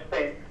 I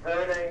spent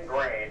 13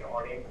 grand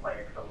on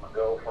implants from my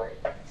girlfriend,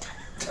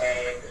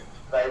 and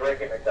they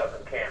reckon it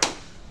doesn't count.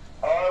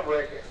 I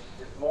reckon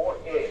there's more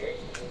air in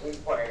the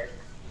implants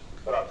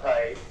that I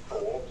paid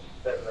for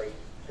than the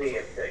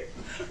CFD.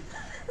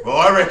 Well,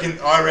 I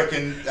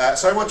reckon.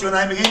 So, what's your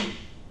name again?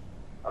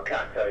 I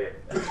can't tell you.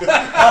 What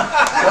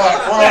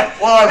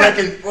I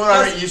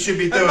reckon you should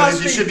be doing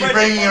is you should be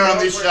bringing her on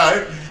this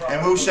show,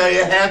 and we'll show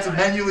you how to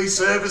manually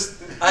service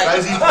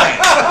those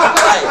implants.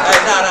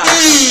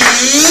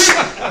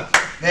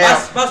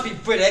 Now, must be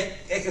Britt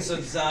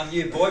Eckerson's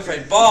new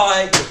boyfriend.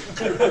 Bye. I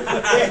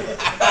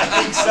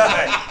think so.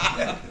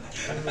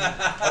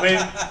 I mean,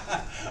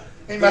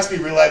 he must be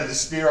related to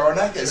Spiro and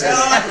Eckers.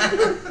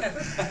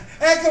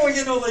 How can we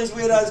get all these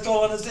weirdos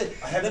calling us in?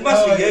 There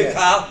must be you,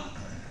 Carl.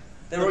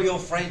 They're all your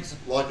friends.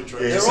 Like a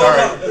tree. They're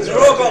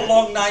all got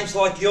long names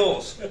like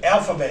yours.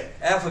 Alphabet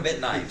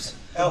names.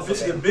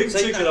 The big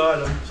ticket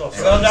item.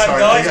 Well done,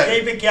 guys.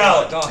 Keep it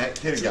going.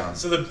 Keep it going.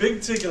 So the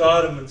big ticket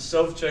item in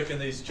self-checking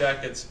these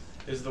jackets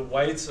is the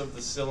weights of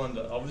the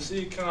cylinder. Obviously,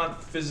 you can't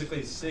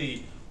physically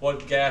see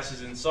what gas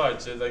is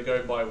inside, so they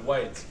go by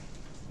weight.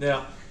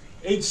 Now,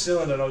 each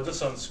cylinder, and I'll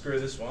just unscrew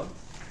this one.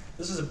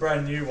 This is a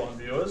brand new one,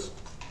 viewers.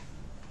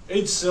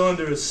 Each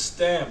cylinder is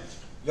stamped.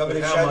 You want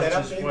me to with show how that much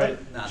up is to you, weight.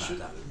 No.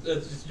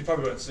 You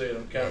probably won't see it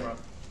on camera.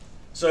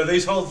 So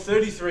these hold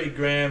 33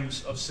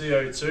 grams of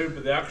CO2,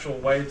 but the actual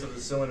weight of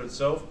the cylinder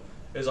itself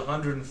is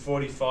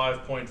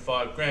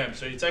 145.5 grams.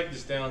 So you take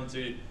this down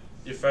to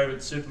your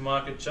favourite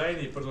supermarket chain,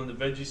 you put it on the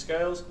veggie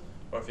scales,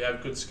 or if you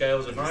have good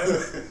scales at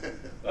home,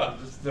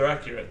 they're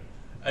accurate.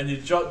 And you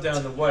jot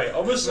down the weight.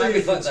 Obviously,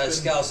 maybe like those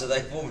scales that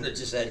they woman that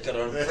just had got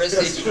on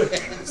prestige.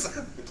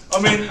 I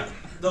mean,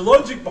 the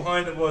logic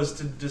behind it was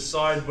to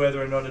decide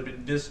whether or not it had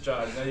been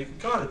discharged. Now you can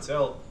kind of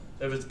tell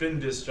if it's been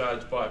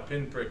discharged by a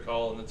pinprick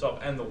hole in the top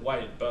and the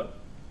weight, but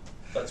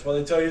that's what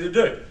they tell you to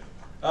do.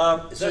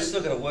 Is that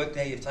still going to work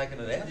now you've taken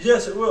it out?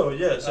 Yes, it will,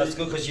 yes. That's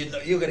good because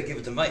you're going to give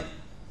it to me.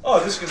 Oh,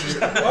 this can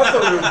be... I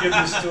thought we would give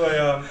this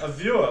to a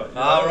viewer.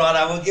 All right,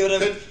 I will give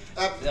it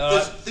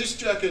This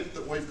jacket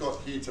that we've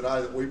got here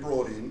today that we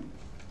brought in,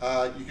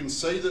 you can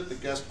see that the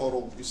gas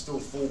bottle is still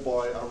full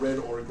by a red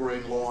or a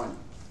green line.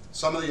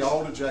 Some of the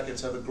older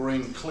jackets have a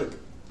green clip.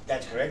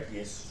 That's correct,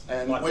 yes.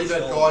 And like we've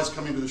had guys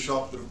come into the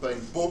shop that have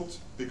been booked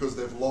because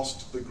they've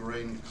lost the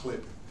green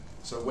clip.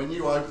 So when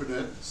you open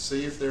it,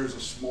 see if there is a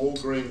small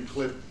green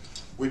clip,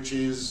 which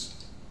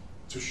is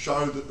to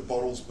show that the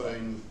bottle's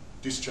been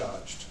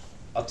discharged.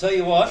 I'll tell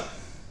you what,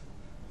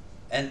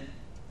 and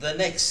the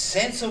next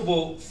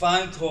sensible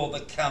phone call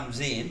that comes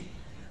in,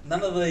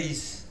 none of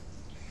these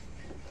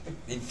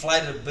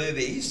inflated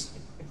boobies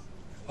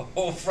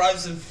or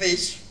frozen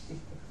fish.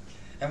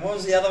 And what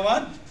was the other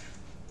one?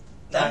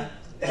 No.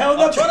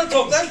 I'm trying to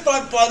talk. Don't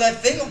blow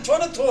that thing. I'm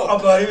trying to talk.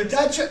 I'm not even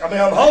touching it. I mean,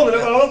 I'm holding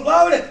it, but I'm not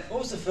blowing it. What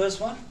was the first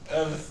one?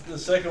 The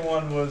second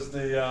one was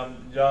the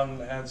young,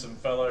 handsome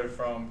fellow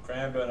from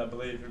Cranbourne, I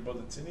believe, who bought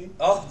the tinny.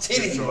 Oh, the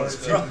tinny.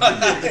 That's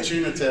right. The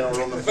tuna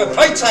tower on the For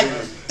Pete's sake,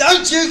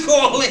 don't you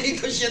call in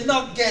because you're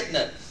not getting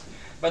it.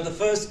 But the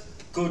first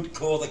good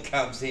call that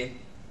comes in.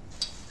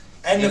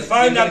 And the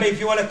phone number, if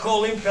you want to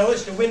call in,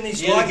 fellas, to win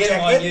this life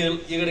jacket.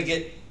 You're going to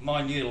get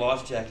my new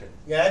life jacket.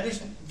 Yeah,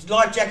 this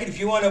life jacket, if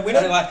you want to win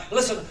it. Anyway,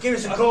 listen, give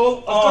us a call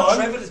I've got on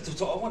Trevor to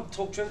talk. I want to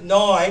talk Trevor.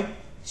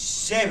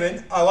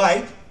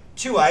 9708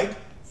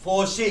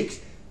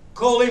 2846.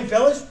 Call in,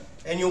 fellas,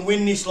 and you'll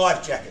win this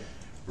life jacket.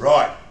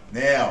 Right,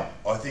 now,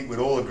 I think we'd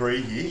all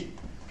agree here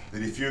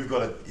that if you've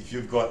got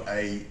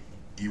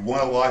you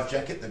want a life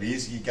jacket that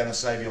is you're going to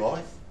save your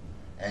life,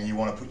 and you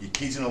want to put your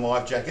kids in a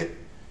life jacket,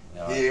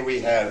 here we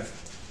have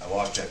a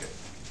life jacket.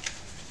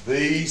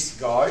 These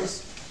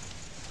guys,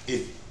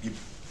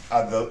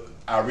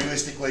 are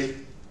realistically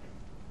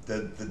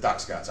the duck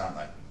skirts, aren't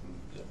they?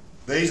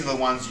 These are the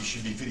ones you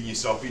should be fitting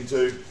yourself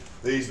into.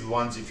 These are the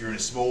ones if you're in a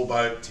small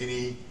boat,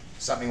 tinny,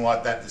 something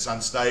like that that's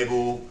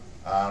unstable.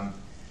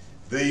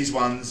 These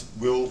ones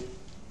will,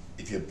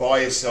 if you're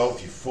by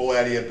yourself, you fall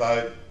out of your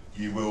boat,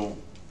 you will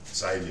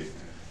save you.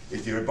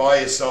 If you're by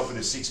yourself in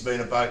a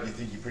 6-metre boat and you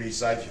think you're pretty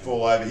safe, you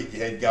fall over, hit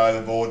your head, go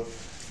overboard.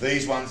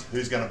 These ones,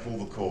 who's going to pull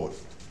the cord?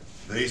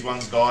 These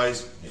ones,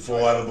 guys, you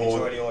fall overboard.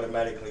 It's already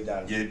automatically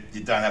done. You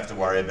don't have to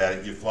worry about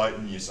it. You're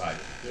floating, you're safe.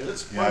 Yeah,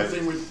 that's one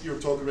thing you were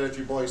talking about if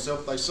you're by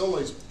yourself. They sell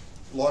these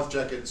life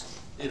jackets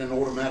in an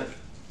automatic.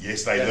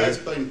 Yes, they do. There has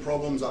been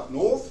problems up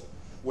north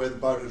where the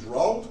boat has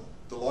rolled,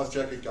 the life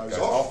jacket goes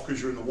off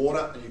because you're in the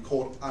water and you're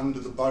caught under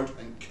the boat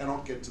and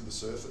cannot get to the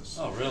surface.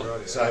 Oh, really?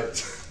 Right,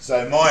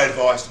 So my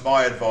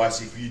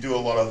advice, if you do a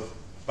lot of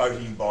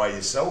boating by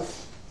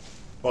yourself,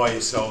 buy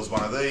yourselves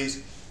one of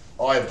these.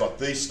 I have got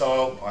this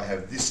style, I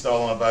have this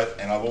style on my boat,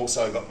 and I've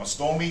also got my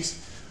Stormies.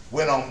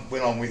 When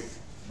I'm with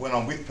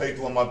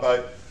people on my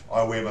boat,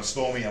 I wear my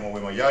Stormy and I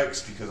wear my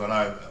yokes because I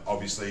know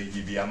obviously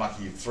you'd be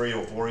unlucky if 3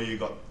 or 4 of you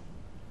got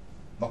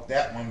knocked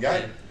out in one go.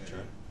 Yeah,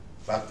 true.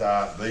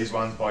 But these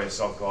ones by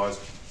yourself, guys,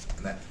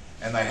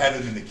 and they have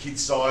them in the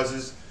kids'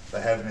 sizes.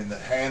 They have them in the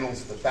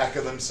handles at the back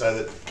of them, so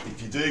that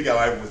if you do go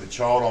over with a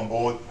child on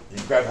board, you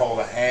can grab hold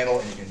of the handle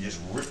and you can just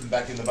rip them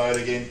back in the boat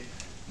again.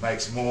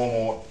 Makes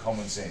more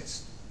common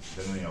sense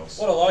than anything else.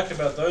 What I like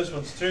about those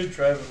ones too,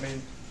 Trev, I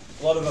mean,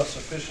 a lot of us are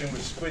fishing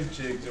with squid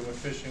jigs and we're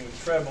fishing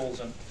with trebles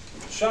and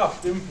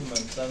sharp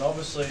implements, and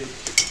obviously,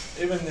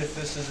 even if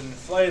this is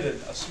inflated,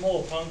 a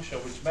small puncture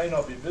which may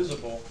not be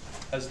visible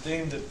has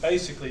deemed it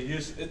basically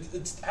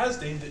has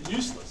deemed it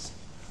useless.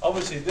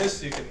 Obviously,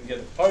 this you can get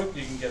it poked,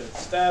 you can get it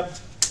stabbed.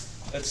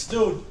 It's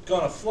still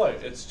gonna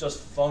float. It's just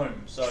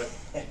foam. So,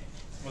 well,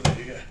 there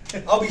you go.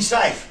 I'll be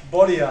safe.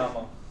 Body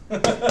armour. Way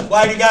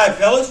to go,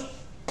 fellas.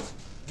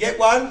 Get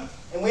one.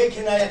 And where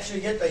can they actually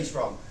get these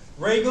from?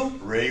 Regal,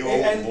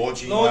 and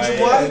Launching Way,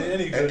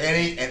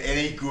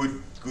 any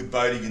good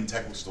boating and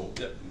tackle store.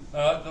 Yep.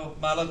 All right,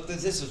 mate. Look,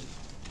 this is.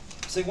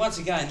 See, once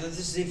again, this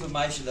is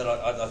information that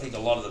I think a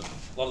lot of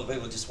the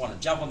people just want to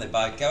jump on their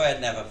boat, go out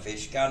and have a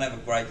fish, go and have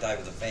a great day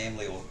with the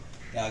family or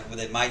with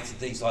their mates and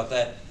things like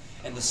that.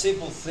 And the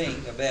simple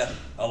thing about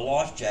a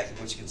life jacket,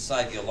 which can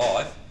save your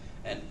life,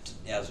 and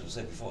as we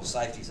said before,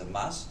 safety is a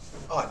must.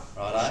 Right,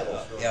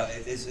 Sure.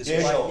 It's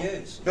great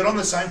news. But on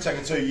the same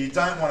token too, you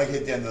don't want to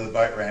get down to the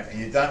boat ramp and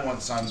you don't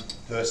want some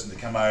person to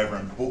come over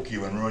and book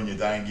you and ruin your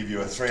day and give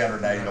you a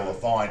 $380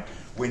 fine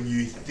when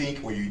you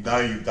think or you know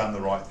you've done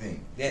the right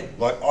thing. Yeah.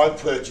 Like I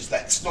purchased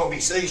that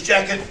Snobby Seas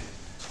jacket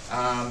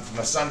for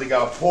my son to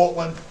go to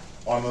Portland.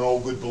 I'm in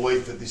all good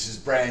belief that this is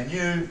brand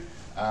new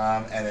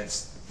and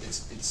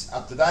it's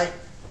up to date.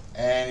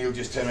 And he'll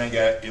just turn around and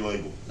go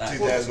illegal. No.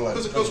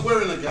 2011. Because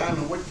we're in a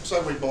game and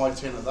say we buy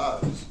 10 of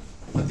those,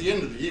 at the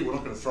end of the year we're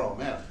not going to throw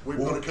them out. We've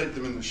got to keep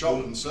them in the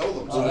shop and sell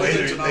them. So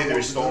neither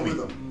is Stormy.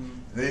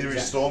 Neither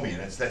is Stormy,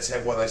 and that's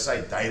what they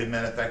say. Date of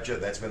manufacture.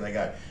 That's when they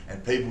go,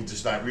 and people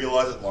just don't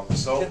realise it, like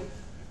myself.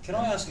 Can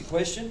I ask a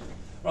question?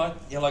 Right,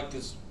 like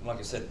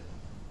I said,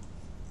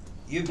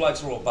 you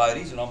blokes are all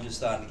boaties, and I'm just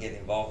starting to get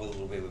involved with a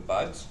little bit with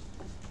boats,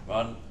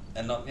 right?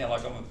 And like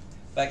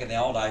back in the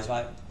old days,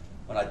 mate,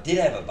 when I did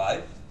have a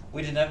boat.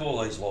 We didn't have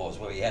all these laws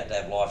where you had to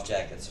have life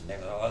jackets and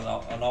everything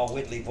on old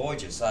Whitley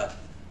voyages. So,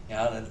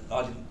 there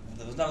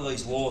was none of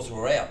these laws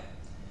were out,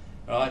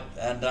 right?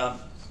 And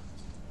now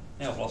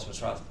I've lost my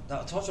train.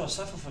 No, I told you I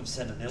suffer from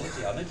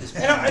senility. I need this.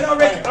 And I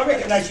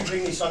reckon they should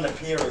bring this on the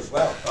pier as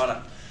well.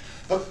 Right.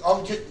 But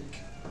I'll get.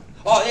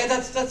 Oh yeah,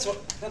 that's what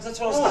I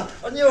was.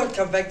 I knew I'd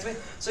come back to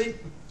it. See,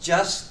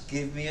 just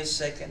give me a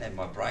second, and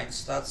my brain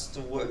starts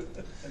to work.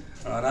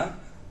 I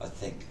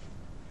think.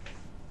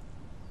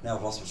 Now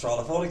I've lost my trail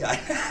of thought again.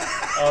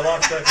 I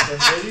like jackets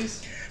and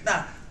hoodies.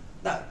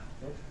 No.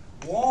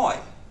 Why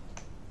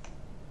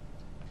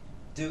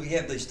do we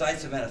have these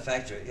dates of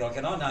manufacture?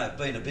 And I know,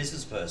 being a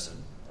business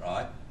person,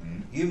 right?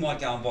 You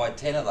might go and buy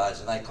 10 of those,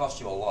 and they cost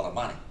you a lot of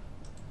money.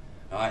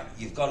 Right?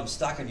 You've got them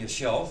stuck on your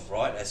shelf,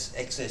 right? As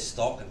excess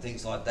stock and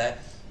things like that,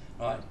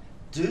 right?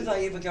 Do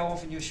they ever go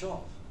off in your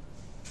shop?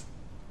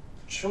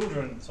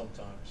 Children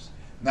sometimes.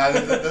 No,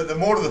 the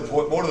more to the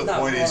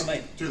point is,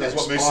 that's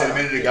what Moose said a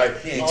minute ago.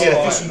 Yeah,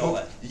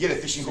 you get a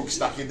fishing hook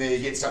stuck in there, you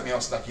get something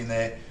else stuck in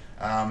there.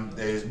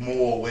 There's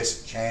more or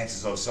less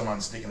chances of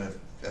someone sticking a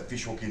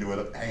fish hook into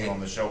it, hanging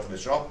on the shelf in the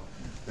shop,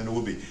 than it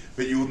would be.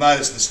 But you'll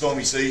notice the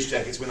Stormy Seas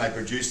jackets when they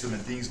produce them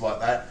and things like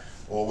that,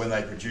 or when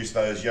they produce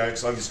those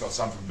yokes. I just got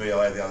some from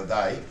BLA the other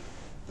day.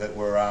 that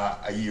were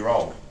a year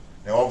old.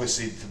 Now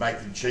obviously to make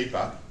them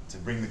cheaper, to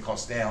bring the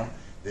cost down,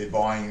 they're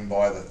buying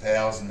by the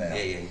 1,000 now.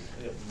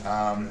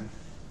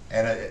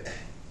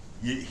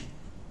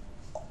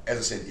 As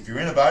I said, if you're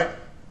in a boat,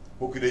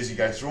 hook it easy,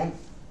 go through them.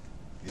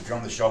 If you're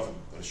on the shelf,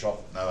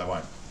 no they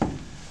won't.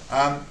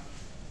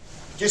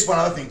 Just one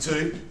other thing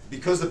too,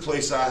 because the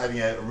police are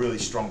having a really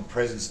strong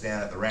presence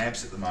down at the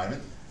ramps at the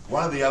moment,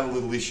 one of the other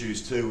little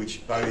issues too,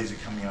 which boaties are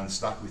coming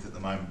unstuck with at the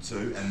moment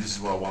too, and this is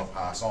what I want to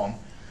pass on,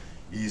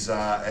 is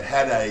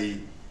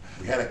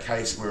we had a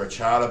case where a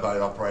charter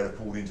boat operator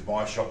pulled into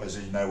my shop, as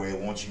you know where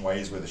Launching Way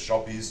is, where the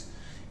shop is.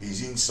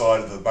 He's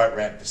inside of the boat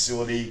ramp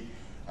facility.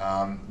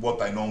 What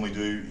they normally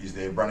do is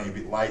they're running a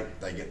bit late,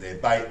 they get their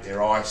bait,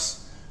 their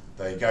ice,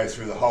 they go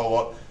through the whole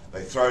lot,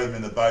 they throw them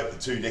in the boat, the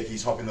two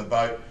deckies hop in the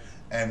boat,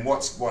 and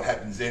what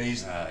happens then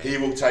is he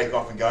will take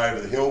off and go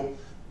over the hill,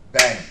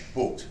 bang,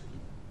 booked.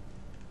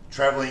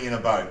 Travelling in a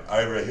boat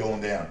over a hill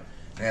and down.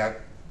 Now,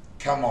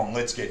 come on,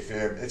 let's get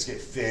fair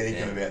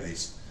dinkum about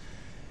this.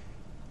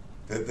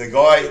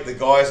 The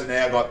guys have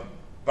now got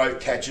boat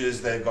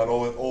catchers, they've got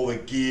all the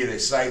gear, they're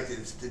safe.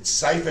 It's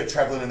safer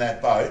travelling in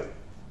that boat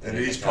than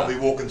it is probably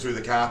walking through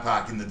the car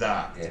park in the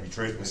dark, to be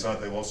truthful. Some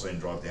people I've seen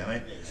drive down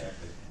there.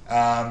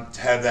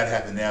 To have that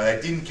happen. Now,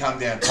 they didn't come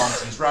down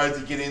Thompson's Road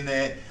to get in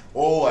there.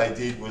 All they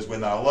did was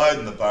when they were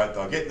loading the boat,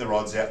 they were getting the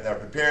rods out, they were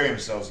preparing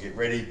themselves to get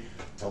ready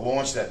to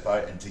launch that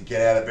boat and to get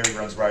out of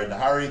everyone's road in a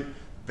hurry,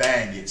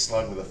 bang, get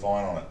slugged with a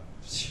fine on it.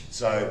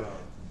 So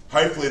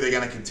hopefully they're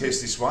going to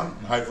contest this one,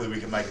 and hopefully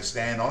we can make a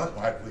stand on it, and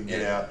hopefully we can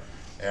get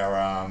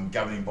our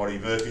governing body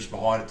Verfish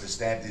behind it to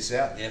stamp this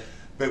out.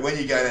 But when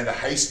you go down to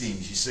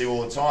Hastings, you see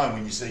all the time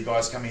when you see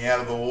guys coming out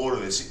of the water,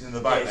 they're sitting in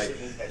the boat.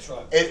 That's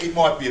right. It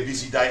might be a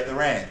busy day at the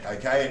ramp,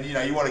 okay, and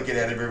you want to get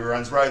out of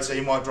everyone's road, so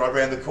you might drive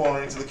around the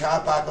corner into the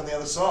car park on the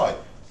other side.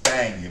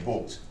 Bang, you're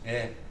booked.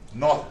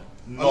 Not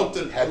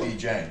happy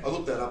Jane. I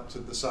looked that up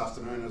this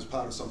afternoon as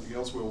part of something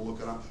else we were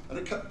looking up, and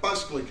it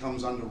basically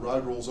comes under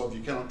road rules of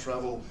you cannot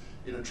travel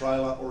in a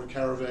trailer or a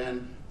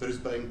caravan that is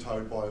being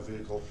towed by a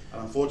vehicle,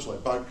 and unfortunately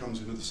a boat comes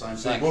into the same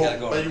thing.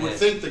 But you would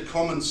think that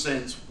common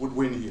sense would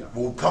win here.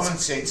 Well, common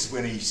sense,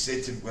 when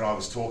I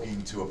was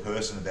talking to a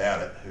person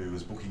about it who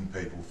was booking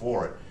people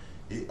for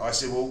it, I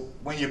said, well,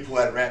 when you pull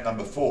out at ramp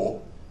number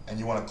 4 and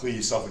you want to clear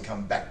yourself and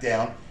come back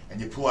down and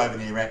you pull over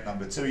near ramp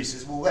number 2, he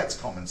says, well, that's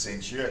common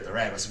sense, you're at the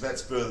ramp. I said,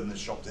 that's further than the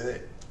shop to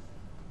there.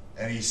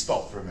 And he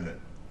stopped for a minute.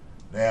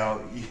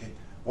 Now,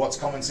 what's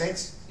common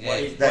sense? What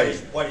is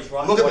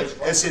right? Look at it.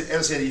 As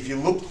I said, if you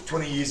look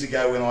 20 years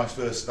ago when I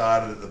first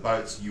started at the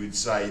boats, you would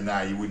say,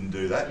 no, you wouldn't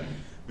do that.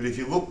 But if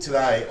you look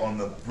today on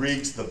the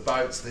rigs, the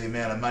boats, the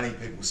amount of money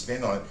people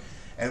spend on it,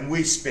 and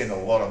we spend a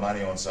lot of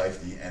money on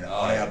safety and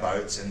on our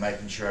boats and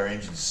making sure our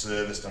engines are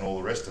serviced and all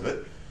the rest of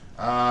it.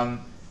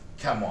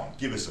 Come on,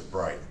 give us a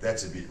break.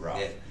 That's a bit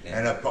rough.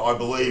 And I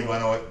believe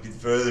when I get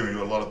further into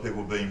it, a lot of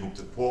people are being booked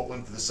at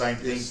Portland for the same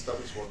thing.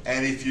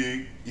 And if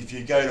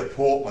you go to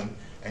Portland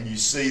and you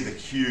see the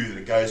queue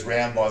that goes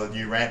round by the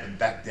new ramp and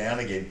back down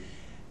again,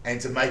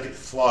 and to make it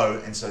flow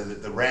and so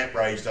that the ramp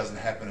rage doesn't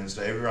happen and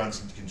so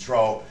everyone's in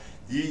control,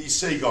 you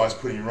see guys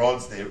putting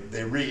rods,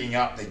 they're rigging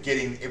up, they're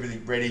getting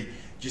everything ready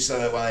just so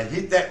that when they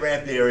hit that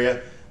ramp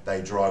area, they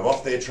drive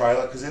off their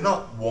trailer, because they're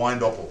not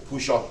wind-off or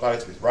push-off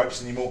boats with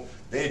ropes anymore,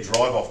 they're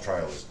drive-off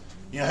trailers.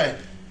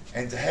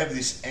 And to have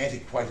this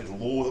antiquated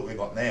law that we've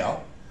got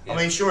now, I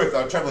mean, sure, if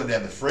they were travelling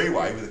down the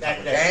freeway with a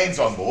couple of cans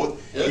on board,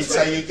 you'd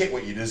say you get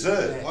what you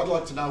deserve. I'd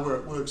like to know where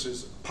it works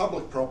is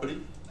public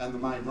property and the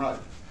main road,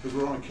 because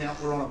we're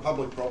on a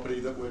public property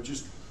that we're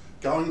just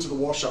going to the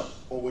wash-up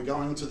or we're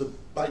going to the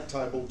bait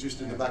table just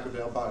in the back of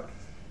our boat.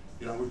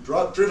 We've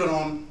driven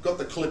on, got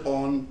the clip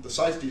on, the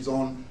safety's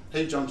on,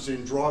 he jumps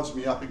in, drives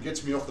me up and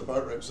gets me off the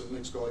boat ramp so the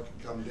next guy can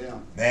come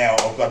down. Now,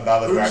 I've got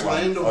another great one.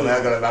 I've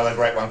now got another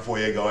great one for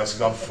you guys,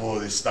 because I'm full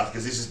of this stuff,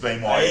 because this has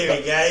been my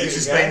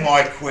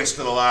my quest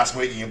for the last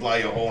week. You can blow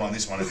your horn on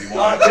this one if you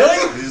want.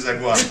 Really? This is a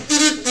good one.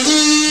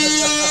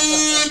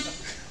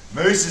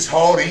 Moose is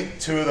holding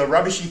two of the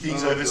rubbishy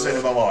things I've ever seen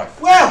in my life.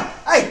 Wow!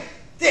 Hey,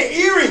 they're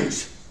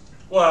earrings!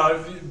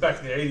 Well, back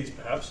in the 80s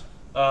perhaps.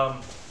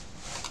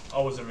 I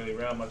wasn't really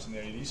around much in the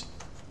 80s.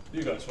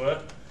 You guys were.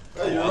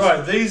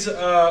 Right, these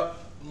are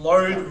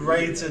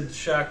load-rated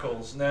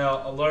shackles.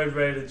 Now, a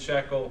load-rated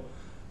shackle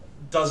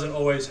doesn't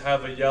always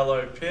have a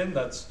yellow pin.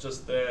 That's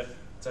just there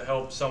to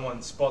help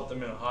someone spot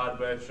them in a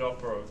hardware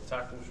shop or a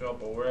tackle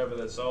shop or wherever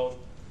they're sold.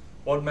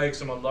 What makes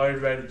them a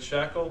load-rated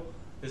shackle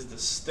is the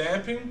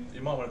stamping.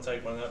 You might want to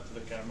take one out to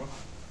the camera.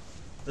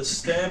 The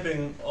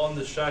stamping on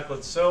the shackle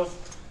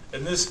itself.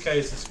 In this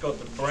case, it's got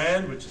the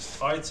brand, which is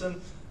Titan,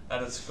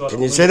 and it's got.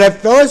 Can you see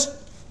that,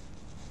 fellas?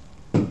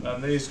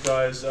 And these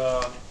guys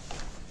are,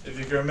 if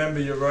you can remember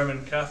your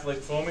Roman Catholic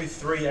for me,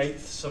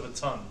 3/8 of a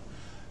ton.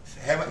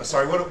 How much?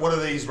 Sorry, what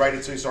are these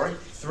rated to? Sorry,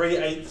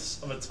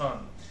 3/8 of a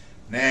ton.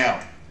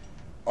 Now,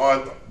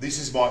 this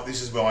is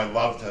where I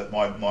loved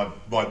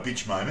my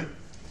bitch moment.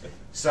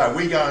 So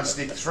we go and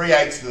stick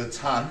 3/8 of the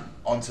ton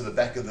onto the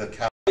back of the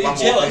car. Are you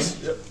jealous?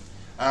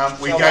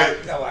 We Go go.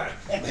 on, go on.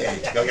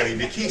 Yeah, go give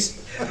me a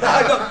kiss.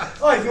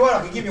 Oh, if you want,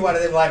 I can give you one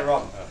of them later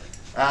on.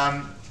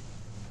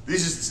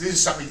 This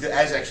is something that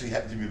has actually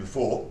happened to me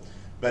before,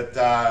 but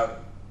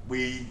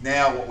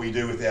what we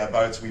do with our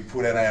boats, we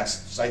put out our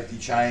safety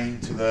chain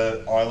to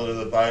the eyelet of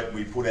the boat,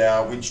 we put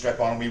our wind strap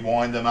on, we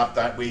wind them up,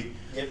 don't we?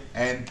 Yep.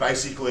 And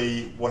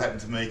basically what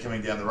happened to me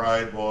coming down the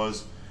road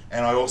was,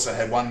 and I also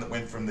had one that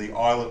went from the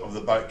eyelet of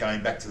the boat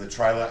going back to the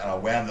trailer, and I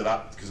wound it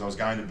up because I was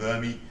going to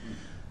Burmie.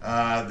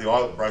 The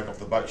eyelet broke off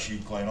the boat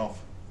sheet clean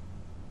off.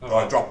 So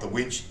I dropped the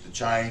winch, the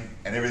chain,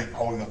 and everything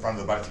holding the front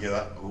of the boat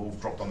together all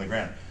dropped on the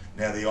ground.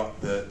 Now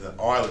the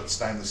eyelet's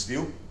stainless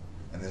steel,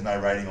 and there's no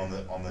rating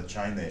on the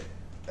chain there.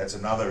 That's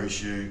another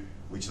issue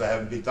which they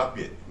haven't picked up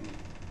yet.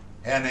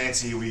 How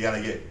Nancy are we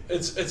going to get?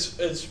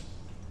 It's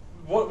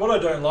what I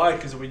don't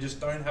like is that we just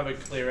don't have a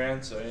clear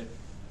answer.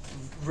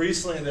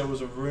 Recently there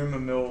was a rumour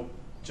mill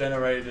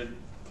generated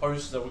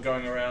posts that were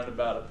going around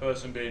about a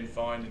person being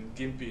fined in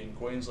Gympie in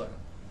Queensland.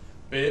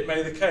 Be it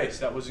may the case,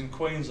 that was in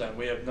Queensland.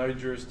 We have no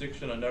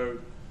jurisdiction or no,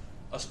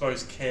 I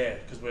suppose, care,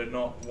 because we're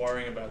not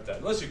worrying about that.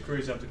 Unless you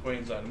cruise up to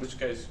Queensland, in which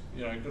case,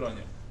 you know, good on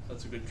you.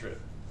 That's a good trip.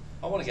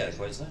 I want to go to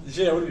Queensland.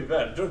 Yeah, it wouldn't be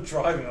bad.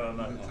 Driving, I don't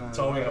know.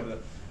 Towing up there.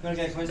 You want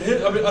to go to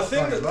Queensland? I mean, I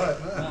think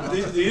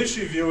that the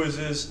issue, viewers,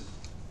 is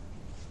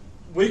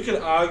we could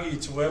argue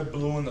till we're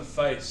blue in the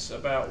face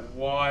about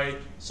why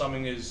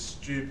something is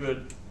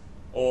stupid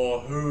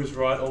or who is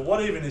right or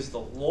what even is the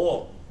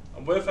law.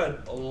 And we've had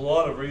a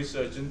lot of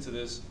research into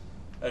this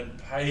and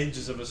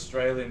pages of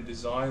Australian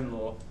design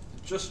law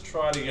to just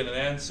try to get an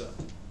answer.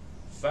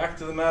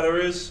 Fact of the matter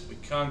is, we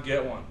can't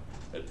get one.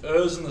 It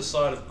errs on the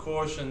side of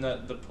caution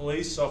that the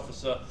police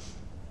officer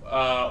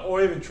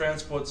or even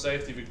Transport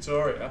Safety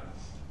Victoria,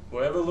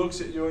 whoever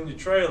looks at you in your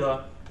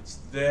trailer, it's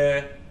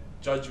their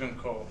judgment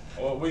call.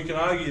 Or we can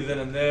argue then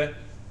and there.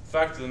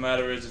 Fact of the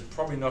matter is, it's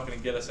probably not going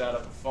to get us out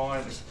of a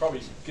fine. It's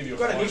probably give you a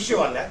fine. Got an issue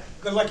on that,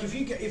 because like if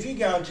you're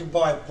going to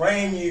buy a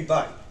brand new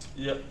boat,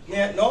 yep.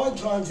 Now 9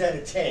 times out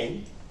of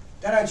 10,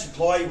 they don't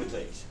supply you with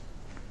these.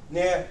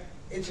 Now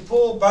it's a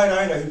poor boat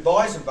owner who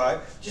buys a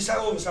boat, just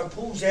all of a sudden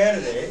pulls out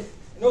of there,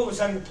 and all of a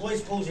sudden the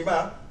police pulls him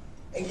up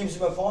and gives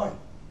him a fine.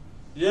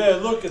 Yeah,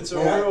 look, it's a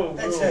real.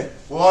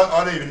 Well,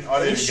 I'd even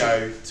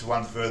go to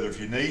one further. If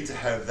you need to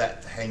have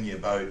that to hang your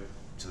boat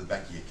to the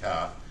back of your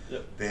car,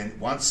 yep. Then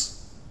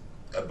once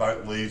a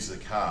boat leaves the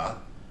car,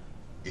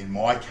 in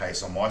my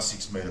case, on my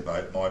 6 metre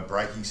boat, my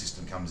braking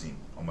system comes in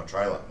on my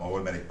trailer. My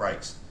automatic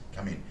brakes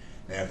come in.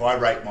 Now, if I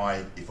rate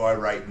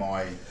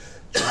my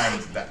chain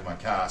to the back of my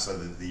car so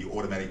that the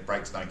automatic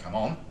brakes don't come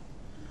on,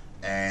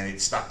 and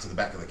it's stuck to the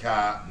back of the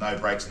car, no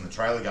brakes in the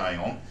trailer going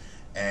on,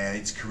 and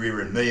it's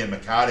careering me and my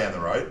car down the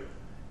road,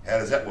 how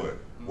does that work?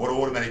 What are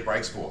automatic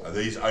brakes for? Are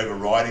these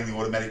overriding the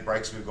automatic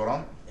brakes we've got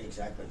on?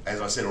 Exactly.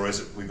 As I said, or is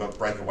it we've got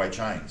breakaway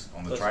chains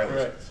on the That's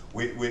trailers?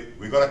 correct.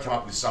 We've got to come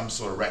up with some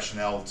sort of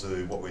rationale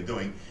to what we're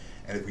doing,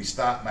 and if we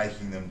start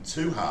making them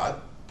too hard,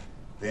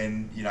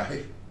 then, you know,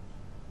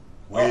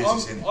 where's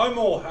this ending? I'm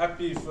all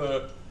happy if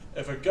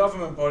a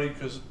government body,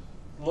 because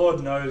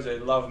Lord knows they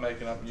love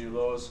making up new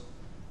laws.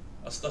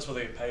 That's what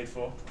they get paid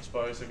for, I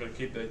suppose. They've got to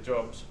keep their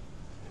jobs.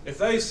 If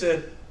they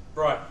said,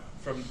 right,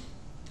 from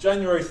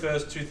January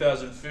 1st,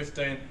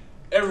 2015,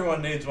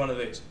 everyone needs one of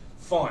these,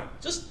 fine.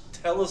 Just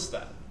tell us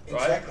that,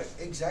 right?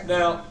 Exactly.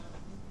 Now,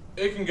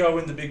 it can go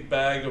in the big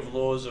bag of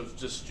laws of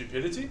just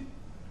stupidity,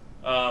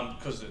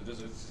 because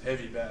it's a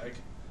heavy bag,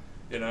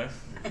 you know.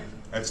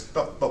 It's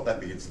not that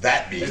big. It's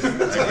that big. It's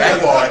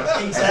that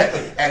wide.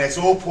 Exactly. And it's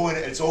all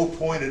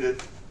pointed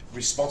at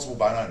responsible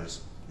boat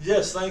owners.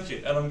 Yes, thank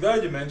you. And I'm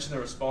glad you mentioned the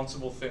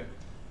responsible thing.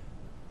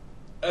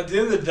 At the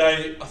end of the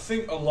day, I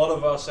think a lot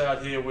of us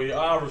out here, we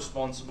are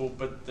responsible,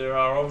 but there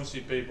are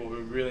obviously people who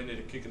really need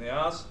a kick in the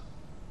ass.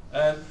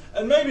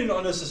 And maybe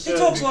not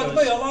necessarily. He talks like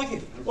me, I like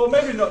it. Well,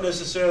 maybe not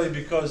necessarily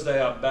because they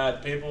are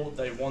bad people,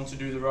 they want to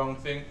do the wrong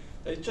thing.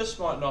 They just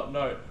might not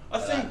know. I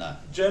think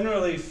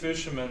generally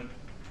fishermen,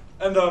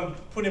 and I'm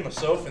putting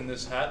myself in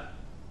this hat,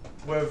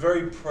 we're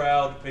very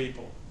proud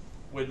people.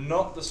 We're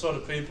not the sort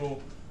of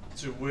people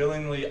to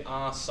willingly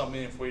ask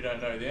something if we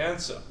don't know the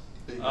answer.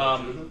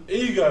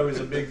 Ego is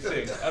a big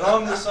thing, and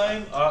I'm the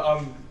same.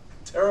 I'm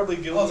terribly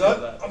guilty of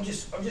that. I'm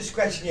just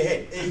scratching your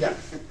head. Ego.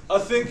 I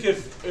think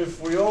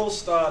if we all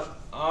start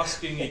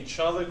asking each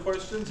other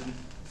questions, and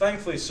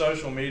thankfully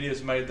social media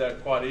has made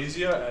that quite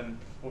easier and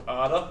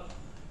harder,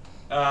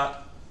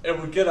 it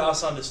would get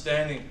us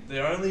understanding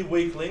the only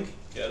weak link,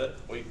 get it,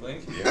 weak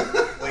link,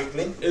 Weak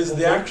link. is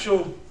the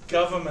actual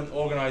government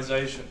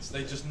organisations.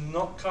 They just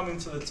not coming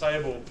to the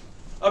table.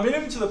 I mean,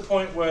 even to the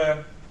point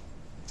where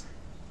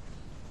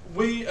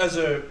we,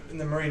 in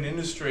the marine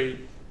industry,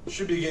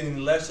 should be getting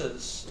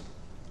letters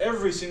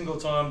every single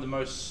time the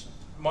most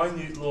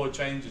minute law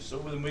changes, so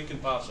then we can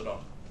pass it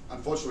on.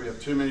 Unfortunately, we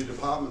have too many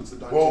departments that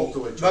don't talk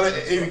to each other.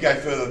 Even go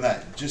further than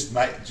that. Just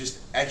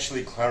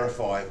actually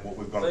clarify what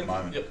we've got at the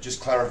moment. Yep. Just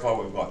clarify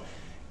what we've got,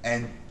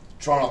 and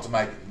try not to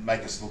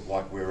make us look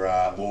like we're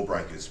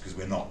lawbreakers, because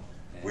we're not.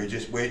 We're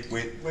just we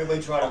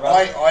try to.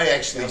 I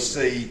actually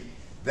see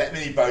that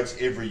many boats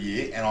every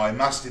year, and I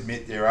must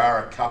admit there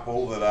are a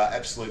couple that are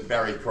absolute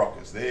Barry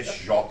Crockers. They're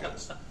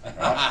shockers,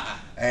 right?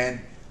 And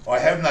I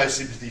have no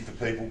sympathy for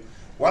people.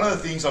 One of the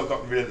things I've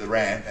gotten rid of the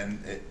ramp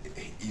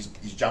is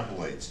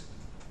jumper leads.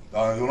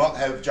 I will not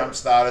have jump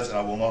starters, and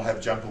I will not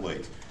have jumper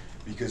leads.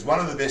 Because one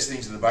of the best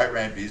things of the boat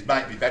ramp is,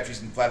 mate, my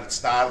battery's in flat, it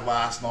started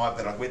last night,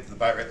 but I went to the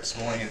boat ramp this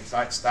morning and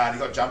it started,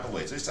 you got jumper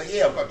leads. So you say,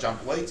 yeah, I've got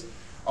jumper leads,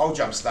 I'll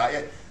jump start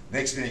you.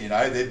 Next minute, you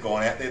know, they've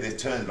gone out there, they've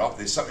turned it off,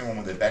 there's something wrong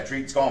with their battery,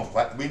 it's gone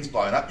flat, the wind's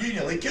blowing up, you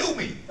nearly killed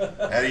me.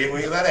 How do you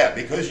figure that out?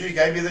 Because you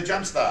gave me the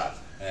jump start.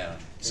 Yeah.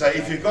 So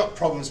if you've got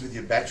problems with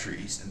your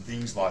batteries and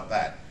things like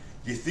that,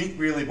 do you think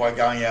really by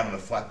going out on a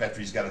flat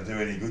battery is going to do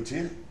any good to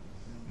you?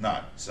 No.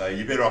 So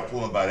you're better off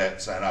pulling the boat out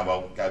and saying, oh,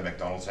 well, go to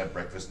McDonald's, have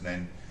breakfast,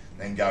 and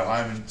then go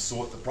home and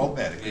sort the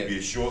problem out. It could be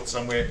a short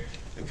somewhere,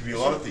 it could be a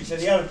lot of things. So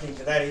the other thing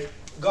to that is,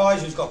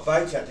 guys who's got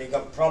boats out there,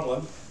 got a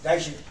problem, they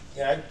should,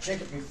 you know, check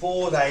it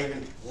before they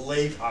even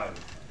leave home.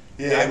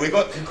 Yeah, we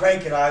got to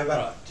crank it over.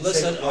 Right. To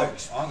Listen, see if it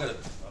works.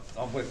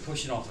 we're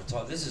pushing on for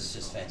time. This is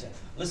just fantastic.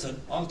 Listen,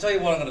 I'll tell you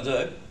what I'm going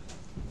to do.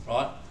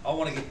 Right, I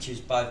want to get you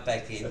both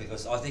back in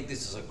because I think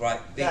this is a great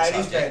big subject. It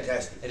is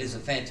fantastic. It is a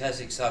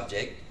fantastic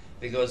subject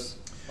because,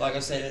 like I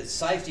said,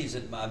 safety is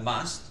a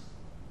must,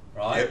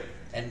 right? Yep.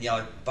 And you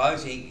know,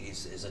 boating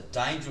is a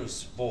dangerous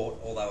sport,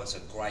 although it's a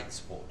great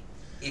sport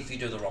if you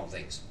do the wrong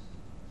things.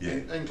 Yeah.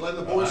 And Glenn,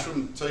 the boys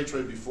from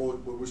T-Tree before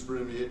were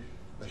whispering in my ear,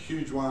 a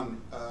huge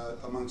one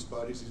amongst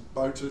boaties is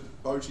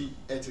boaty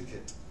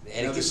etiquette.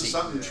 Now this is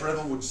something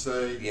Trevor would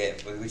say. Yeah,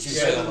 which is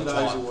 7 days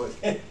days a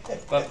week.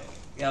 But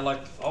you know,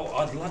 like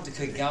I'd love to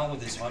keep going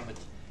with this one, but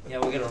you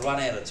know, we're going to run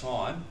out of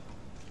time.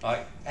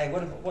 Like, hey,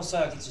 what say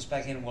I get us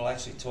back in and we'll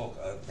actually talk,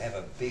 have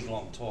a big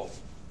long talk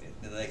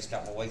in the next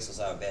couple of weeks or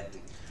so about the.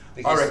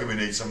 I reckon we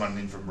need someone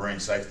in from Marine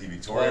Safety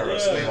Victoria or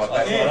something like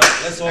that. Yeah,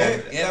 that's all.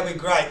 That'd be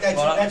great.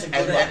 That's a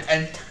good one.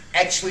 And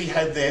actually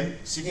have them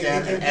sit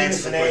down and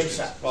answer the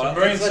questions. So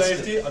Marine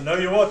Safety, I know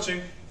you're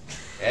watching.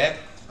 Yeah.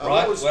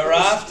 Right, we're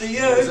after you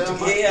to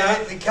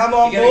hear. Come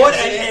on board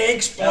and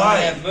explain.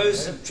 We have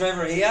Moose and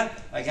Trevor here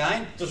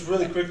again. Just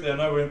really quickly, I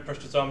know we're in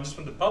pressure time. I just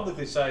wanted to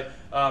publicly say,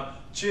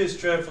 cheers,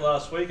 Trev, for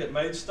last week at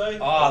Maid's Day.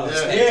 Oh, that's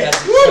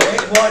fantastic.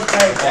 It was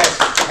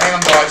fantastic. Hang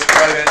on, guys.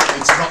 Wait a minute.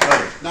 It's not me.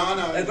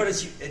 No. But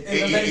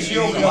it's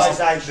your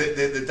organisation.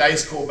 The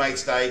day's called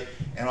Mates Day,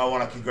 and I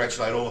want to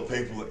congratulate all the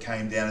people that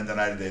came down and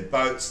donated their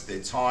boats,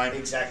 their time.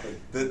 Exactly.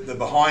 The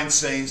behind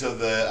scenes of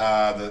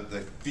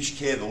the fish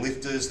care, the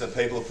lifters, the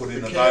people that put in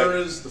the boat. The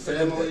carers, the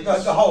families.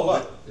 The whole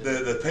lot.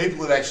 The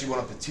people that actually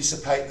want to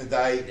participate in the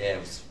day. Yeah.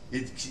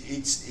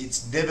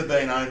 It's never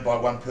been owned by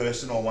one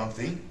person or one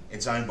thing.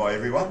 It's owned by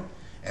everyone.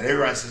 And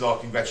everyone says, oh,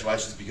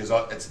 congratulations, because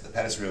it's at the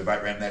Patterson River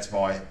Boat Ramp, that's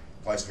my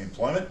place of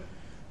employment.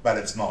 But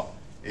it's not.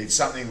 It's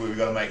something where we've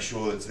got to make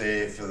sure it's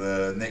there for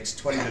the next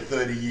 20 to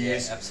 30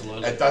 years. Yeah,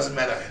 absolutely. It doesn't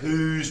matter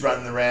who's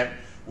running the ramp,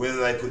 whether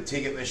they put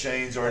ticket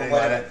machines or anything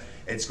like that.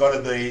 It's got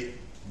to be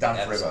done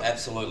forever.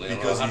 Absolutely.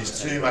 Because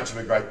it's too much of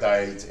a great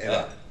day to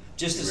ever.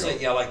 Just to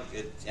see, you'll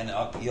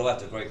have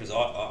to agree, because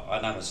I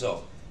know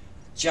myself,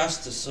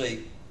 just to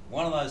see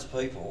one of those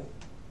people,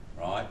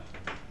 right,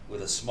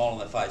 with a smile on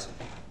their face.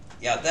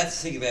 Yeah,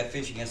 that's the thing about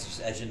fishing,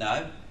 as you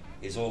know,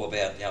 is all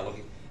about, you know,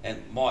 looking.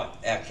 And our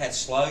cat's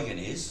slogan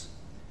is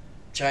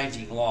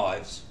changing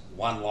lives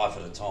one life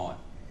at a time,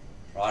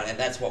 right? And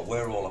that's what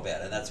we're all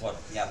about, and that's what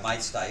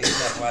Mates Day is.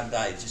 That one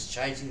day, just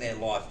changing their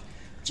life,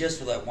 just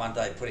for that one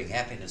day, putting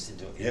happiness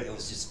into it. Yep. It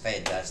was just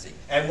fantastic.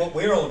 And what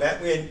we're all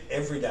about, we're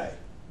every day.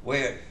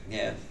 Sorry,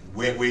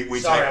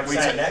 I'm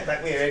saying that,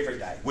 but we're every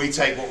day. We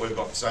take what we've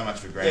got so much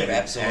for granted. Yeah,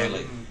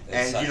 absolutely.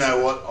 And you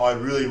know what? I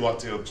really want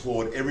to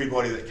applaud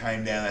everybody that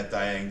came down that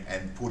day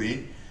and put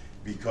in,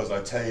 because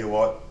I tell you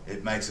what,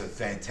 it makes a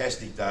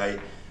fantastic day.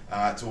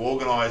 To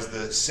organise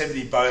the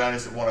 70 boat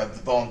owners that want to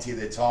volunteer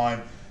their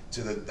time,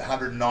 to the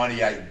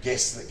 198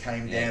 guests that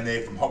came down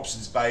there from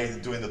Hobson's Bay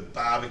doing the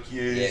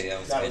barbecues.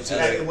 Yeah, that was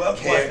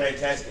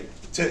fantastic.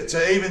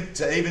 To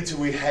even till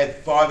we had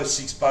 5 or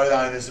 6 boat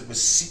owners that was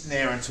sitting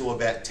there until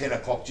about 10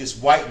 o'clock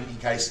just waiting in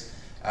case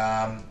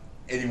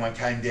anyone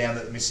came down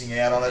that was missing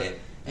out on it.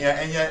 Yeah.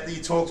 And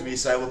you talk to me, you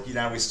say, look,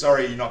 we're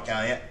sorry you're not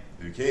going out.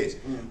 Who cares?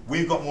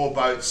 We've got more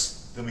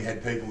boats than we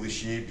had people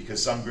this year,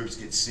 because some groups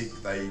get sick.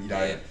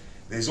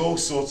 There's all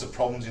sorts of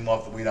problems in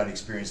life that we don't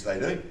experience, they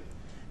do.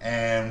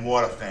 And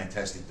what a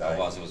fantastic day. It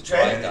was a great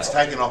day. It's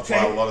taken off by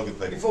a lot of good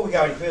people. Before we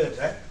go any further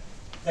today,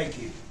 thank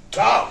you.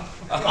 I'm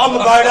a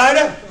boat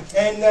owner,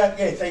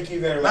 and thank you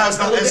very much. No, it's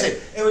not.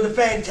 It was a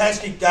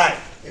fantastic day.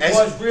 It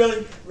was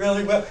really,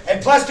 really well.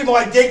 And plus to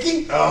my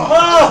decking, there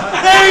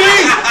he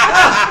is!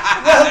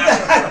 Well,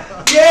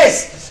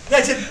 yes,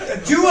 that's a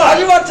duo. I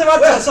don't know what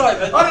to say,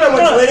 but I don't know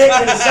what Glenn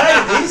going to say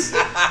to this.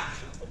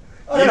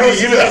 I don't know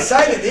what you're going to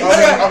say to this.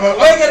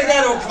 We're going to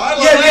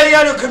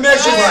go to a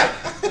commercial break.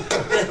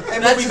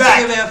 And that's the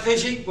thing about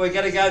fishing. We're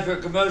going to go for a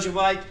commercial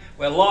break.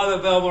 We're live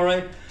at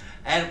Belmarine,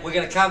 and we're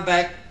going to come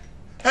back.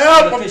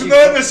 Help! I'm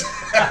nervous.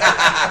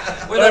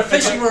 With a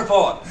fishing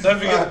report. Don't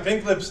forget the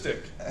pink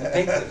lipstick. The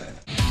pink lipstick.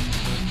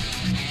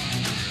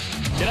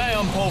 G'day,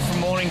 I'm Paul from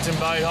Mornington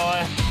Boat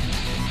Hire.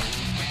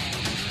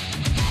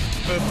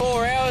 For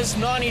 4 hours,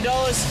 $90,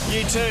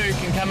 you too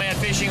can come out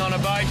fishing on a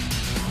boat.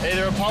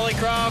 Either a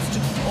polycraft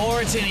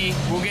or a tinny.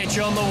 We'll get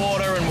you on the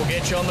water and we'll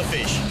get you on the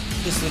fish.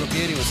 This little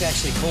beauty was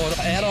actually caught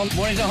out on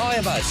Mornington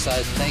Hire boat, so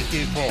thank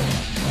you, Paul.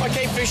 I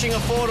keep fishing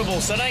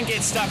affordable, so don't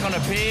get stuck on a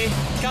pier.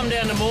 Come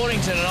down to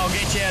Mornington and I'll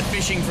get you out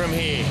fishing from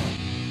here.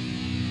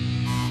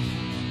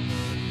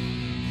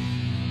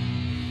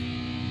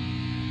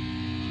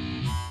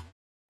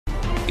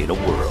 In a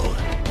world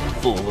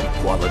full of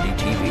quality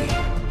TV,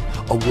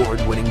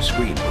 award-winning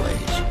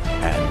screenplays,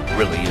 and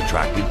really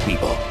attractive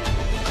people,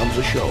 comes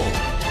a show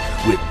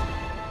with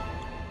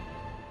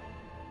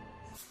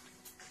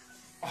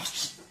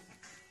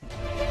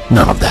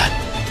none of that.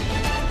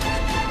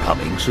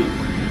 Coming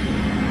soon.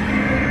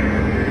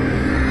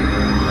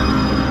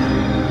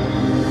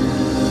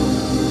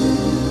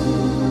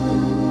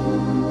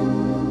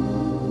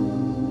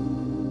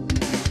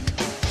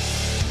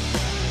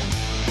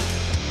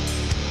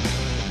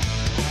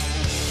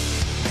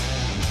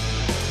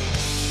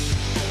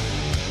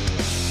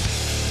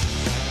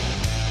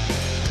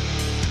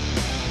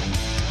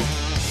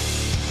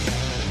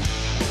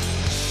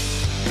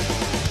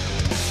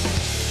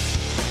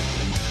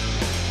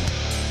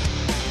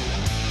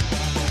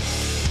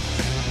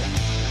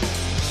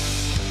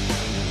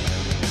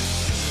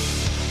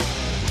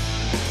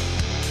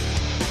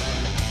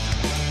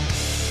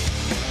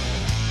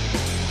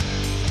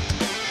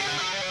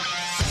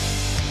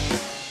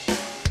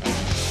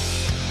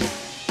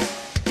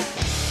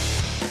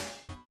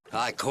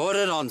 I caught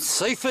it on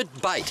Seaford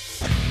bait.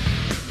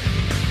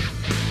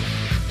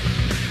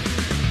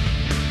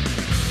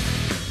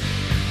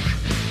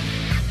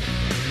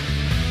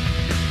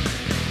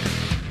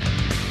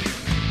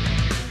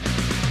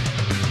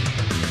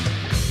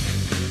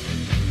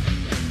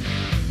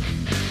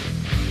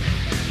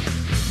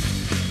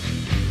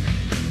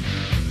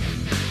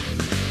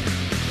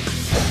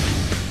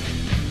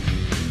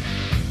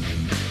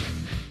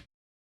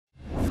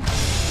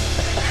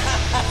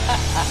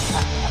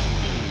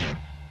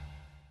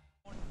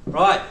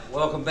 Right,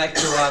 welcome back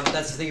to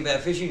That's the Thing About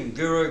Fishing and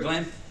Guru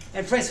Glenn.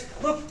 And friends,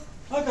 look,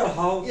 I've got a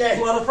whole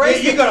lot of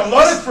friends. Yeah, you got a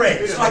lot of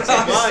friends. I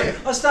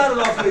started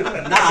off with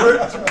none.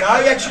 No,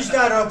 you actually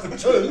started off with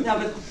 2. No,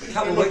 but a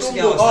couple of weeks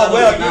ago I started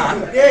with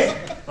none. Yeah.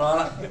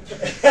 Right.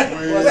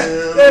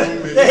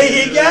 There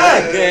you go.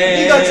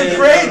 You got some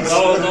friends.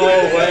 Don't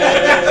know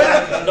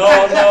when,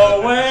 don't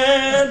know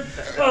when,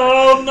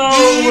 oh no,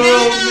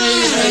 we'll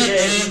meet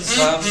again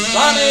some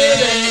sunny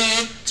day.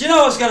 Do you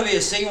know I was going to be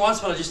a singer once,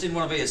 but I just didn't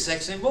want to be a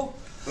sex symbol?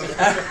 So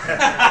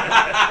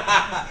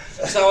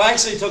I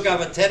actually took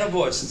over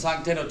tenor-voice and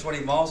sung 10 or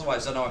 20 miles away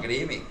so no one could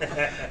hear me.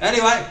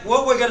 Anyway,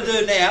 what we're going to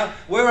do now,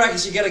 we're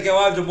actually going to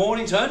go over to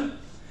Mornington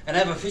and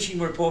have a fishing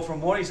report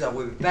from Mornington.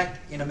 We'll be back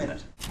in a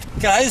minute.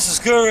 Okay, this is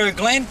Guru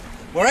Glenn.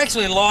 We're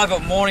actually live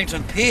at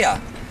Mornington Pier,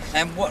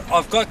 and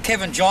I've got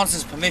Kevin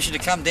Johnson's permission to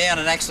come down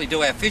and actually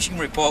do our fishing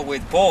report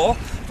with Paul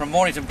from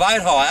Mornington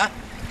Boat Hire,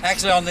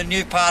 actually on the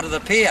new part of the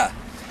pier.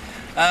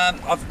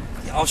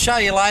 I'll show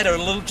you later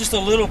just a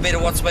little bit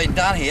of what's been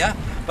done here,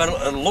 but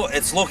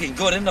it's looking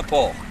good, isn't it,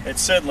 Paul? It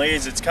certainly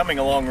is. It's coming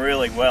along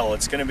really well.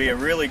 It's going to be a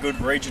really good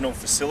regional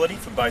facility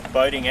for both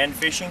boating and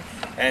fishing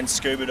and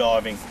scuba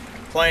diving.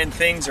 Planned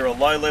things are a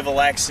low-level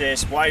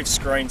access, wave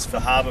screens for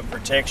harbour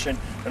protection,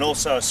 and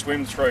also a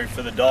swim-through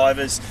for the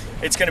divers.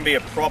 It's going to be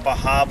a proper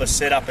harbour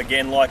setup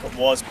again like it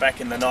was back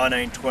in the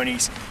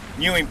 1920s.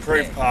 New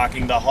improved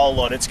parking, the whole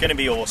lot. It's going to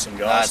be awesome,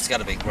 guys. It's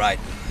going to be great.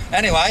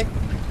 Anyway,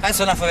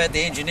 that's enough about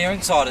the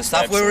engineering side of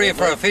stuff. Absolutely. We're here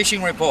for a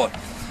fishing report.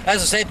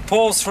 As I said,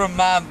 Paul's from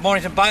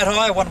Mornington Boat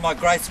Hire, one of my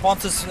great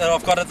sponsors that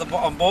I've got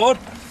on board.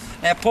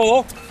 Now,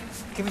 Paul,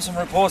 give me some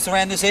reports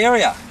around this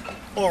area.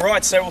 All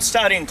right, so we'll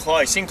start in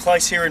close. In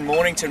close here in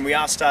Mornington, we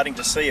are starting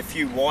to see a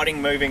few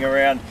whiting moving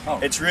around.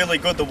 It's really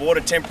good. The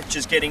water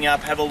temperature's getting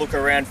up. Have a look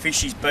around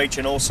Fishy's Beach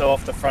and also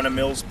off the front of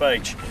Mills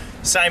Beach.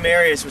 Same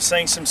areas, we're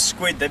seeing some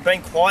squid. They've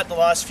been quiet the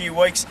last few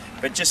weeks,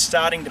 but just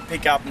starting to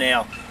pick up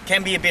now.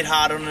 Can be a bit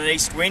hard on an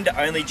east wind,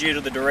 only due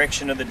to the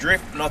direction of the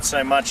drift, not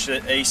so much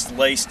the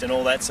east-least and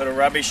all that sort of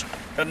rubbish.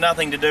 Got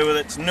nothing to do with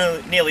it. It's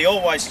nearly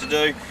always to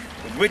do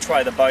with which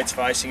way the boat's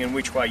facing and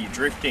which way you're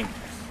drifting.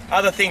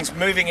 Other things,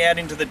 moving out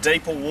into the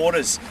deeper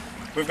waters.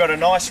 We've got a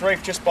nice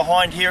reef just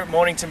behind here at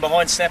Mornington,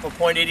 behind Snapper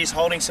Point. It is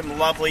holding some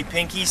lovely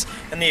pinkies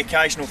and the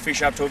occasional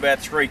fish up to about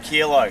 3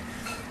 kilo.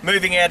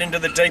 Moving out into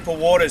the deeper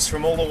waters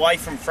from all the way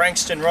from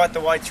Frankston right the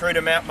way through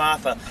to Mount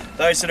Martha.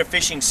 Those that are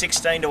fishing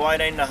 16 to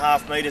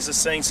 18.5 metres are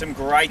seeing some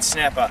great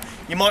snapper.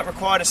 You might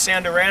require to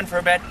sound around for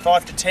about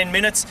 5 to 10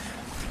 minutes,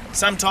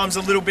 sometimes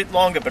a little bit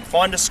longer, but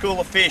find a school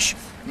of fish.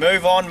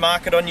 Move on,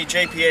 mark it on your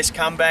GPS,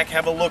 come back,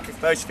 have a look. If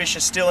those fish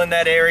are still in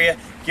that area,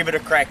 give it a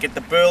crack. Get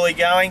the burley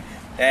going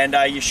and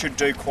you should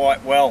do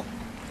quite well.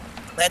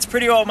 That's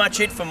pretty well much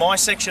it for my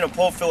section of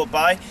Port Phillip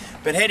Bay,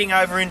 but heading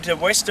over into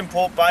Western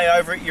Port Bay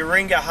over at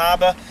Yoringa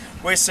Harbour,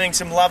 we're seeing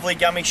some lovely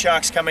gummy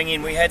sharks coming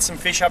in. We had some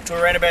fish up to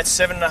around about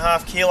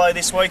 7.5 kilo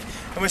this week,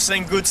 and we're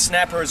seeing good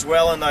snapper as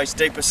well in those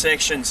deeper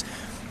sections.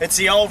 It's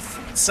the old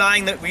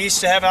saying that we used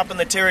to have up in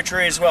the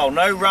territory as well,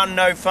 no run,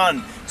 no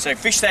fun. So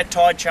fish that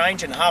tide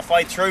change, and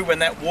halfway through when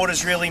that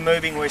water's really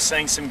moving, we're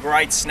seeing some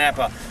great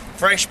snapper.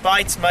 Fresh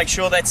baits, make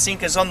sure that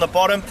sinker's on the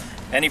bottom,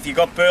 and if you've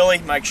got burley,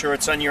 make sure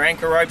it's on your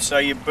anchor rope so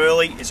your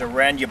burley is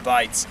around your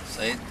baits.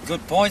 See,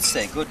 good points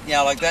there. Good,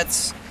 like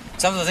that's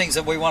some of the things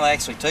that we want to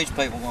actually teach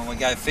people when we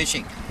go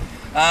fishing.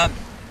 I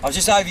was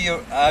just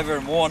over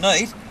in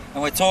Warneet,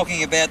 and we're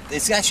talking about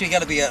it's actually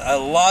going to be a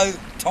low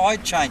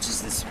tide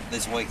changes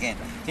this weekend.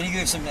 Can you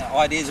give some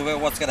ideas about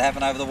what's going to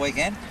happen over the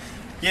weekend?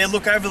 Yeah,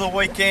 look, over the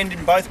weekend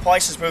in both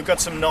places we've got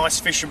some nice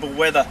fishable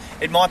weather.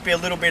 It might be a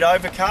little bit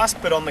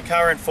overcast, but on the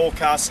current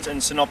forecast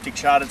and synoptic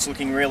chart it's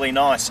looking really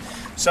nice.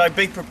 So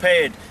be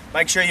prepared.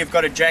 Make sure you've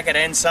got a jacket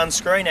and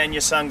sunscreen and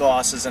your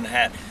sunglasses and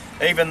hat.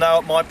 Even though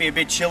it might be a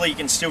bit chilly, you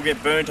can still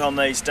get burnt on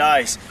these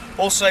days.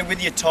 Also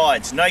with your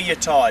tides, know your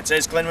tides.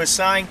 As Glenn was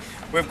saying,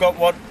 we've got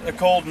what are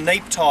called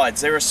neap tides.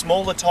 They're a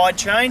smaller tide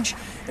change,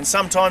 and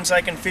sometimes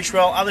they can fish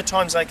well, other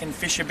times they can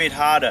fish a bit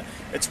harder.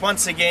 It's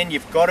once again,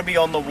 you've got to be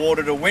on the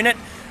water to win it,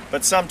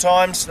 but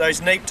sometimes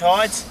those neap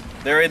tides,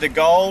 they're either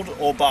gold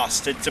or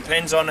bust. It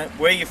depends on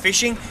where you're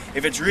fishing.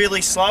 If it's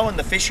really slow and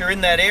the fish are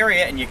in that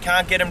area and you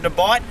can't get them to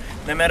bite,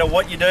 no matter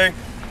what you do,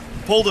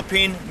 pull the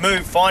pin,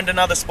 move, find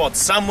another spot.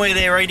 Somewhere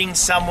they're eating,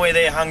 somewhere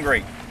they're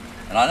hungry.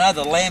 And I know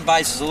the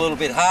land-based is a little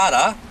bit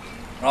harder,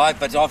 right,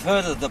 but I've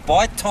heard that the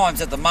bite times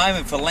at the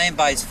moment for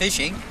land-based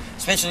fishing,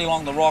 especially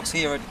along the rocks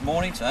here at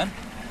Mornington,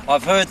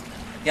 I've heard,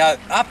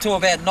 up to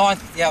about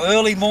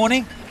early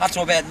morning, up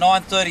to about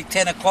 9:30,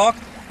 10 o'clock,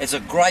 it's a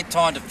great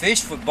time to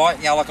fish for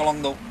bite, like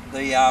along the rocks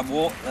and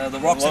everything, the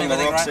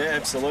rocks, right? yeah,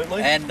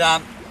 absolutely. And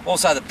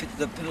also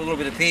the little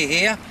bit of pier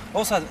here.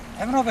 Also,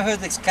 haven't I ever heard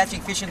they're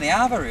catching fish in the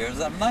harbour here,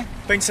 haven't they?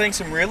 Been seeing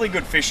some really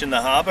good fish in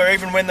the harbour,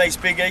 even when these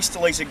big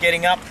easterlies are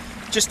getting up,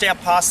 just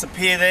out past the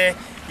pier there.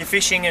 You're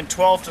fishing in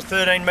 12 to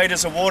 13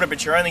 metres of water,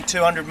 but you're only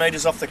 200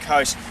 metres off the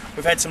coast.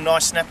 We've had some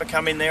nice snapper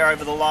come in there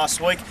over the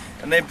last week,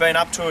 and they've been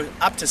up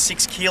to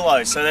 6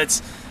 kilos. So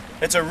that's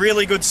a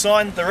really good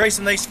sign. The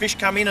reason these fish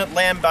come in at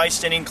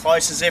land-based and in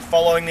close is they're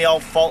following the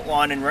old fault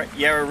line and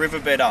Yarra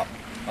riverbed up.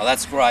 Oh,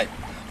 that's great.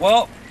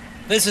 Well,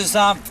 this is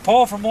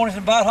Paul from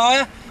Mornington Boat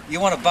Hire. You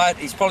want a boat?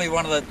 He's probably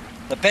one of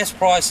the best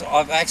price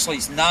I've actually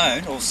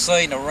known or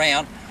seen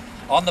around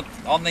on the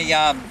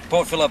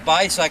Port Phillip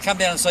Bay. So come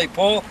down and see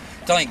Paul.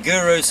 Tell him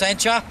Guru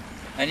sent you,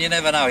 and you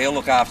never know, he'll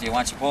look after you,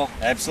 won't you, Paul?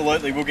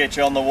 Absolutely, we'll get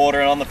you on the water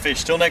and on the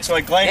fish. Till next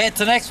week, Glenn. Yeah,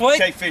 till next week.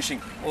 Keep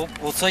fishing.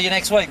 We'll see you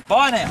next week.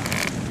 Bye now.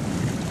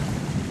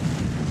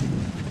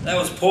 That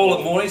was Paul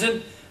at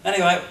Mornington.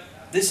 Anyway,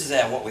 this is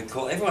what we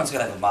call, everyone's got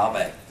to have a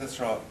mailbag. That's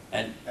right.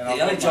 And I've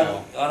the only got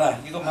job, mail. I know,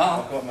 you got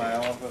mail? I've got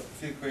mail. I've got a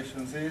few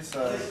questions here,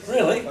 so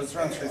Really? let's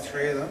run through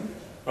 3 of them.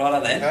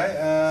 Right then.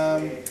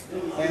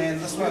 Okay,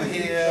 and this one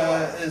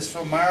here is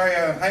from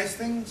Mario and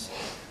Hastings.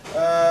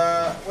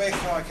 Where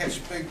can I catch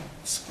big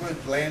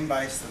squid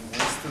land-based in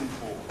Western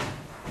Port?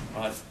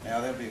 Right. Now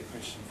that'll be a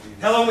question for you.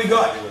 How long we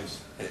got?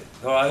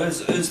 All right,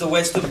 who's the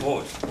Western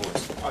Port?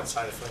 I'd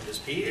say the Flinders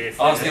Pier.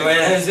 I was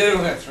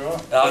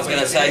going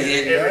to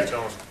say Every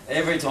time.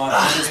 Every time.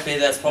 Flinders Pier,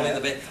 that's probably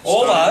the best.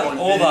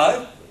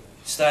 Although,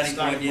 Stony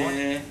Point,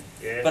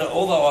 yeah. But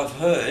although I've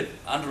heard,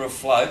 under a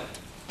float,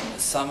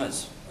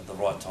 summer's at the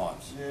right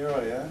times. Yeah,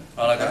 right, yeah.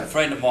 Right, I've got a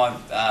friend of mine,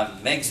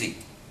 Megsy.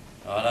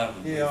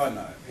 Yeah, I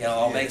know. Yeah,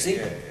 old Megsy?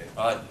 Yeah.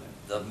 Right,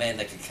 the man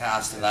that can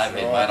cast an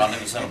overhead, mate. I've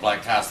never seen a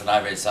bloke cast an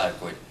overhead so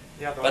good.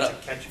 The other one's to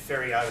catch a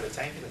ferry over to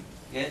Tankerton.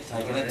 Yeah,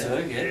 taking it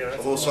too, yeah.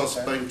 I've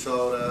also been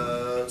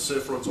told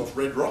surf rods off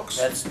Red Rocks.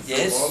 That's,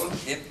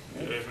 yes, yep.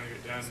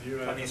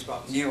 Plenty of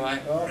spots. New way.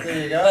 Oh,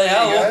 there you go.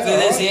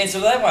 There's the answer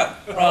to that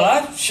one.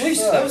 Right, jeez,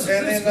 that was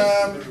and then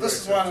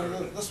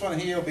this one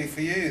here will be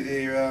for you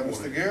there,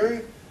 Mr.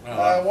 Guru.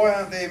 Why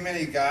aren't there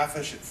many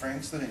garfish at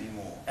Frankston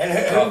anymore? And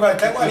who wrote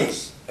that one?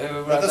 This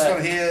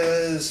one here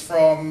is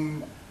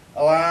from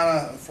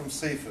Alana from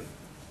Seaford.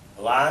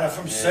 Alana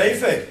from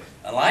Seaford.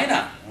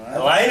 Elena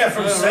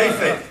from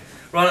Seaford.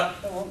 Right,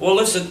 well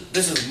listen,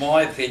 this is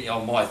my opinion,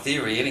 or my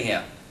theory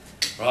anyhow.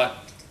 Right,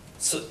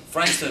 so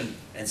Frankston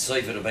and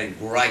Seaford have been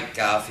great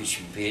gar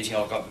fishing piers.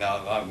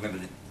 I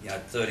remember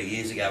 30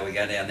 years ago we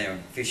go down there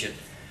and fish it,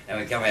 and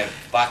we come out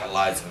bucket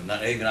loads of them.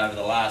 And even over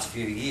the last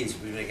few years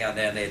we've been going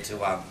down there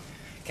to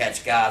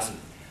catch gars.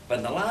 But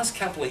in the last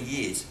couple of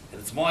years,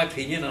 and it's my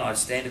opinion and I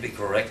stand to be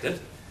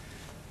corrected,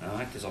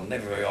 because I'm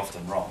never very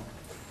often wrong.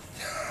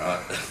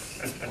 Right.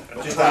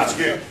 Just ask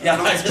you. Yeah,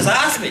 just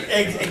ask me.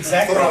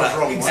 Exactly. I was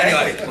wrong.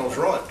 Anyway, I was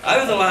right.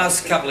 over the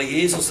last couple of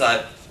years or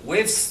so,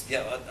 we've,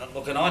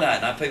 look, and I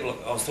don't know, people,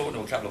 I was talking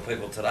to a couple of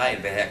people today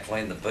about how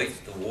clean the beach,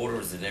 the water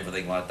is and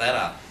everything like that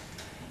are.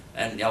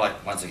 And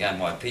once again,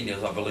 my opinion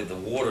is I believe the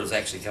water is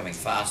actually coming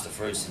faster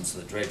through since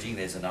the dredging.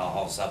 There's a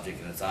whole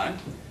subject in its own.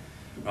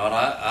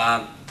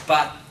 Right,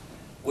 but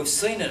we've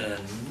seen an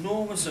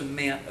enormous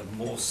amount of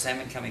more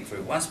salmon coming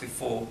through. Once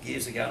before,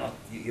 years ago,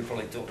 and you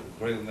probably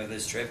agree with me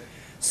this trip,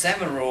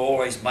 salmon were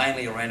always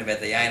mainly around about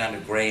the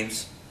 800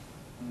 grams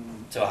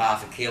to a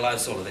half a kilo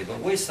sort of thing. But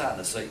we're starting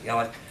to see,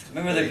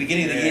 remember the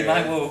beginning of the year,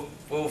 mate,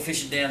 we were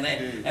fishing down there,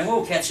 and we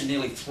were catching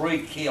nearly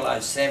 3 kilo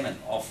salmon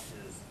off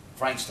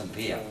Frankston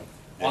Pier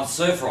on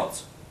surf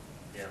rods.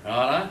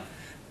 Right?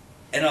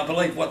 And I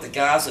believe what the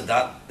guards have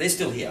done, they're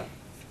still here.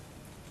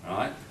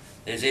 Right?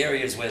 There's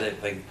areas where they've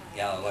been,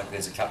 you know, like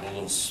there's a couple of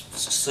little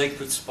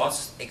secret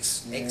spots,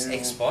 X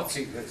spots.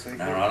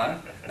 No, right?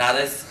 No,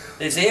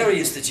 there's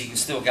areas that you can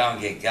still go and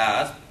get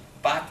guards,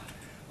 but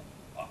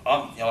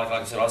I'm, you know, like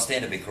I said, I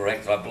stand to be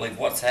corrected. I believe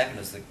what's happened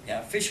is that, you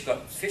know, fish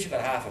have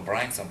got half a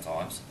brain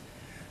sometimes.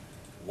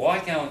 Why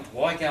go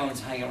and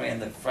hang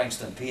around the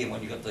Frankston Pier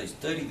when you've got these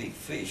dirty big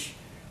fish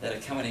that are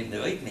coming in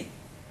to eat me,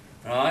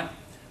 right?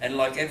 And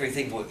like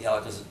everything, you know,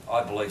 because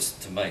I believe,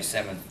 to me,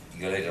 salmon,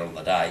 you got to eat it on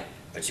the day,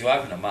 but you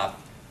open them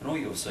up and all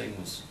you were seeing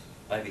was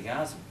baby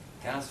garza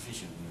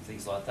fishing and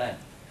things like that.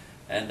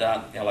 And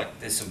you know, like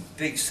there's some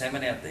big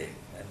salmon out there,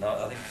 and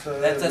I think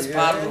So that's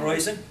part of the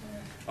reason.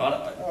 Am I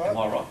right?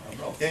 I'm wrong.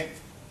 Yeah.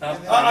 You're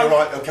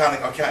right. I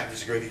can't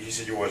disagree with you. You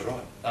said you're always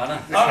right. I know.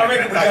 I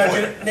reckon we're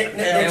going to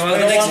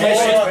next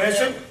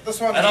person.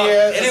 This one And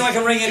here. anyone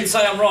can ring in and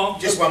say I'm wrong.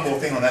 Just one more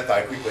thing on that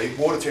though, quickly.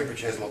 Water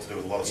temperature has a lot to do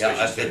with a lot of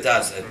species. Yeah, it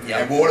does.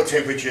 And water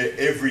temperature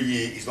every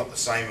year is not the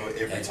same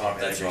every time.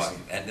 That's right.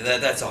 And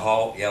that's a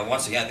whole, yeah,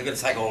 once again, they're going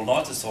to take all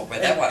night to talk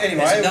about that one.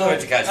 Anyway, There's another well,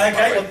 education.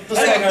 okay,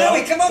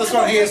 well, this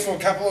one here is is for a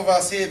couple of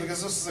us here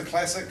because this is a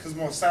classic. Because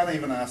my son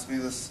even asked me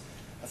this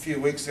a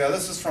few weeks ago.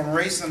 This is from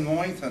Reese in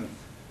Mornington.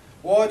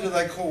 Why do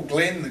they call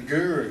Glenn the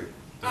guru?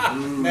 Now,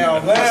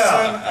 my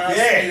son asked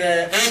me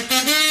that.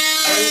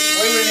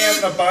 We went out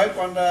in a boat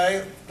one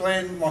day,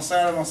 Glenn, my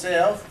son and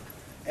myself,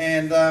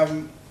 and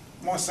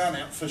my son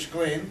outfished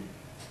Glenn.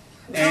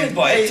 And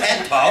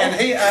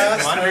he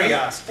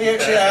asked me, he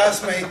actually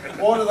asked me,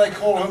 why do they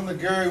call him the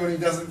guru when he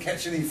doesn't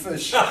catch any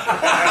fish? Okay,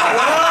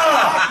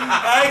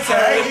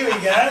 here we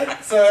go.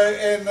 So,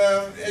 and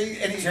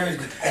he...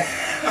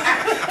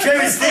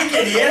 Trevor's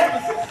thinking here.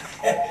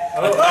 There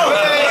we go.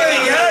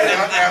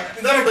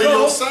 That'll be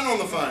your son on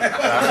the phone.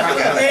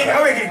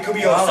 I reckon it could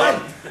be your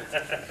son.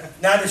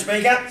 No, the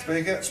speaker.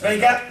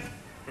 Speaker.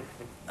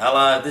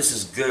 Hello, this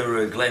is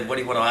Guru Glenn. What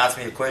do you want to ask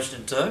me a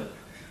question to?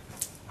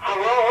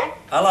 Hello?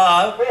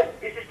 Hello? Well,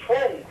 this is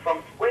Tom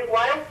from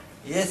Springvale.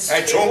 Yes.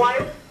 Hey, Tom.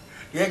 Springvale.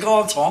 Yeah, go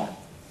on, Tom.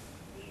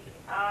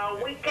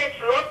 We catch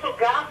lots of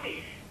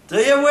garfish Do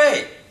you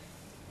where? in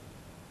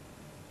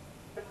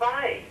the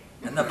bay.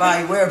 In the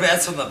bay?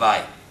 Whereabouts in the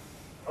bay?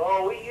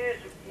 Oh, we use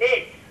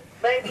nets,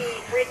 maybe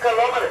 3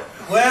 kilometres.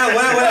 Well,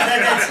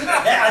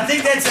 I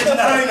think that's a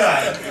no-no.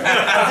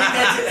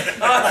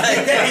 I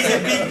think that is a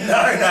big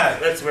no-no.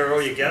 That's where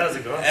all your guys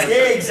are gone.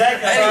 Yeah,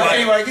 exactly.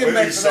 Anyway, getting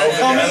back to that.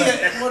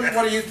 Tommy,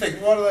 what do you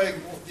think? What do they,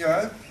 you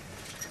know?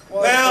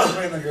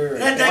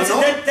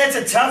 That's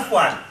a tough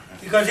one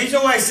because he's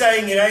always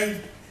saying, you know, he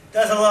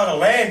does a lot of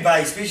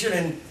land-based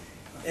fishing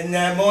in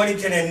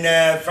Mornington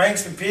and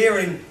Frankston Pier,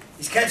 and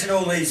he's catching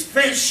all these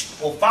fish,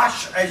 or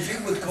fush, as you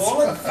would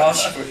call it.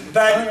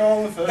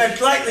 But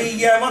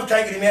lately, I've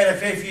taken him out a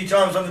fair few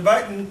times on the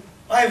boat, and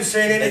I haven't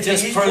seen anything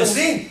he's pulled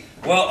in.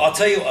 Well, I'll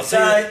tell you,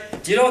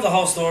 do you know what the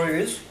whole story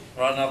is?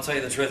 Right, and I'll tell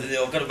you the truth.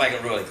 I've got to make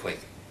it really quick.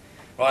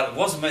 Right, it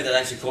wasn't me that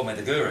actually called me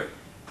the guru.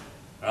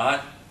 Right?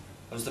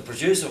 It was the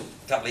producer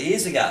a couple of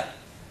years ago.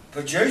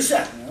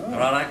 Producer? Oh.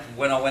 Right,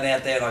 when I went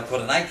out there and I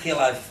caught an 8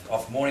 kilo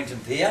off Mornington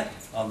Pier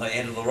on the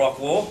end of the rock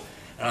wall,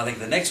 and I think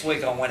the next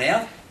week I went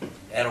out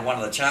of one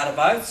of the charter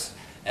boats,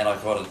 and I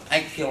caught an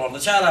 8 kilo on the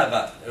charter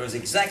boat. It was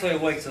exactly a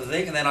week to the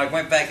thing, and then I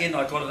went back in and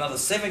I caught another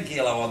 7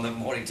 kilo on the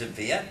Mornington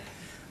Pier.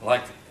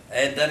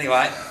 And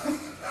anyway,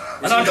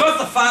 and I got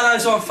the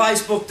photos on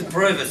Facebook to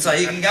prove it, so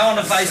you can go on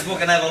to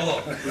Facebook and have a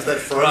look. Was that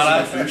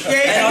frozen fish?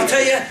 And I'll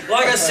tell you,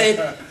 like I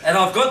said, and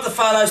I've got the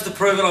photos to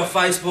prove it on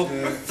Facebook,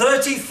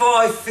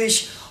 35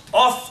 fish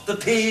off the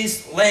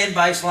piers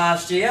land-based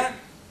last year.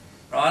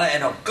 Right,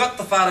 and I've got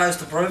the photos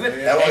to prove it,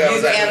 and you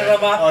counted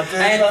them up.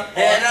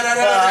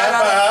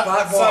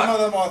 Some of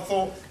them I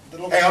thought they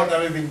looked like they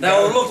were being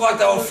They looked like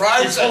they were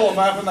frozen. You pull them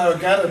up and they were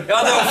gutted.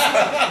 No, they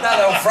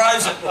were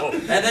frozen.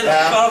 And then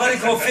I've only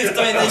caught 15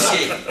 this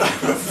year.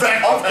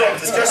 I've got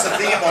just a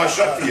thing in my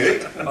shop for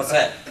you. What's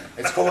that?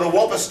 It's called a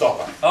whopper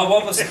stopper. Oh,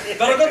 whopper stopper.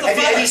 But I got the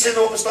Have you seen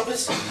the whopper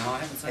stoppers? No, I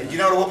haven't seen Do you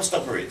know what a whopper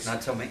stopper is? No,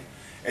 tell me.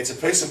 It's a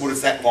piece of wood,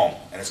 it's that long,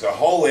 and it's got a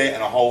hole there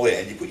and a hole there,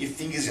 and you put your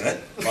fingers in it,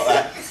 like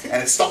that,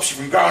 and it stops you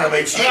from growing them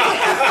each year.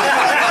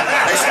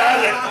 They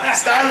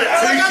started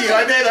at 2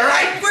 kilo, there they're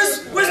 8.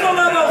 Where's my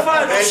mobile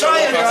phone? I'll show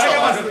you.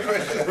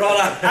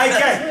 Right.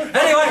 Okay.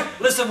 Anyway,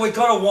 listen, we've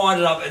got to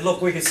wind it up, and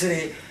look, we can sit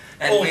here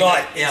and all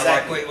night. Yeah,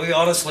 exactly. we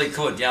honestly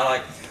could, you know,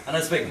 like, and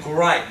it's been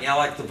great, you know,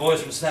 like the boys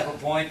from Snapper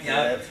Point, you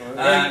know,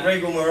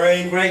 Regal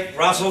Marine, Greg,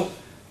 Russell,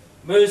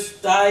 Moose,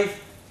 Dave,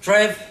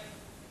 Trev.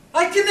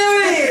 Hey,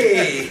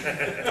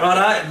 Kanui!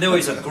 Righto,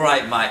 Nui's a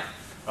great mate.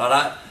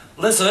 Righto.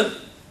 Listen,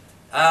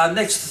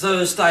 next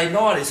Thursday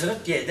night, isn't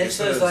it? Yeah, next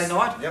Thursday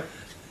night. Yep.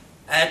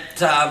 At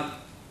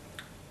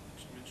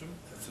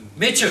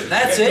Mitchum,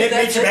 that's it.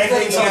 I'm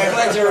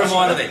glad you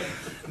reminded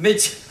me.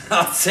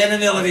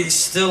 Sentinelity's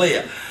still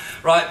here.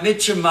 Right,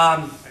 Mitchum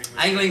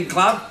Angling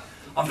Club.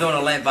 I'm doing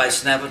a land-based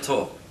snapper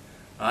tour.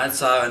 Right,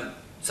 so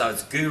So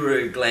it's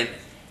Guru Glenn.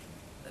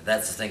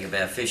 That's the thing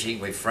about fishing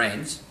with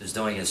friends. Is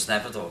doing a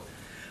snapper talk,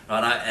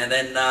 right? And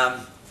then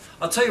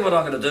I'll tell you what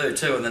I'm going to do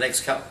too in the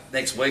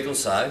next week or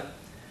so.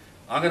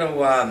 I'm going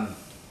to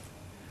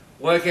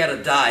work out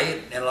a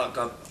day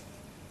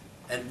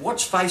and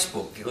watch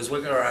Facebook, because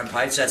we've got our own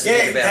page. That's the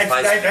thing about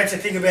Facebook. That's the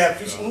thing about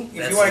fishing.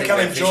 If you want to come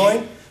and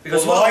join,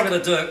 because what I'm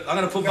going to do, I'm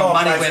going to put my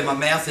money where my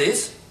mouth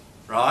is,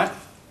 right?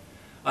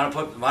 I'm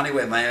going to put money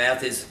where my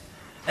mouth is.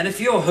 And if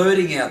you're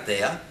hurting out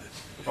there,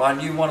 right,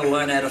 and you want to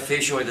learn how to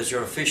fish, or that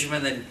you're a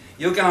fisherman, then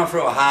you're going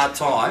through a hard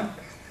time,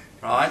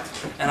 right?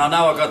 And I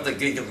know I've got the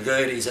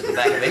giggle-gurdies at the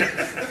back of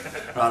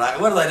it. Right,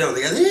 what do they do?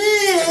 They go,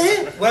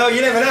 yeah. Well,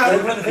 you never know.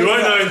 You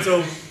won't know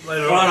until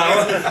later on.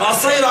 Right, I'll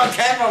see it on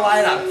camera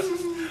later.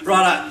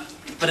 Right,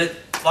 but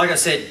like I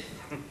said,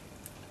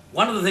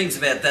 one of the things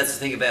that's the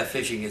thing about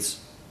fishing is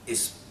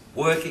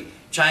working,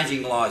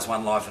 changing lives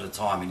one life at a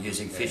time, and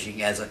using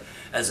fishing as a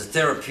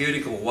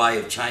therapeutical way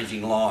of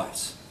changing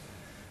lives.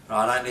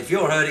 Right, and if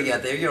you're hurting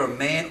out there, you're a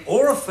man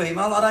or a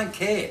female, I don't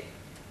care,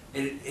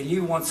 and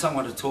you want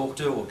someone to talk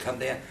to or come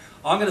down,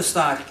 I'm going to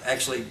start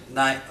actually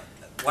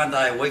one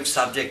day a week,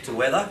 subject to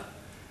weather.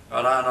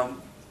 Right,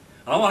 and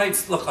I want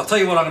to, look, I'll tell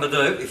you what I'm going to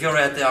do. If you're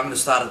out there, I'm going to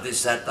start it this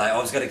Saturday. I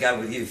was going to go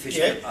with you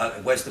fishing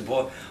at Western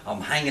Port.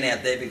 I'm hanging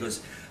out there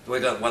because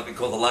we've got what we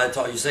call the low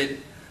tide. You see,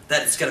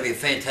 that's going to be a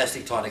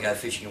fantastic time to go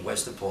fishing at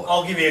Western Port.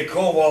 I'll give you a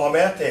call while I'm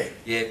out there.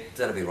 Yeah,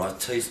 that'll be right.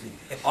 Tease me.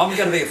 I'm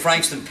going to be at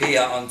Frankston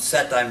Pier on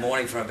Saturday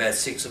morning from about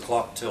 6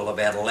 o'clock till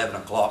about 11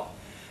 o'clock.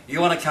 You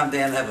want to come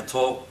down and have a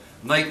talk,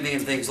 meet me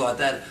and things like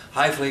that.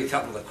 Hopefully a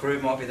couple of the crew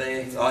might be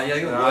there. Oh yeah,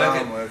 you're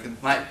working. I'm working.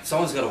 Mate,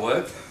 someone's got to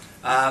work.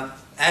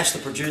 Ash, the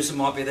producer,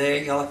 might be there,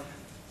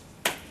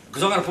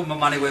 because I'm going to put my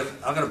money where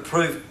I'm going to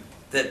prove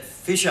that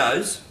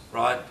fishers,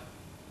 right,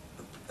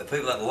 are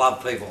people that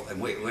love people,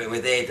 and we're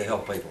there to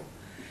help people.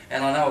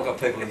 And I know I've got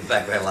people in the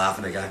background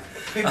laughing again.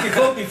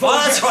 Before we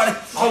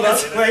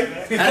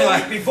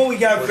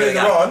go further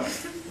on,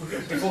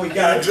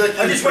 I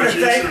just want to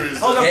thank.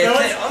 Hold on,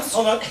 fellas.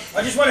 Hold on.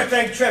 I just want to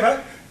thank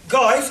Trevor,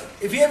 guys.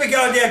 If you ever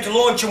go down to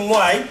Launcham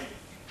Way,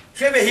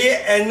 Trevor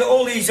here and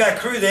all his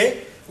crew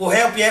there will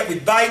help you out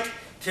with bait.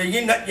 So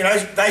you know,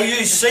 they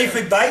use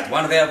seafood bait.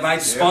 One of our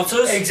mates'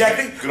 sponsors.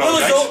 Exactly.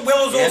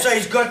 Will's also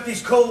he's got this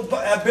called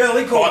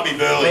burley called Bite Me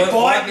Burley.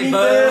 Bite Me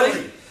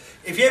Burley.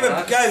 If you ever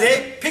go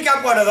there, pick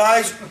up one of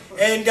those,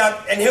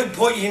 and he'll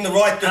point you in the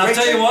right direction. And I'll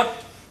tell you what.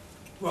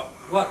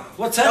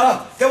 What's that?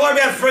 Oh, don't worry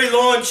about free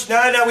launch.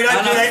 No, we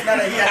don't do that.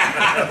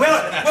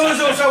 No.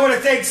 Will's also want to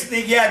thank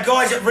the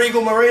guys at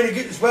Regal Marina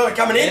as well are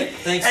coming in.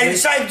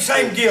 Thanks, and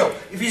same deal.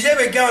 If he's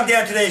ever going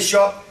down to their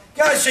shop,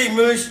 go see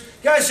Moose.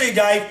 Go see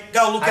Dave,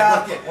 they'll look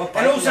after you.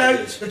 And also,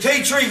 the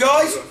Tea Tree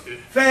guys,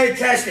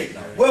 fantastic.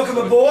 Welcome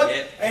aboard,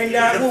 and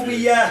we'll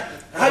be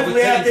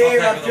hopefully out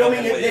there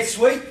filming it next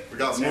week. We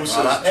got Moose.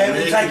 And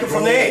we'll take it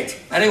from there.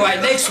 Anyway,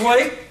 next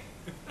week,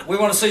 we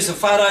want to see some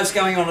photos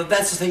going on.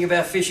 That's the thing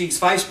about fishing's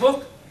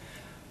Facebook.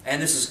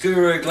 And this is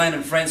Guru, Glenn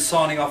and friends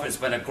signing off. It's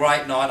been a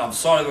great night. I'm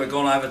sorry we've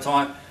gone over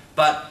time,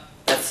 but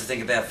that's the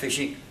thing about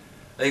fishing.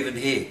 Even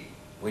here,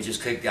 we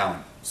just keep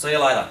going. See you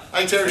later.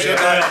 Hey, Terry. See you,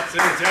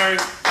 Terry.